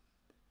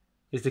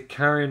is the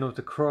carrying of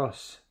the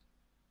cross.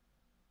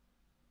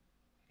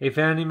 If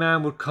any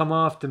man would come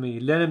after me,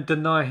 let him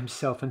deny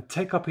himself and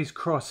take up his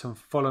cross and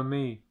follow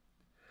me.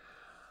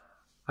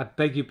 I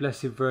beg you,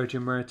 Blessed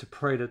Virgin Mary, to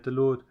pray that the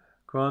Lord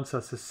grants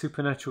us a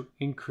supernatural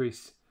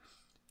increase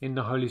in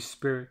the Holy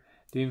Spirit,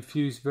 the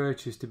infused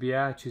virtues to be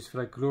virtues for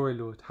thy glory,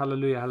 Lord.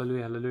 Hallelujah,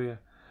 hallelujah, hallelujah.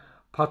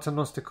 Pater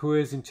noster qui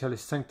in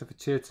celis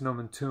sanctificetur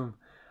nomen tuum,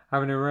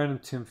 avene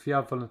renum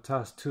fiat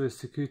voluntas tua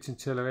sicut in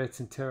cielo et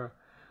in terra.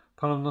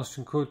 Panem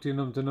nostrum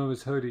quotidianum de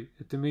nobis hodie,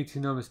 et dimiti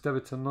nobis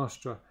debita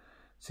nostra,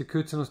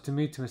 sicut nos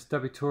dimittimus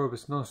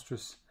debitoribus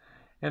nostris,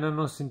 et non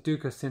nos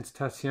inducas in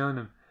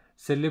tentationem,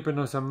 sed libera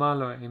nos a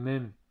malo.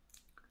 Amen.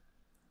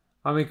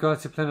 Ami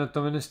gratia plena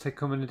Dominus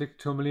tecum,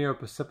 benedictum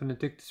mulieribus et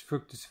benedictus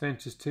fructus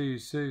ventris tui,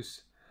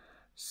 Iesus.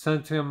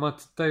 Sancta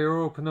Mater Dei,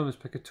 ora pro nobis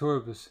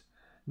peccatoribus,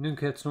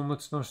 nunc et in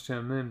mortis nostri.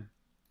 Amen.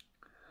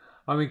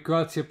 Ami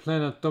gratia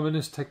plena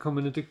Dominus tecum,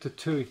 benedicta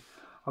tui,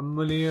 a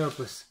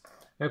mulieribus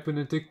et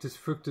benedictus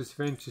fructus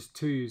ventris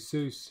tui,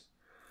 Iesus.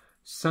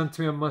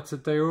 Sancta Mater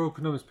Dei, ora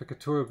pro nobis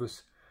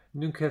peccatoribus,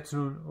 nunc et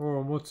in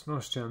hora mortis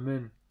nostri.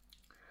 Amen.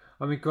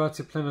 Ami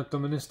gratia plena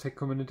Dominus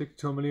tecum,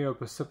 benedictum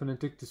mulieribus et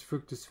benedictus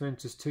fructus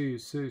ventris tui,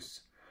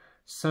 Iesus.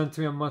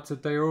 Sancta Mater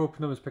Dei, ora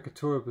pro nobis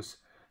peccatoribus,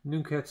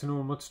 nunc et in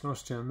hora mortis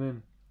nostri.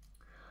 Amen.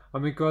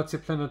 Ami gratia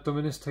plena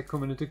Dominus tecum,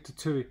 benedicta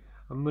tui,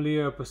 a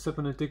mulieribus et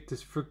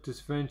benedictus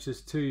fructus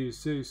ventris tui,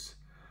 Iesus.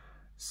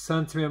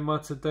 Sancta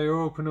Mater Dei,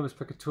 ora pro nobis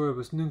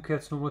peccatoribus, nunc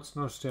et in hora mortis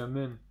nostri.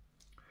 Amen.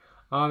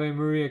 Ave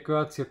Maria,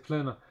 gratia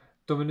plena,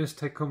 Dominus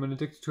tecum,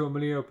 benedicta tu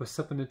mulieribus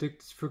et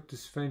benedictus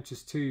fructus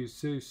ventris tui,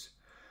 Iesus.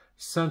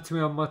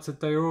 Sancta Mater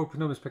Dei, ora pro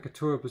nobis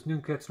peccatoribus,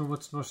 nunc et in hora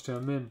mortis nostri.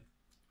 Amen.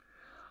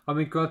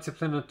 Ami gratia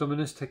plena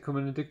Dominus tecum,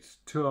 benedicta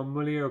tu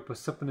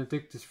mulieribus et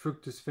benedictus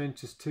fructus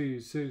ventris tui,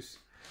 Iesus.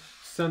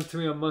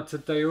 Sancta Mater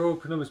Dei, ora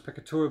pro nobis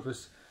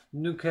peccatoribus,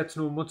 nunc et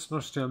in hora mortis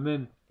nostri.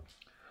 Amen.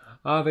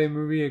 Ave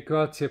Maria,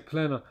 gratia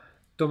plena,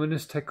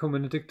 Dominus tecum,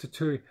 benedicta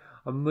tui,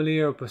 a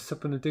mulieribus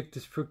et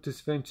benedictus fructus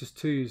ventris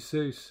tui,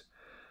 Iesus.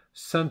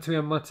 Sancta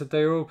Mater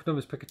Dei, ora pro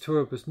nobis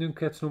peccatoribus,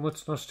 nunc et in hora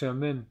mortis nostri.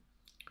 Amen.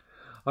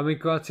 Ami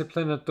gratia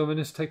plena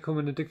Dominus tecum,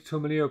 benedicta tu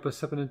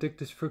mulieribus et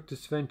benedictus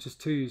fructus ventris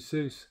tui,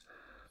 Iesus.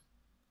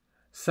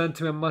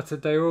 Sancta Mater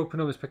Dei, ora pro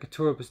nobis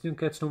peccatoribus,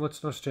 nunc et in hora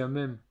mortis nostri.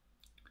 Amen.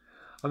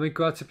 Ami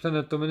gratia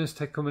plena Dominus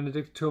tecum,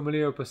 benedicta tu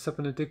mulieribus et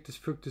benedictus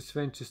fructus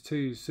ventris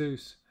tui,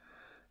 Iesus.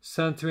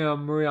 Sancta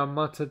Maria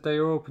Mater Dei,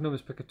 ora pro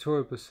nobis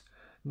peccatoribus,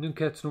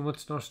 nunc et in hora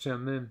mortis nostri.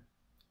 Amen.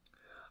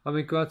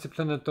 Ami gratia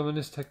plena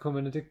Dominus tecum,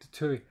 benedicta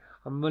tui,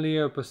 a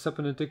mulieribus et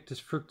benedictus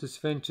fructus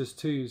ventris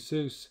tui,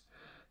 Iesus.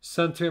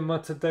 Sancta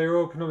Mater Dei,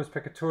 ora pro nobis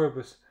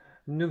peccatoribus,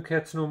 nunc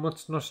et in hora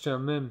mortis nostri.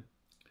 Amen.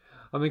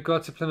 Ami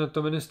gratia plena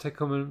Dominus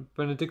tecum,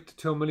 benedicta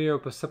tu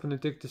mulieribus et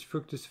benedictus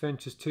fructus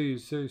ventris tui,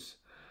 Iesus.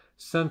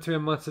 Sancta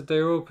Mater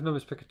Dei, ora pro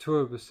nobis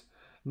peccatoribus,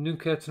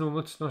 nunc et in hora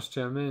mortis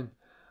nostri. Amen.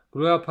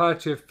 Gloria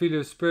Patri et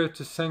Filio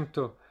Spiritus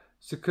Sancto,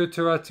 sicut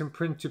erat in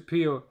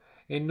principio,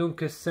 et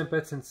nunc et semper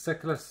et in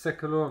saecula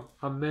saeculorum.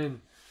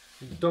 Amen.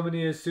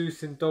 Domini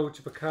Iesus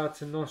indulge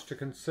peccata nostra,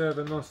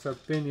 conserva nostra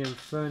bene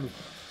inferni,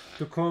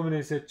 duc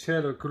homines et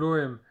cielo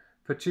gloriam,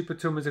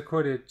 percipitur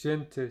misericordia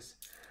gentes.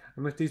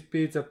 And with these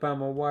beads I bow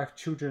my wife,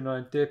 children,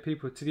 and dear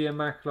people to the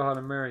Immaculate Heart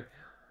of Mary,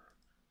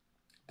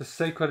 the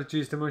Sacred Heart of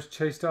Jesus, the most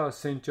chaste heart of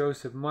Saint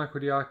Joseph,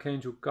 Michael the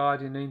Archangel,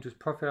 guardian angels,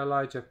 Prophet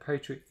Elijah,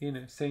 Patriarch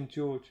Enoch, Saint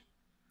George,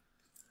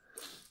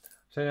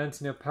 Saint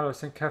Anthony of Padua,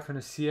 Saint Catherine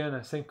of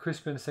Siena, Saint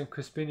Crispin and St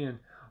Crispinian,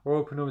 or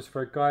open arms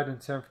for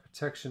guidance and for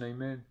protection.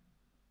 Amen.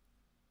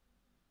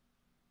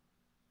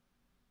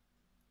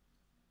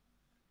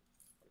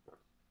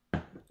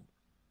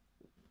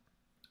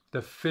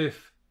 The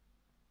fifth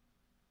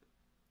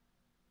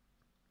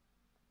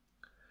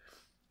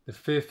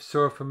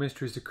sorrowful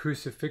mystery is the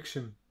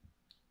crucifixion.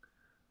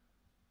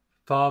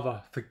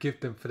 Father, forgive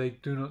them, for they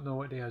do not know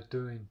what they are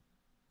doing.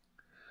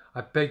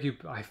 I beg you,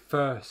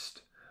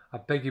 Blessed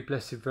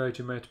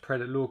Virgin Mary, to pray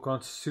that Lord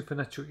grants a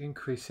supernatural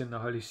increase in the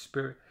Holy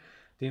Spirit,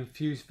 the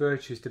infused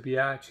virtues to be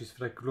virtues for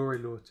thy glory,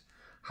 Lord.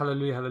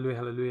 Hallelujah, hallelujah,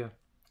 hallelujah.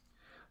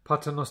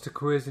 Pater noster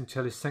qui in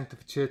celis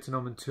sanctificetur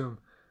nomen tuum,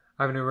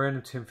 avene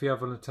renum fiat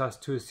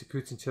voluntas tua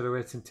sicut in cielo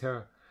et in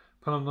terra.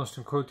 Panem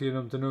nostrum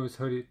quotidianum de nobis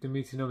hodie,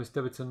 dimiti nobis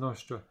debita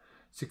nostra,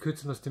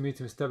 sicut nos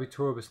dimittimus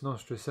debitoribus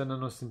nostris, et non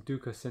nos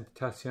inducas in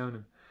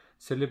tentationem,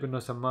 sed libera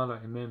nos a malo.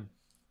 Amen.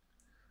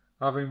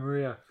 Ave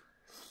Maria,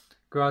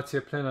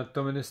 gratia plena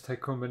Dominus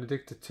tecum,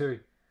 benedicta tui,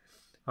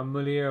 a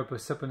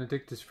mulieribus et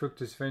benedictus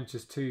fructus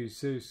ventris tui,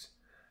 Iesus.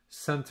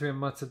 Sancta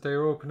Mater Dei,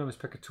 ora pro nobis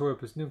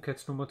peccatoribus, nunc et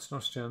in hora mortis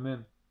nostri.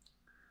 Amen.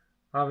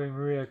 Ave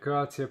Maria,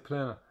 gratia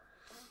plena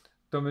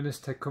Dominus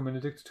tecum,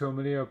 benedicta tu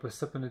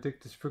mulieribus et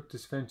benedictus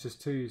fructus ventris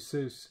tui,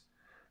 Iesus.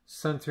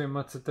 Sancta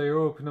Mater Dei,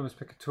 ora pro nobis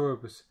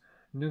peccatoribus,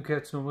 nunc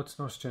et in hora mortis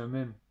nostri.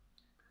 Amen.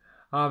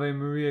 Ave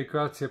Maria,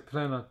 gratia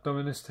plena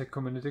Dominus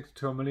tecum, benedicta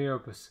tu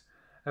mulieribus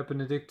et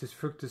benedictus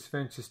fructus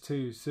ventris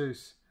tui,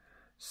 Iesus.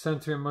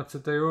 Sancta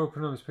Mater Dei, ora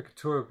pro nobis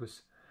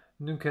peccatoribus,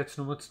 nunc et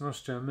in hora mortis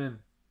nostri. Amen.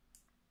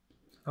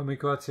 Ave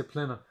gratia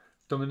plena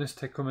Dominus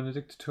tecum,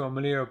 benedicta tu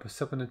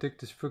mulieribus et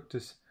benedictus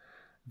fructus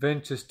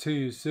ventris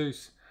tui,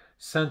 Iesus.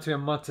 Sancta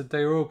Mater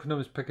Dei, ora pro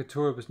nobis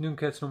peccatoribus,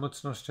 nunc et in hora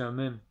mortis nostri.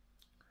 Amen.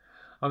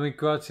 Ami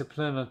gratia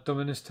plena,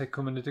 Dominus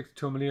tecum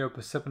benedictum mulierum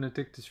per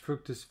benedictus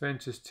fructus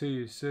ventris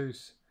tui,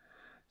 Jesus.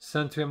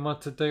 Sancta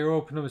Mater Dei, ora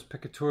pro nobis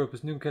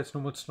peccatoribus, nunc et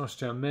in mortis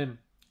nostri. Amen.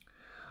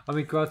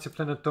 Ami gratia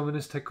plena,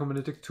 Dominus tecum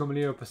benedictum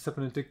mulierum per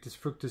benedictus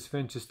fructus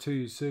ventris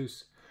tui,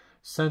 Jesus.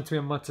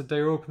 Sancta Mater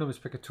Dei, ora pro nobis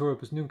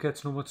peccatoribus, nunc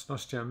et in mortis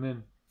nostri.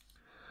 Amen.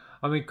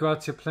 Ami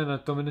gratia plena,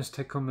 Dominus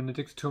tecum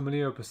benedictum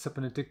mulierum per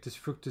benedictus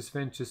fructus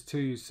ventris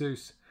tui,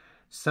 Jesus.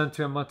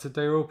 Sancta Mater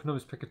Dei, ora pro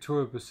nobis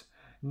peccatoribus,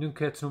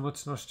 nunc et in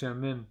mortis nostri.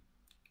 Amen.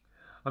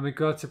 Ami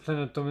gratia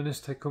plena,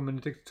 Dominus tecum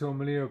benedictum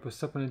mulierum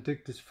per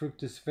benedictus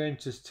fructus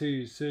ventris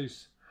tui,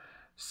 Jesus.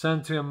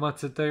 Sancta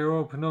Mater Dei,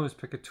 ora pro nobis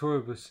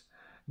peccatoribus,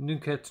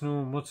 nunc et in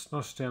mortis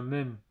nostri.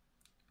 Amen.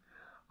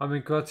 Ami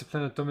gratia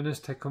plena, Dominus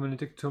tecum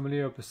benedictum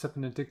mulierum per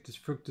benedictus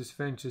fructus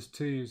ventris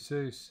tui,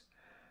 Jesus.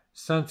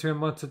 Sancta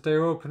Mater Dei,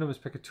 ora pro nobis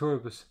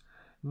peccatoribus,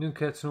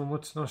 nunc et in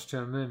mortis nostri.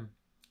 Amen.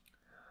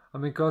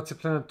 Ami gratia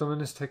plena,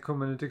 Dominus tecum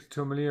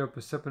benedictum mulierum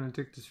per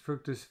benedictus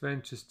fructus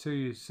ventris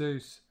tui,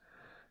 Jesus.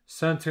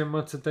 Sancta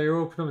Mater Dei,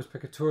 ora pro nobis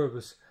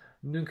peccatoribus,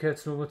 nunc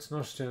et in mortis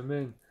nostri.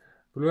 Amen.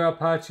 Gloria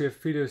Patri et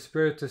Filio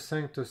Spiritus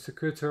Sancto,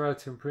 secutor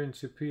erat in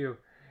principio,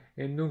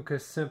 et nunc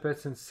et semper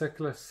et in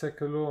saecula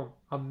saeculorum.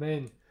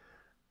 Amen.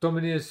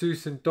 Domine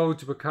Iesus,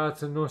 indulge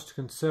peccata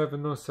nostra, conserva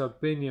nos a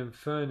bene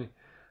inferni,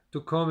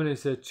 duc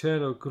homines et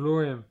cielo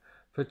gloriam,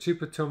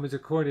 percipitur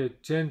misericordia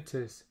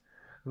gentes.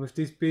 And with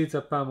these beads I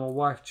bow my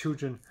wife,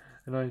 children,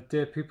 and our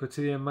dear people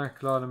to the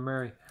Immaculate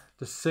Mary,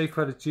 the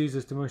Sacred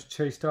Jesus, the most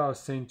chaste heart of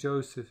Saint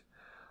Joseph,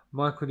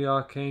 Michael the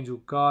Archangel,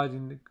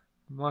 guardian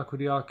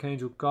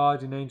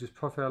angels,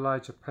 Prophet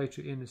Elijah,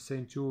 Patriot in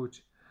Saint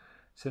George,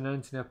 Saint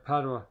Anthony of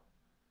Padua,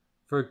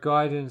 for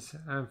guidance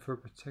and for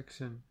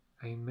protection.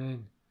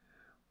 Amen.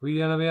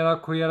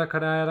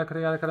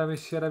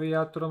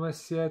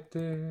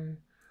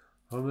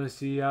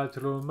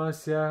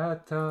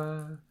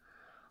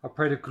 I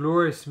pray the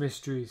glorious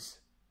mysteries,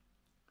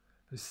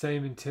 the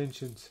same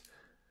intentions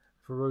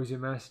for Rosary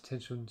Mass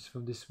intentions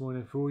from this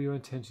morning, for all your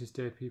intentions,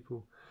 dear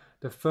people.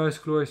 The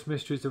first glorious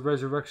mystery is the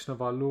resurrection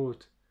of our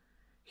Lord.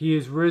 He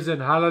is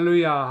risen.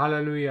 Hallelujah,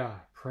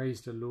 hallelujah.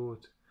 Praise the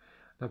Lord.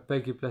 And I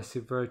beg you, Blessed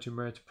Virgin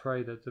Mary, to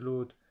pray that the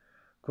Lord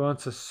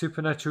grants us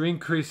supernatural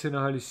increase in the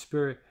Holy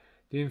Spirit,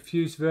 the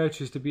infused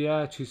virtues, the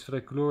beatitudes for the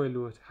glory,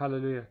 Lord.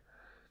 Hallelujah.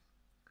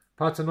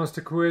 Pater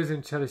noster qui es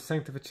in celis,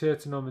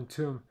 sanctificetur nomen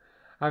tuum,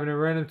 Agnum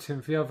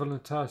renum via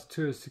voluntas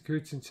tua,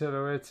 secutum in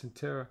cielo et in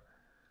terra.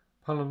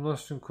 Panem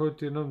nostrum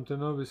quotidianum de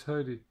nobis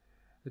hodie,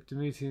 et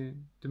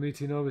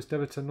dimiti nobis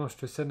debita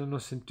nostra, sed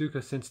nos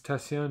inducas in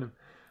tentationem,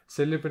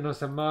 sed libera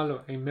nos a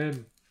malo.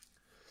 Amen.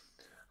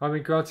 Ami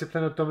gratia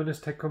plena, Dominus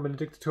tecum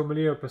benedictum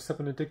mulierum per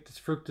benedictus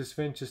fructus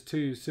ventris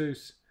tui,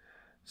 Jesus.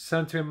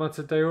 Sancta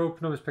Mater Dei, ora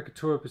pro nobis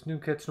peccatoribus,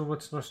 nunc et in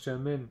mortis nostri.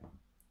 Amen.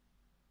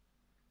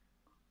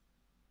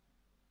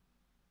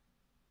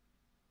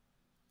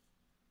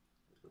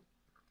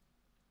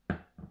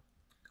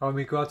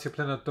 Ami gratia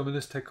plena,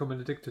 Dominus tecum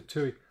benedicta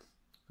tui,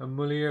 and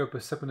mulierum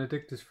per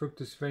benedictus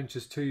fructus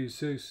ventris tui,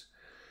 Jesus.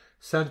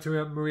 Sancta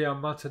Maria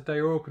Mater Dei,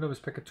 ora pro nobis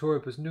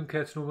peccatoribus, nunc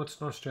et in mortis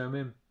nostri.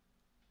 Amen.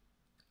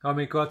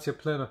 Ami gratia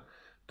plena,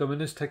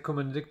 Dominus tecum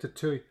benedicta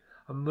tui,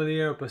 and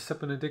mulierum per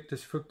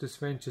benedictus fructus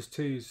ventris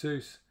tui,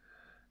 Jesus.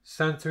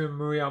 Sancta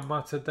Maria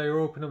Mater Dei,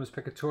 ora pro nobis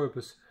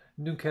peccatoribus,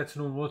 nunc et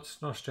in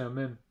mortis nostri.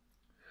 Amen.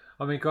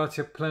 Ami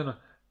gratia plena,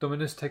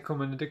 Dominus tecum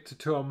benedicta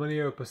tui, and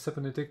mulierum per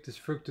benedictus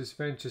fructus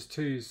ventris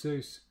tui,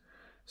 Jesus.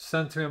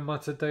 Sancta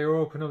Mater Dei,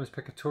 ora pro nobis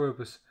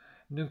peccatoribus,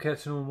 nunc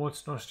et in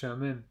mortis nostri.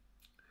 Amen.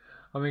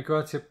 Ami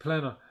gratia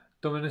plena,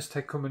 Dominus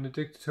tecum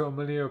benedicta tui, and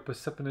mulierum per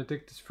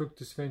benedictus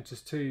fructus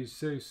ventris tui,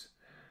 Jesus.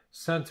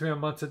 Sancta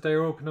Mater Dei,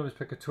 ora pro nobis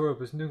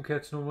peccatoribus, nunc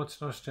et in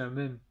mortis nostri.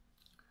 Amen.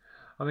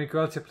 Ami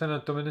gratia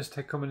plena, Dominus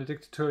tecum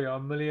benedicta tui,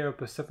 and mulierum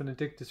per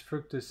benedictus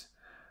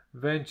fructus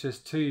ventris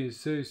tui,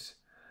 Jesus.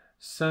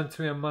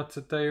 Sancta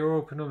Mater Dei,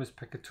 ora pro nobis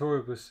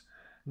peccatoribus,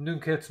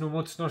 nunc et in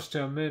mortis nostri.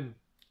 Amen.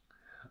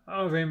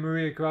 Ave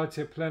Maria,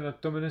 gratia plena,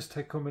 Dominus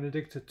tecum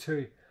benedicta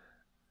tui,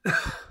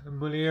 and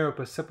mulierum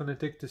per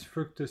benedictus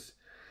fructus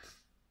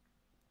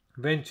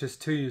ventris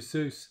tui,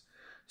 Jesus.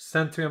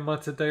 Sancta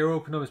Mater Dei, ora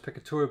pro nobis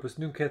peccatoribus,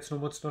 nunc et in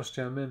mortis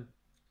nostri. Amen.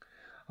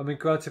 Ami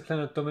gratia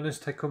plena, Dominus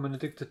tecum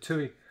benedicta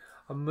tui,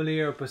 and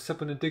mulierum per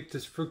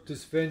benedictus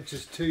fructus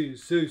ventris tui,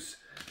 Jesus.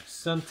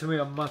 Sancta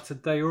Mater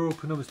Dei, ora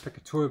pro nobis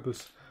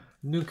peccatoribus,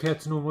 nunc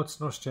et in mortis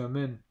nostri.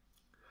 Amen.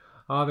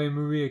 Ave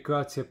Maria,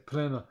 gratia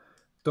plena,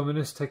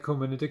 Dominus tecum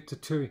benedicta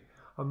tui,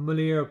 and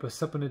mulierum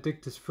per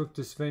benedictus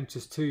fructus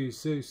ventris tui,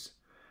 Jesus.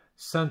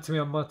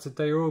 Sancta Mater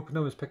Dei, ora pro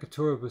nobis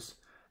peccatoribus,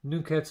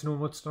 nunc et in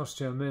mortis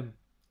nostri. Amen.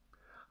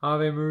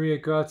 Ave Maria,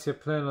 gratia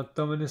plena,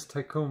 Dominus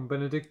tecum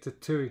benedicta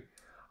tui,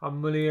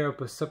 and mulierum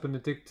per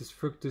benedictus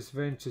fructus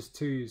ventris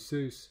tui,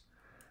 Jesus.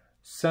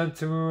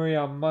 Sancta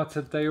Maria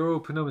Mater Dei, ora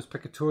pro nobis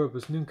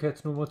peccatoribus, nunc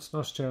et in mortis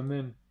nostri.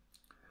 Amen.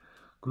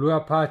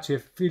 Gloria Patri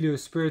et Filio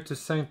Spiritus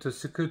Sancto,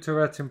 secutor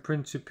erat in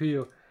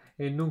principio,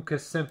 et nunc et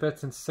semper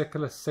et in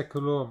saecula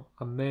saeculorum.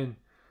 Amen.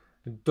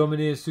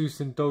 Domine Iesus,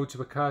 indulge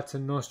peccata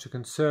nostra,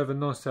 conserva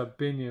nos a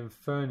bene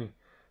inferni,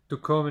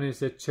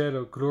 Ducominis et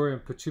Cielo, Gloriam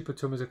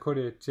Principatum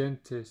Misericordiae et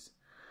Gentes.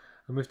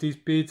 And with these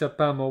beads I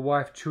bound my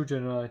wife,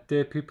 children, and I,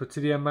 dear people, to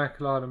the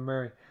Immaculate Heart of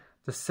Mary,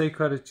 the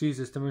Sacred Heart of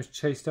Jesus, the most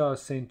chaste heart of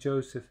Saint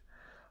Joseph,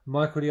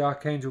 Michael the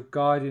Archangel,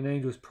 guardian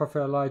angels, Prophet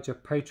Elijah,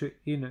 Patriarch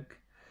Enoch,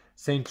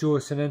 Saint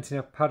George, Saint Anthony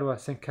of Padua,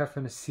 Saint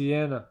Catherine of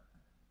Siena,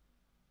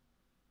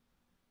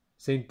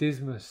 Saint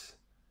Dismas,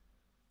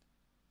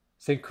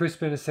 Saint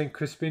Crispin and St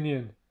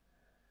Crispinian,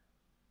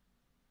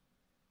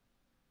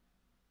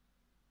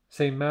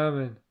 Saint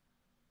Mammon,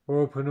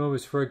 ora pro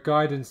nobis, for a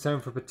guidance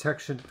and for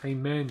protection.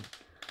 Amen.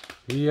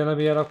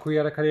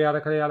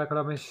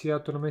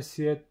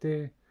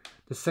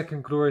 The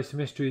second glorious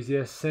mystery is the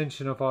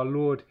ascension of our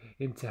Lord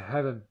into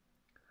heaven.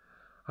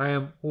 I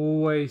am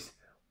always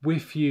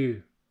with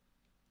you.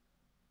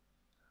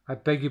 I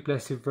beg you,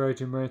 Blessed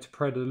Virgin Mary, to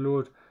pray that the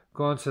Lord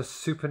grants us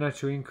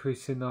supernatural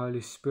increase in the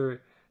Holy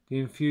Spirit, the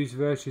infused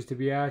virtues to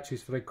be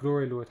ours for thy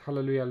glory, Lord.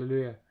 Hallelujah,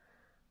 hallelujah.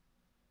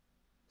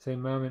 Saint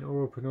Mammon,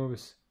 ora pro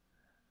nobis.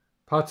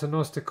 Pater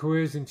noster,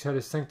 qui in cielo,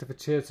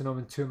 sanctificetur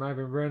nomen tuum,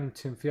 ave regnum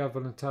tuum, fiat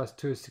voluntas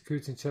tua,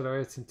 sicut in cielo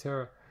et in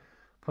terra.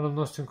 Panem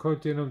nostrum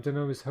quotidianum de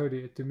nobis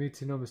hodie, et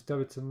dimitte nobis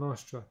debita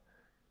nostra,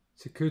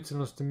 sicut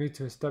nos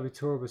dimittimus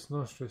debitoribus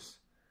nostris,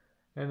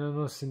 et non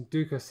nos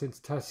inducas in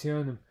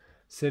tentationem,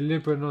 sed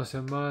libera nos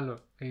a malo.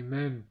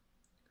 Amen.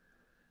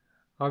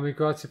 Ave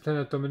gratia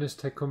plena Dominus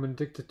tecum,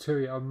 benedicta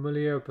tui, ab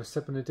mulieribus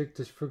et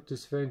benedictus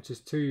fructus ventris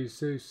tui,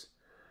 Iesus.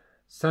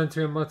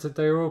 Sancta Mater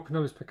Dei, ora pro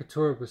nobis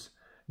peccatoribus,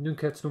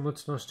 nunc et in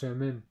mortis nostrae.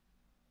 Amen.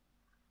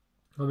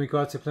 Ave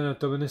gratia plena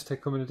Dominus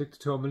tecum, benedicta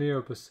tui, ab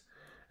mulieribus,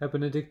 et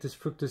benedictus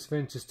fructus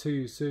ventris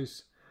tui,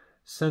 Iesus.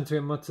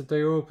 Sancta Mater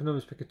Dei, ora pro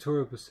nobis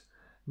peccatoribus,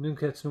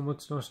 nunc et in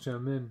mortis nostrae.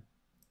 Amen.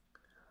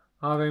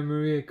 Ave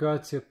Maria,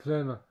 gratia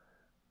plena,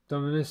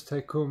 Dominus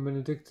tecum,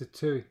 benedicta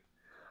tui,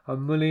 ab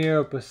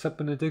mulieribus et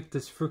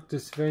benedictus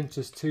fructus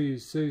ventris tui,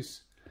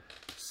 Iesus.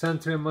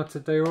 Sancta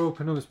Mater Dei, ora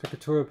pro nobis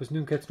peccatoribus,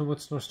 nunc et in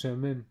mortis nostrae.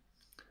 Amen.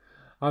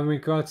 Ave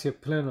gratia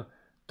plena,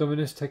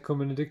 Dominus tecum,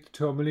 benedicta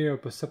tui, ab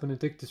mulieribus et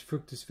benedictus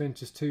fructus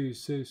ventris tui,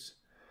 Iesus.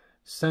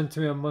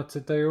 Sancta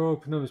Mater Dei, ora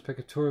pro nobis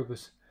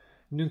peccatoribus,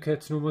 nunc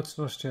et in mortis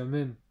nostrae.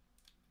 Amen.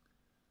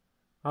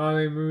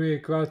 Ave Maria,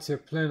 gratia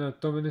plena,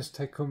 Dominus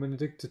tecum,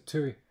 benedicta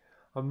tui,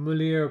 ab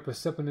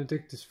mulieribus et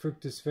benedictus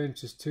fructus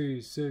ventris tui,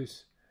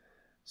 Iesus.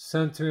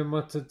 Sancta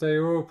Mater Dei,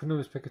 ora pro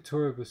nobis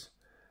peccatoribus,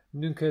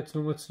 nunc et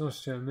in mortis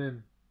nostrae.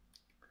 Amen.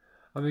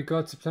 Ave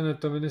gratia plena,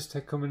 Dominus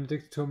tecum,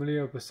 benedicta tui, ab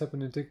mulieribus et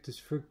benedictus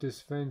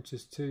fructus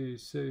ventris tui,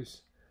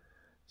 Iesus.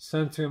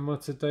 Sancta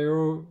Mater Dei,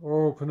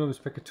 ora pro nobis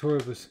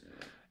peccatoribus,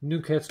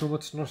 nunc et in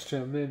mortis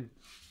nostrae. Amen.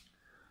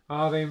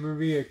 Ave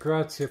Maria,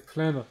 gratia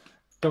plena,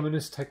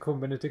 Dominus tecum,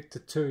 benedicta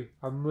tui,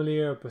 ab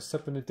mulieribus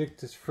et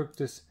benedictus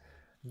fructus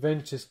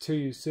ventris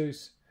tui,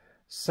 Iesus.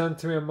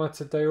 Sancta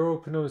Mater Dei, ora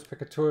pro nobis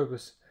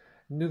peccatoribus,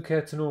 nunc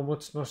et in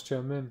mortis nostrae.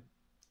 Amen.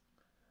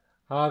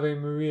 Ave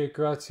Maria,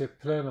 gratia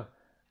plena,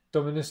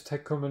 Dominus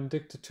tecum,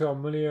 benedicta tui,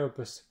 ab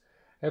mulieribus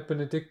et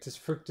benedictus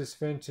fructus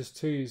ventris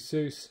tui,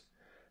 Iesus.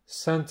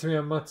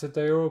 Sancta Mater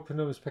Dei, ora pro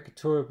nobis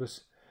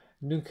peccatoribus,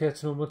 nunc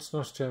et in mortis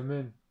nostrae.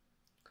 Amen.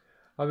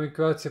 Ave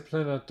gratia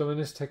plena,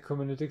 Dominus tecum,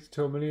 benedicta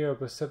tui, ab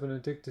mulieribus et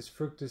benedictus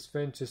fructus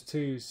ventris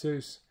tui,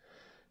 Iesus.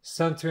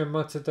 Sancta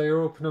Mater Dei,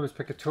 ora pro nobis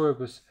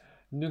peccatoribus,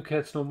 nunc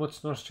et in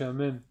mortis nostrae.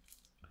 Amen.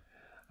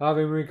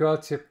 Ave Maria,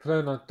 gratia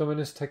plena,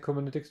 Dominus tecum,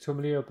 benedicta tui, ab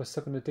mulieribus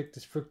et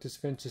benedictus fructus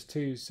ventris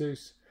tui,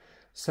 Iesus.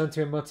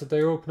 Sancta Mater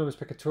Dei, ora pro nobis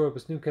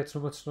peccatoribus, nunc et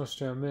in mortis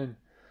nostrae. Amen.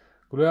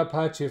 Gloria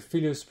Patri,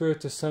 Filio,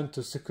 Spiritus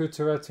Sanctus, sicut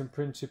erat in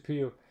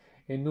principio,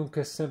 et nunc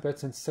et semper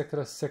et in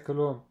saecula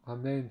saeculorum.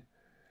 Amen.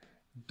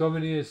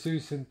 Domini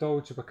Iesus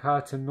indulge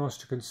peccatum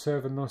nostrum,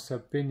 conserva nos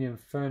ab bini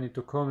inferni,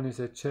 ducominis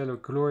et Cielo,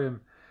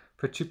 gloriam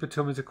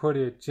Principatum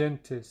Misericordiae et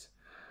Gentes.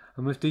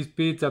 And with these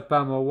beads I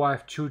bound my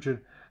wife,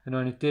 children, and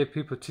only dear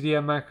people, to the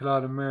Immaculate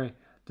Heart of Mary,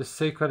 the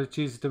Sacred Heart of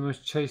Jesus, the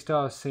most chaste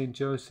heart of Saint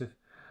Joseph,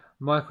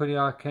 Michael the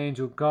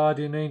Archangel,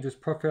 guardian angels,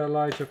 Prophet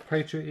Elijah,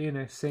 Patriarch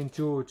Enoch, Saint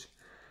George,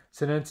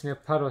 Saint Anthony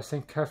of Padua,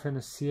 Saint Catherine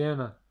of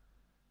Siena,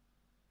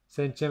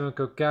 Saint Gemma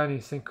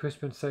Gorgani, Saint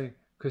Crispin and St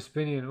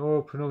Crispinian,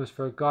 ora pro nobis,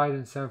 for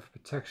guidance and for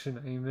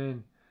protection.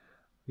 Amen.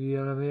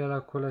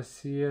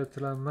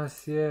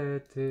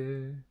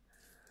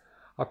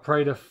 I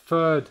pray the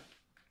third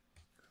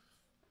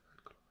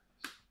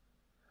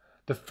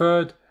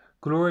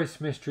glorious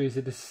mystery is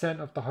the descent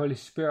of the Holy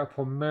Spirit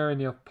upon Mary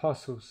and the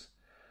apostles.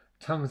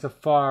 Tongues of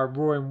fire,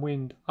 roaring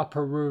wind,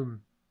 upper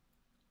room.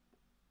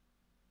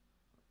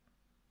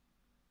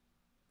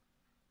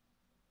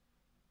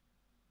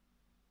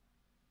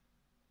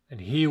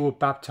 And he will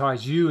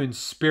baptize you in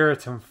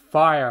spirit and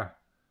fire.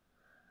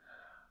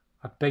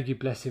 I beg you,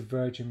 Blessed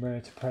Virgin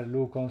Mary, to pray the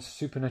Lord grant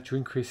supernatural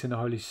increase in the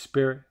Holy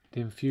Spirit,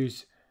 the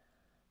infused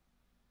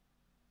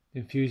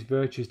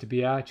virtues to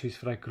be ours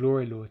for thy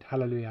glory, Lord.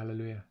 Hallelujah,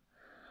 hallelujah.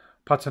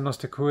 Pater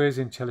noster, qui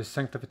in cielo,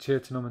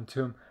 sanctificetur nomen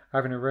tuum,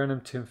 ave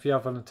regnum tuum,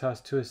 fiat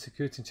voluntas tua,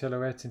 sicut in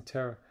cielo et in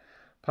terra.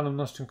 Panem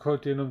nostrum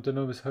quotidianum de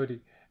nobis hodie,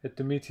 et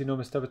dimitti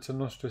nobis debita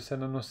nostris, et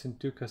non nos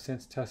inducas in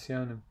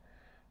tentationem,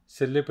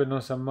 sed libera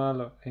nos a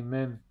malo.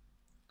 Amen.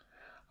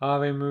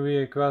 Ave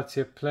Maria,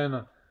 gratia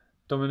plena,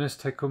 Dominus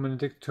tecum,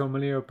 benedicta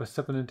mulieribus,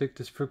 et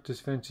benedictus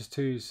fructus ventris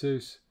tui,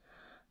 Iesus.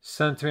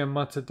 Sancta Maria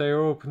Mater Dei,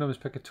 ora pro nobis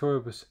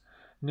peccatoribus,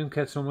 nunc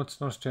et in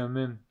mortis nostri.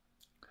 Amen.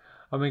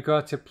 Ave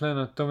gratia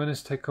plena,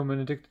 Dominus tecum,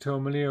 benedicta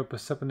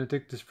mulieribus, et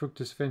benedictus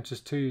fructus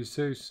ventris tui,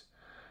 Iesus.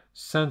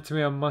 Sancta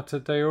Maria Mater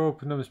Dei, ora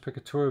pro nobis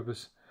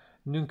peccatoribus,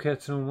 nunc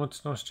et in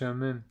mortis nostri.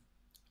 Amen.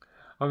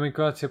 Ave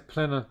gratia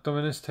plena,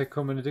 Dominus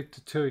tecum,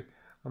 benedicta tui,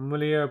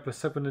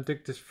 mulieribus, et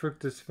benedictus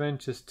fructus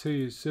ventris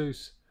tui,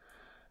 Iesus.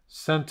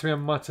 Sancta Maria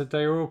Mater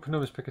Dei, ora pro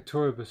nobis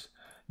peccatoribus,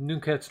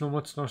 nunc et in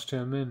mortis nostri.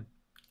 Amen.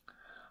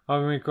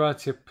 Ave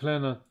gratia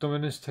plena,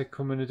 Dominus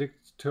tecum,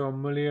 benedicta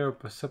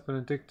mulieribus, et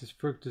benedictus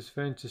fructus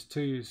ventris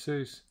tui,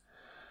 Iesus.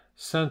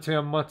 Sancta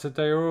Maria Mater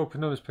Dei, ora pro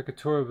nobis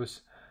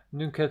peccatoribus,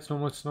 nunc et in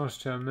mortis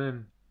nostri.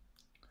 Amen.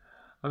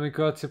 Ave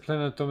gratia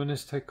plena,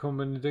 Dominus tecum,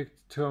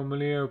 benedicta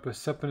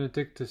mulieribus, et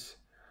benedictus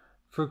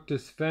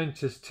fructus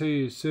ventris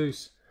tui,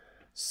 Iesus.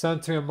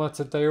 Sancta Maria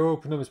Mater Dei, ora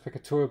pro nobis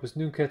peccatoribus,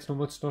 nunc et in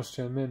mortis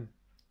nostri. Amen.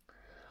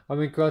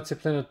 Ave gratia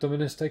plena,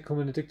 Dominus tecum,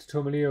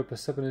 benedicta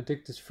mulieribus, et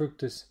benedictus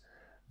fructus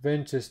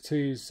ventris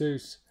tui,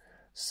 Iesus.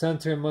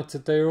 Sancta Maria Mater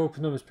Dei, ora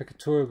pro nobis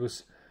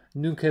peccatoribus,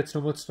 nunc et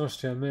in mortis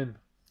nostri. Amen.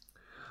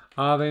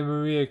 Ave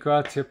Maria,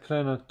 gratia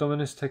plena,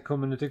 Dominus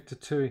tecum, benedicta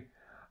tui,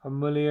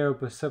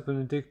 mulieribus, et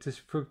benedictus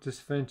fructus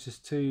ventris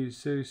tui,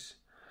 Iesus.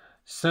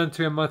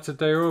 Sancta Maria Mater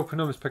Dei, ora pro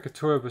nobis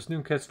peccatoribus,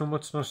 nunc et in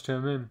mortis nostri.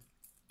 Amen.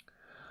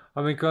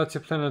 Ave gratia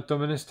plena,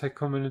 Dominus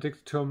tecum,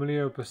 benedicta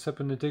mulieribus, et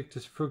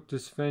benedictus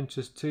fructus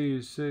ventris tui,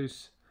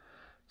 Iesus.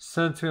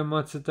 Sancta Maria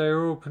Mater Dei,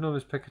 ora pro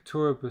nobis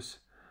peccatoribus,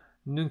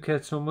 nunc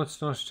et in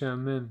mortis nostri.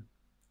 Amen.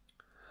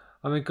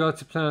 Ave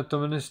gratia plena,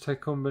 Dominus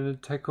tecum,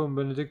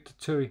 benedicta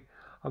tui,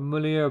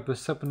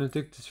 mulieribus, et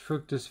benedictus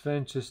fructus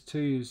ventris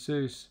tui,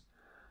 Iesus.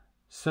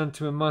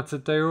 Sancta Maria Mater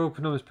Dei, ora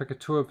pro nobis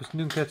peccatoribus,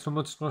 nunc et in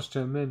mortis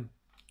nostri. Amen.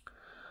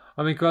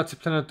 Ave gratia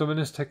plena,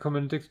 Dominus tecum,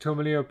 benedicta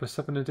mulieribus,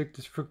 et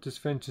benedictus fructus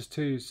ventris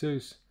tui,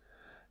 Iesus.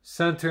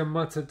 Sancta Maria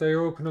Mater Dei,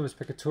 ora pro nobis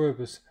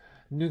peccatoribus,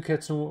 nunc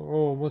et in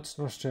mortis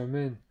nostri.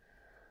 Amen.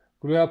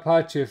 Gloria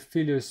Patri,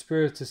 Filio,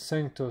 Spiritus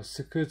Sancto,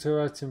 sicut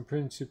erat in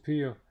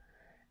principio,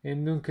 et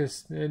nunc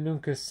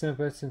et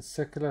semper et in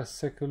saecula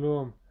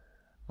saeculorum.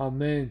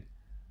 Amen.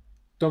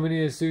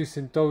 Domini Iesus,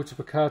 indulge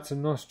peccata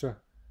nostra,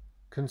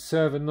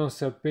 conserva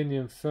nos ab bini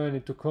inferni,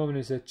 duc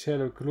homines et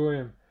cielo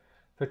gloriam,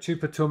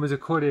 percipitur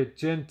misericordia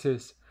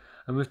gentis.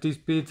 And with these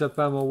beads I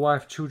bow my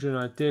wife, children,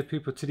 and our dear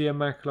people to the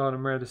Immaculate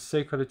Mary, the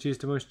Sacred Heart of Jesus,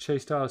 the most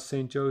chaste Heart of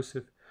Saint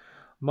Joseph,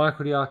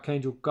 Michael the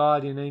Archangel,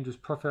 guardian angels,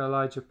 Prophet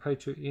Elijah,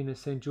 Patriarch Enoch,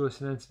 Saint George,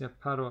 Saint Anthony of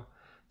Padua,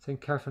 Saint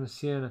Catherine of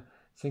Siena,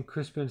 Saint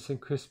Crispin and St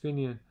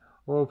Crispinian,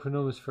 all pro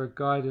nobis for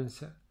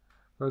guidance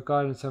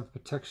and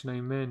protection.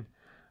 Amen.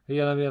 I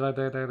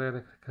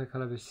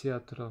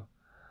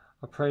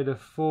pray the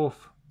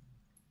fourth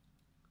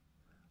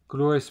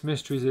glorious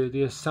mystery is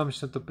the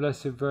Assumption of the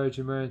Blessed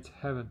Virgin Mary into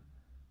heaven.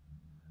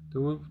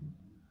 The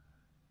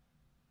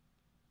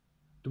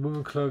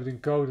woman clothed in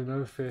gold and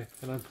ophir,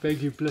 and I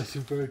beg you, Blessed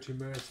Virgin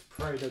Mary, to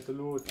pray that the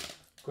Lord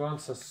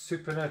grants us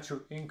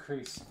supernatural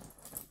increase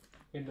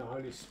in the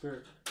Holy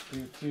Spirit, the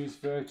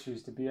infused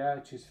virtues, the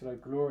beatitudes for thy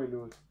glory,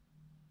 Lord.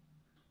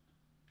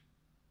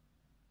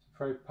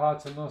 Pray,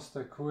 Pater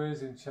Noster,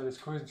 quis in celis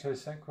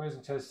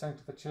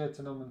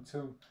sanctificetur nomen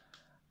tuum,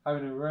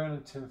 ad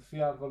regnum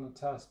fiat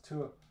voluntas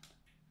tua,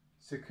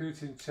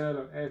 sicut in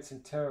cielo et in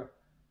terra.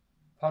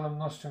 Panem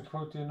nostrum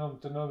quotidianum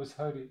de nobis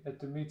hodie, et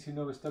dimitti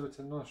nobis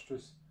debita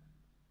nostris,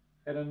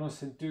 et a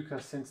nos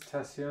inducas in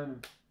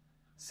tentationem,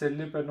 sed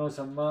libera nos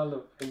a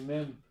malo.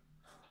 Amen.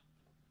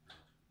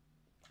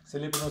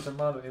 Sed libera nos a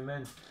malo.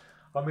 Amen.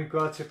 Ave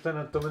gratia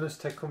plena, Dominus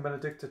tecum,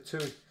 benedicta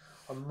tui,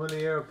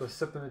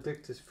 mulieribus, et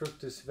benedictus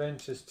fructus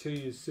ventris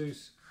tui,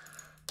 Iesus.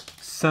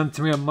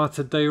 Sancta Maria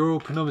Mater Dei, ora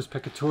pro nobis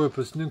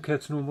peccatoribus, nunc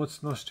et in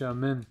mortis nostri.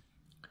 Amen.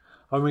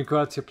 Ave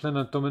gratia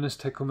plena, Dominus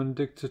tecum,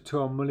 benedicta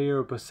tua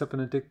mulieribus, et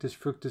benedictus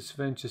fructus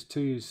ventris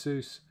tui,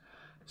 Iesus.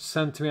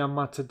 Sancta Maria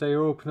Mater Dei,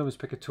 ora pro nobis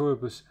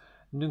peccatoribus,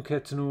 nunc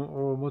et in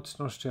mortis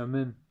nostri.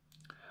 Amen.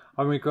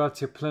 Ave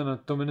gratia plena,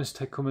 Dominus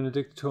tecum,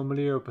 benedicta tua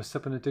mulieribus,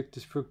 et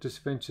benedictus fructus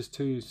ventris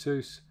tui,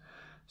 Iesus.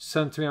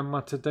 Sancta Maria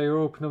Mater Dei,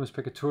 ora pro nobis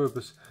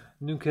peccatoribus,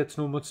 nunc et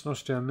in mortis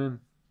nostri.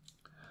 Amen.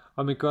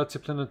 Ave gratia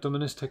plena,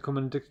 Dominus tecum,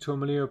 benedicta tua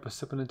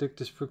mulieribus, et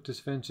benedictus fructus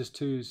ventris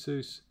tui,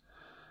 Iesus.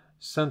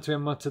 Sancta Maria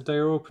Mater Dei,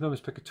 ora pro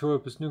nobis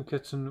peccatoribus, nunc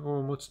et in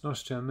mortis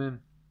nostri.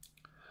 Amen.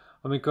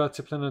 Ave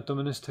gratia plena,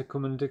 Dominus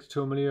tecum, benedicta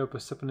tua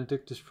mulieribus, et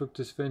benedictus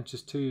fructus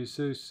ventris tui,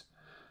 Iesus.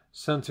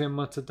 Sancta Maria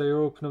Mater Dei,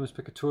 ora pro nobis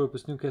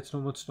peccatoribus, nunc et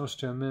in mortis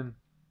nostri. Amen.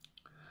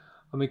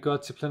 Ave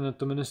gratia plena,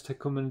 Dominus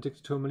tecum,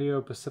 benedicta tua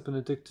mulieribus, et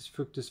benedictus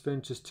fructus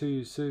ventris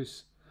tui,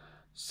 Iesus.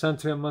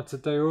 Sancta Maria Mater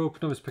Dei, ora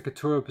pro nobis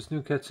peccatoribus,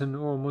 nunc et in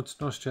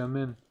mortis nostri.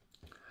 Amen.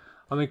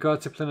 Ave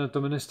gratia plena,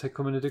 Dominus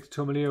tecum, benedicta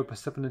tua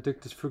mulieribus, et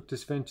benedictus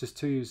fructus ventris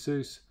tui,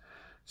 Iesus.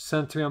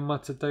 Sancta Maria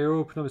Mater Dei,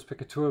 ora pro nobis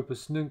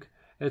peccatoribus, nunc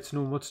et in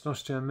mortis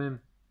nostri. Amen.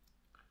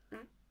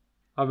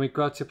 Ave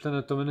gratia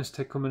plena, Dominus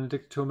tecum,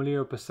 benedicta tua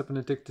mulieribus, et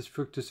benedictus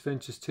fructus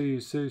ventris tui,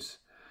 Iesus.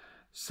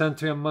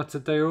 Sancta Maria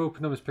Mater Dei, ora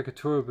pro nobis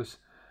peccatoribus,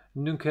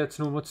 nunc et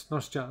nomus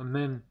nostra.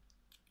 Amen.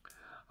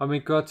 Ami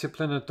gratia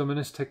plena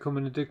Dominus tecum,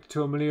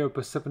 benedicta Maria,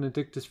 Bassa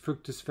benedictus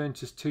fructus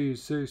ventris tui,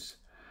 Iesus.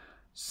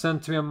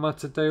 Santa Maria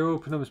Mater Dei, ora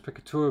pro nobis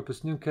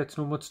peccatoribus, nunc et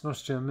nomus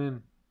nostra.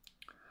 Amen.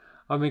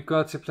 Ami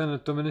gratia plena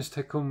Dominus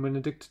tecum,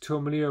 benedicta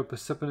Maria,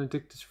 Bassa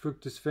benedictus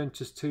fructus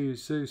ventris tui,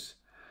 Iesus.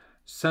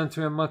 Santa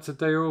Maria Mater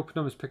Dei, ora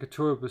pro nobis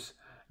peccatoribus,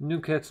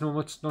 nunc et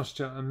nomus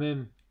nostra.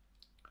 Amen.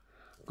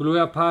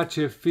 Gloria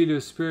Patri et Filio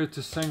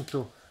Spiritus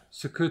Sancto,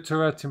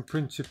 secutor et in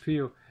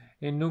principio,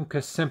 et nunc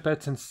et semper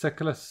et in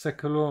saecula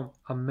saeculorum.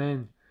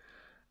 Amen.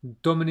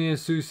 Domini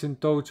Iesus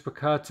indulge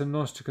peccata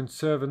nostra,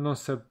 conserva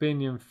nos a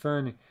bene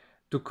inferni,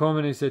 duc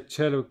homines et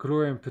cielo,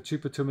 gloria in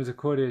principio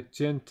misericordia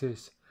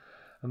gentes.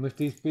 And with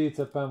these beads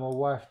I bow my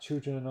wife,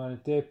 children, and I,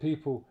 dear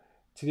people,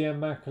 to the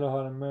Immaculate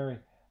Heart of Mary,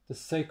 the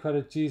Sacred Heart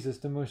of Jesus,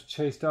 the most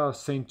chaste Heart of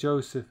Saint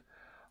Joseph,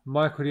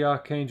 Michael the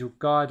Archangel,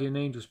 guardian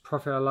angels,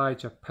 Prophet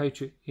Elijah,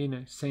 Patriot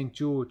Enoch, Saint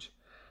George,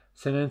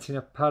 Saint Anthony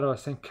of Padua,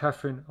 Saint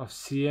Catherine of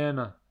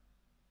Siena,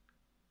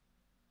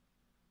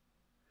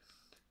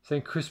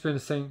 Saint Crispin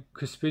and St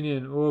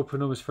Crispinian, all open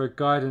numbers for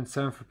guidance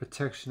and for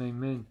protection.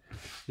 Amen.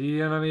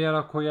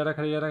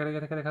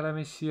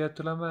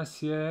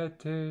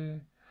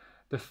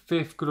 The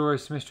fifth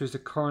glorious mystery is the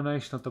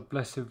coronation of the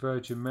Blessed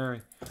Virgin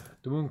Mary,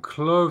 the moon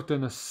clothed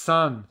in the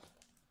sun,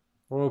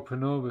 or open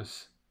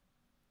nobis.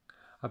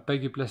 I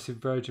beg you, Blessed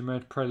Virgin Mary,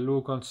 to pray,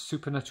 Lord God,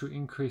 supernatural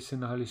increase in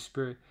the Holy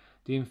Spirit,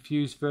 the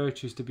infused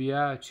virtues, the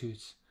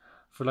beatitudes,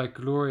 for thy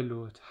glory,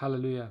 Lord.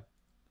 Hallelujah.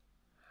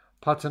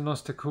 Pater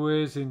noster,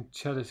 quis in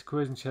celis,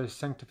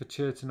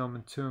 sanctificetur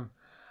nomen tuum,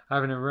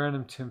 avena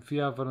renum tuum,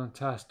 fiat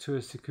voluntas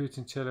tua, sicut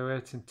in cielo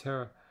et in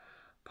terra.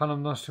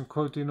 Panem nostrum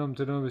quotidianum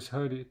de nobis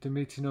hodie,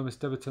 dimiti nobis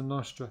debita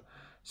nostra,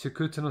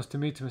 sicut nos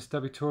dimittimus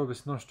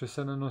debitoribus nostra,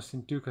 sed nos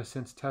inducas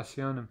sens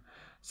tentationem,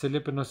 sed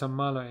libera nos a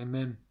malo.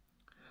 Amen.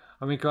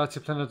 Ami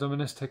gratia plena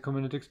Dominus tecum,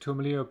 benedicta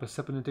Maria,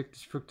 Bassa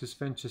benedictus fructus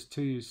ventris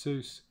tui,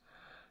 Iesus.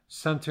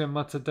 Santa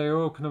Mater Dei,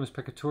 ora pro nobis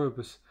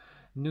peccatoribus,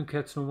 nunc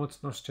et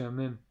nomus nostra.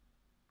 Amen.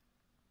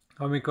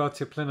 Ami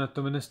gratia plena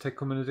Dominus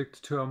tecum,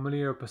 benedicta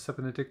Maria, Bassa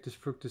benedictus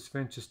fructus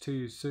ventris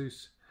tui,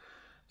 Iesus.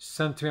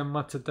 Santa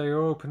Mater Dei,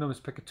 ora pro nobis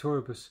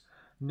peccatoribus,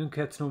 nunc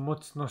et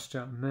nomus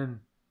nostra.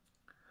 Amen.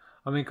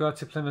 Ami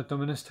gratia plena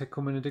Dominus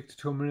tecum,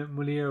 benedicta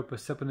Maria,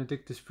 Bassa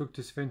benedictus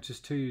fructus ventris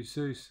tui,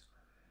 Iesus.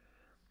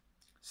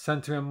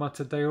 Santa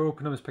Mater Dei, ora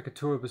pro nobis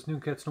peccatoribus,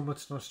 nunc et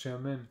nomus nostra.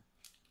 Amen.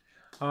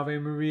 Ave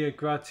Maria,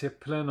 gratia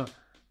plena,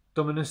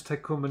 Dominus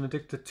tecum,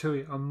 benedicta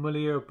tui,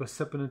 Maria,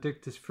 Bassa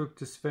benedictus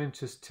fructus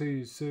ventris tui,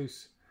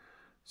 Iesus.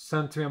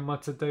 Santa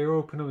Mater Dei,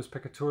 ora pro nobis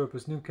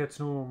peccatoribus, nunc et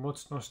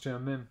nomus nostra.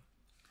 Amen.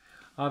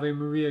 Ave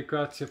Maria,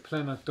 gratia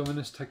plena,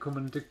 Dominus tecum,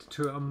 benedicta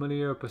tui,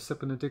 Maria, Bassa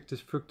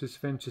benedictus fructus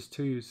ventris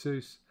tui,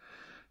 Iesus.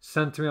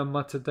 Santa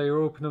Mater Dei,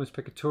 ora pro nobis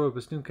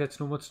peccatoribus, nunc et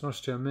nomus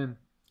nostra. Amen.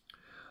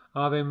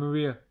 Ave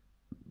Maria,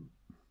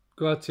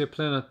 gratia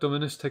plena,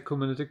 Dominus tecum,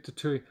 benedicta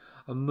tui,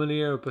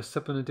 Maria,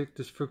 Bassa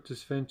benedictus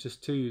fructus ventris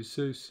tui,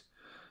 Iesus.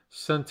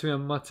 Santa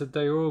Mater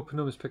Dei, ora pro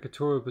nobis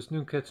peccatoribus,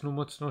 nunc et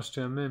nomus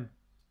nostra. Amen.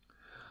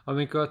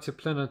 Ave gratia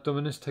plena,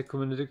 Dominus tecum,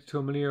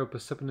 benedicta Maria,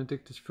 Bassa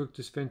benedictus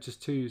fructus ventris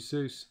tui,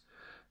 Iesus.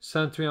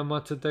 Santa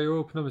Mater Dei,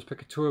 ora pro nobis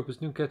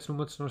peccatoribus, nunc et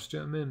nomus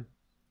nostra. Amen.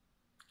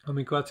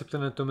 Ave gratia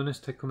plena, Dominus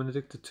tecum,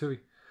 benedicta tui,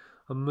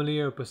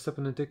 Maria, Bassa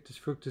benedictus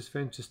fructus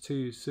ventris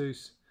tui,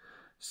 Iesus.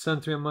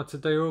 Santa Mater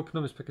Dei, ora pro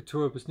nobis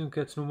peccatoribus, nunc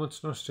et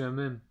nomus nostra.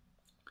 Amen.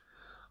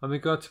 Ave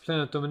gratia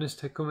plena, Dominus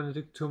tecum,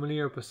 benedicta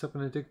Maria, Bassa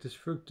benedictus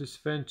fructus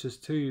ventris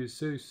tui,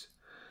 Iesus.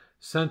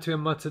 Santa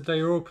Mater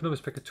Dei, ora pro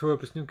nobis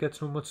peccatoribus, nunc et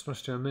nomus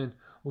nostra. Amen.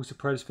 Also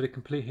praise for the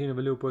complete healing of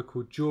a little boy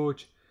called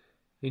George,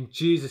 in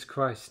Jesus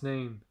Christ's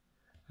name,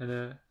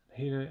 and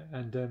healing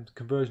and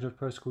conversion of a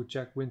person called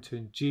Jack Winter,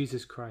 in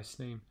Jesus Christ's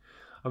name.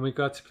 Ave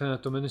gratia plena,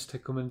 Dominus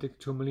tecum,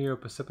 benedicta Maria,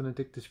 Bassa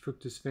benedictus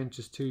fructus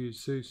ventris tui,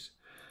 Iesus.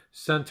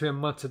 Santa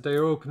Mater Dei,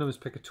 ora pro nobis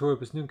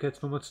peccatoribus, nunc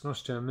et nomus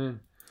nostra. Amen.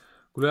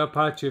 Gloria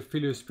Patri et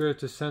Filio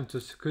Spiritus Sancto,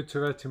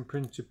 secutor et in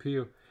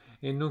principio,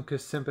 et nunc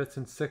et semper et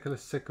in saecula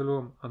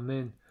saeculorum.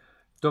 Amen.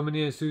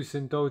 Domini Iesus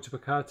indulge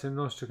peccata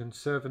nostra,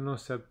 conserva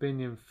nos a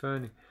bene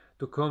inferni,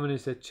 duc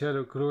homines et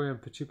cielo, gloria in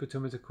principio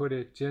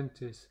misericordia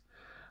gentes.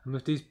 And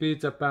with these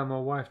beads I bow my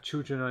wife,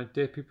 children, and I,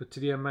 dear people, to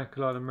the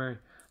Immaculate Heart of Mary,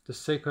 the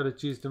Sacred Heart of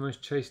Jesus, the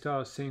most chaste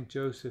Heart of Saint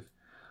Joseph,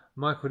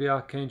 Michael the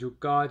Archangel,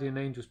 guardian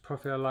angels,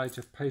 Prophet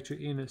Elijah,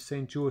 Patriot Enoch,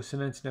 Saint George,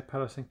 Saint Anthony of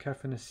Padua, Saint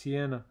Catherine of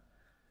Siena,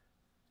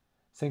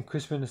 Saint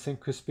Crispin and St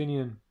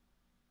Crispinian,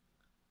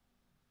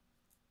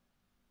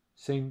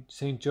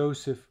 Saint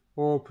Joseph,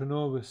 ora pro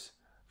nobis,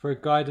 for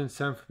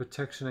guidance and for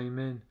protection.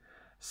 Amen.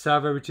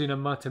 Salve Regina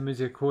Mater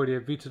Misericordia,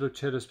 vita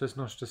dulcedo spes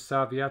nostra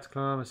salvi, at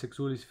clamamus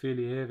exulis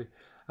filii Hevi,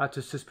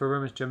 atus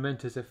suspiramos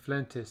gementes et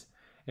flentes,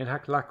 in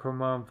hac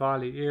lacrimam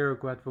vali,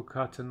 ergo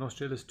advocata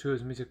nostra illis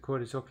tuas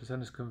misericordias oculis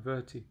annus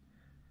converti,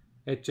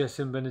 et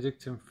jessem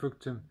benedictum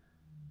fructum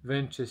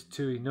ventris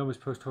tui, nobis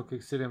post hoc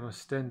exilium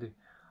ostendi,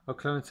 o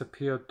clemenza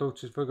pia,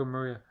 dulcis Virgo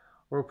Maria,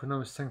 ora pro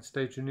nobis sanctus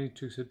Dei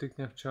genitrix, o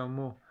digna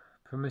amor,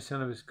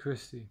 permissionibus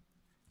Christi.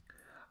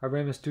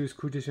 Aremus tuus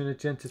cutis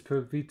unigentes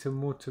per vitam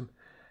mortem,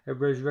 et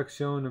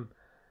resurrectionem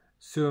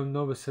suum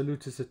nobis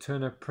salutis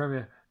eterna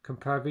premia,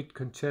 compravit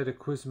conceda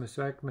quismus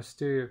ac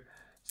mysterio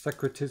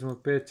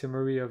sacratismo Beata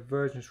Maria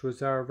Virgins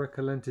Rosario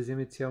recolentes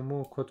imitia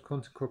amor quod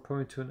consecro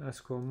promitum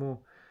asco amor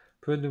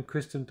prendum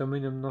Christum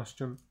Dominum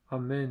nostrum.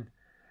 Amen.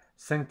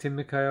 Sancti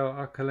Michael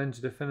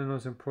Arcangelo defenda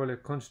nos in prole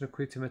contra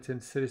quitum et in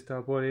sedis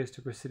diaboli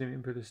est presidium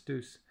impetus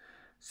Deus.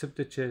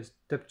 Subdices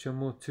depta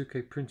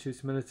mortuque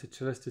principis milita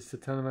celestis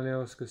satanum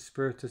maleoscus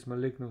spiritus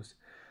malignos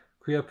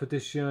quia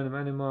perditionem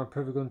anima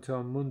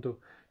perviguntur mundo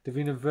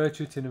divina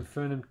virtute in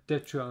infernum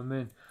detra.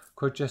 Amen.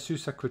 Quod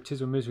Jesus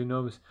sacratismo misery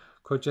nobis,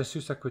 quod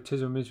Jesus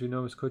sacratismo misery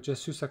nobis, quod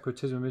Jesus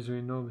sacratismo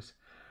misery nobis.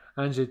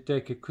 Angel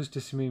Dei que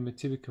custissimi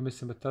metibi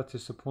commissa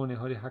mutatis suppone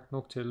hodie hac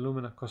nocte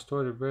lumina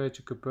custode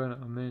Virgo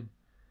Caberna. Amen.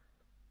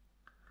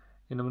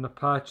 In nomine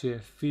Patri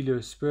et Filio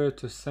et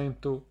Spiritus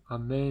Sancto.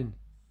 Amen.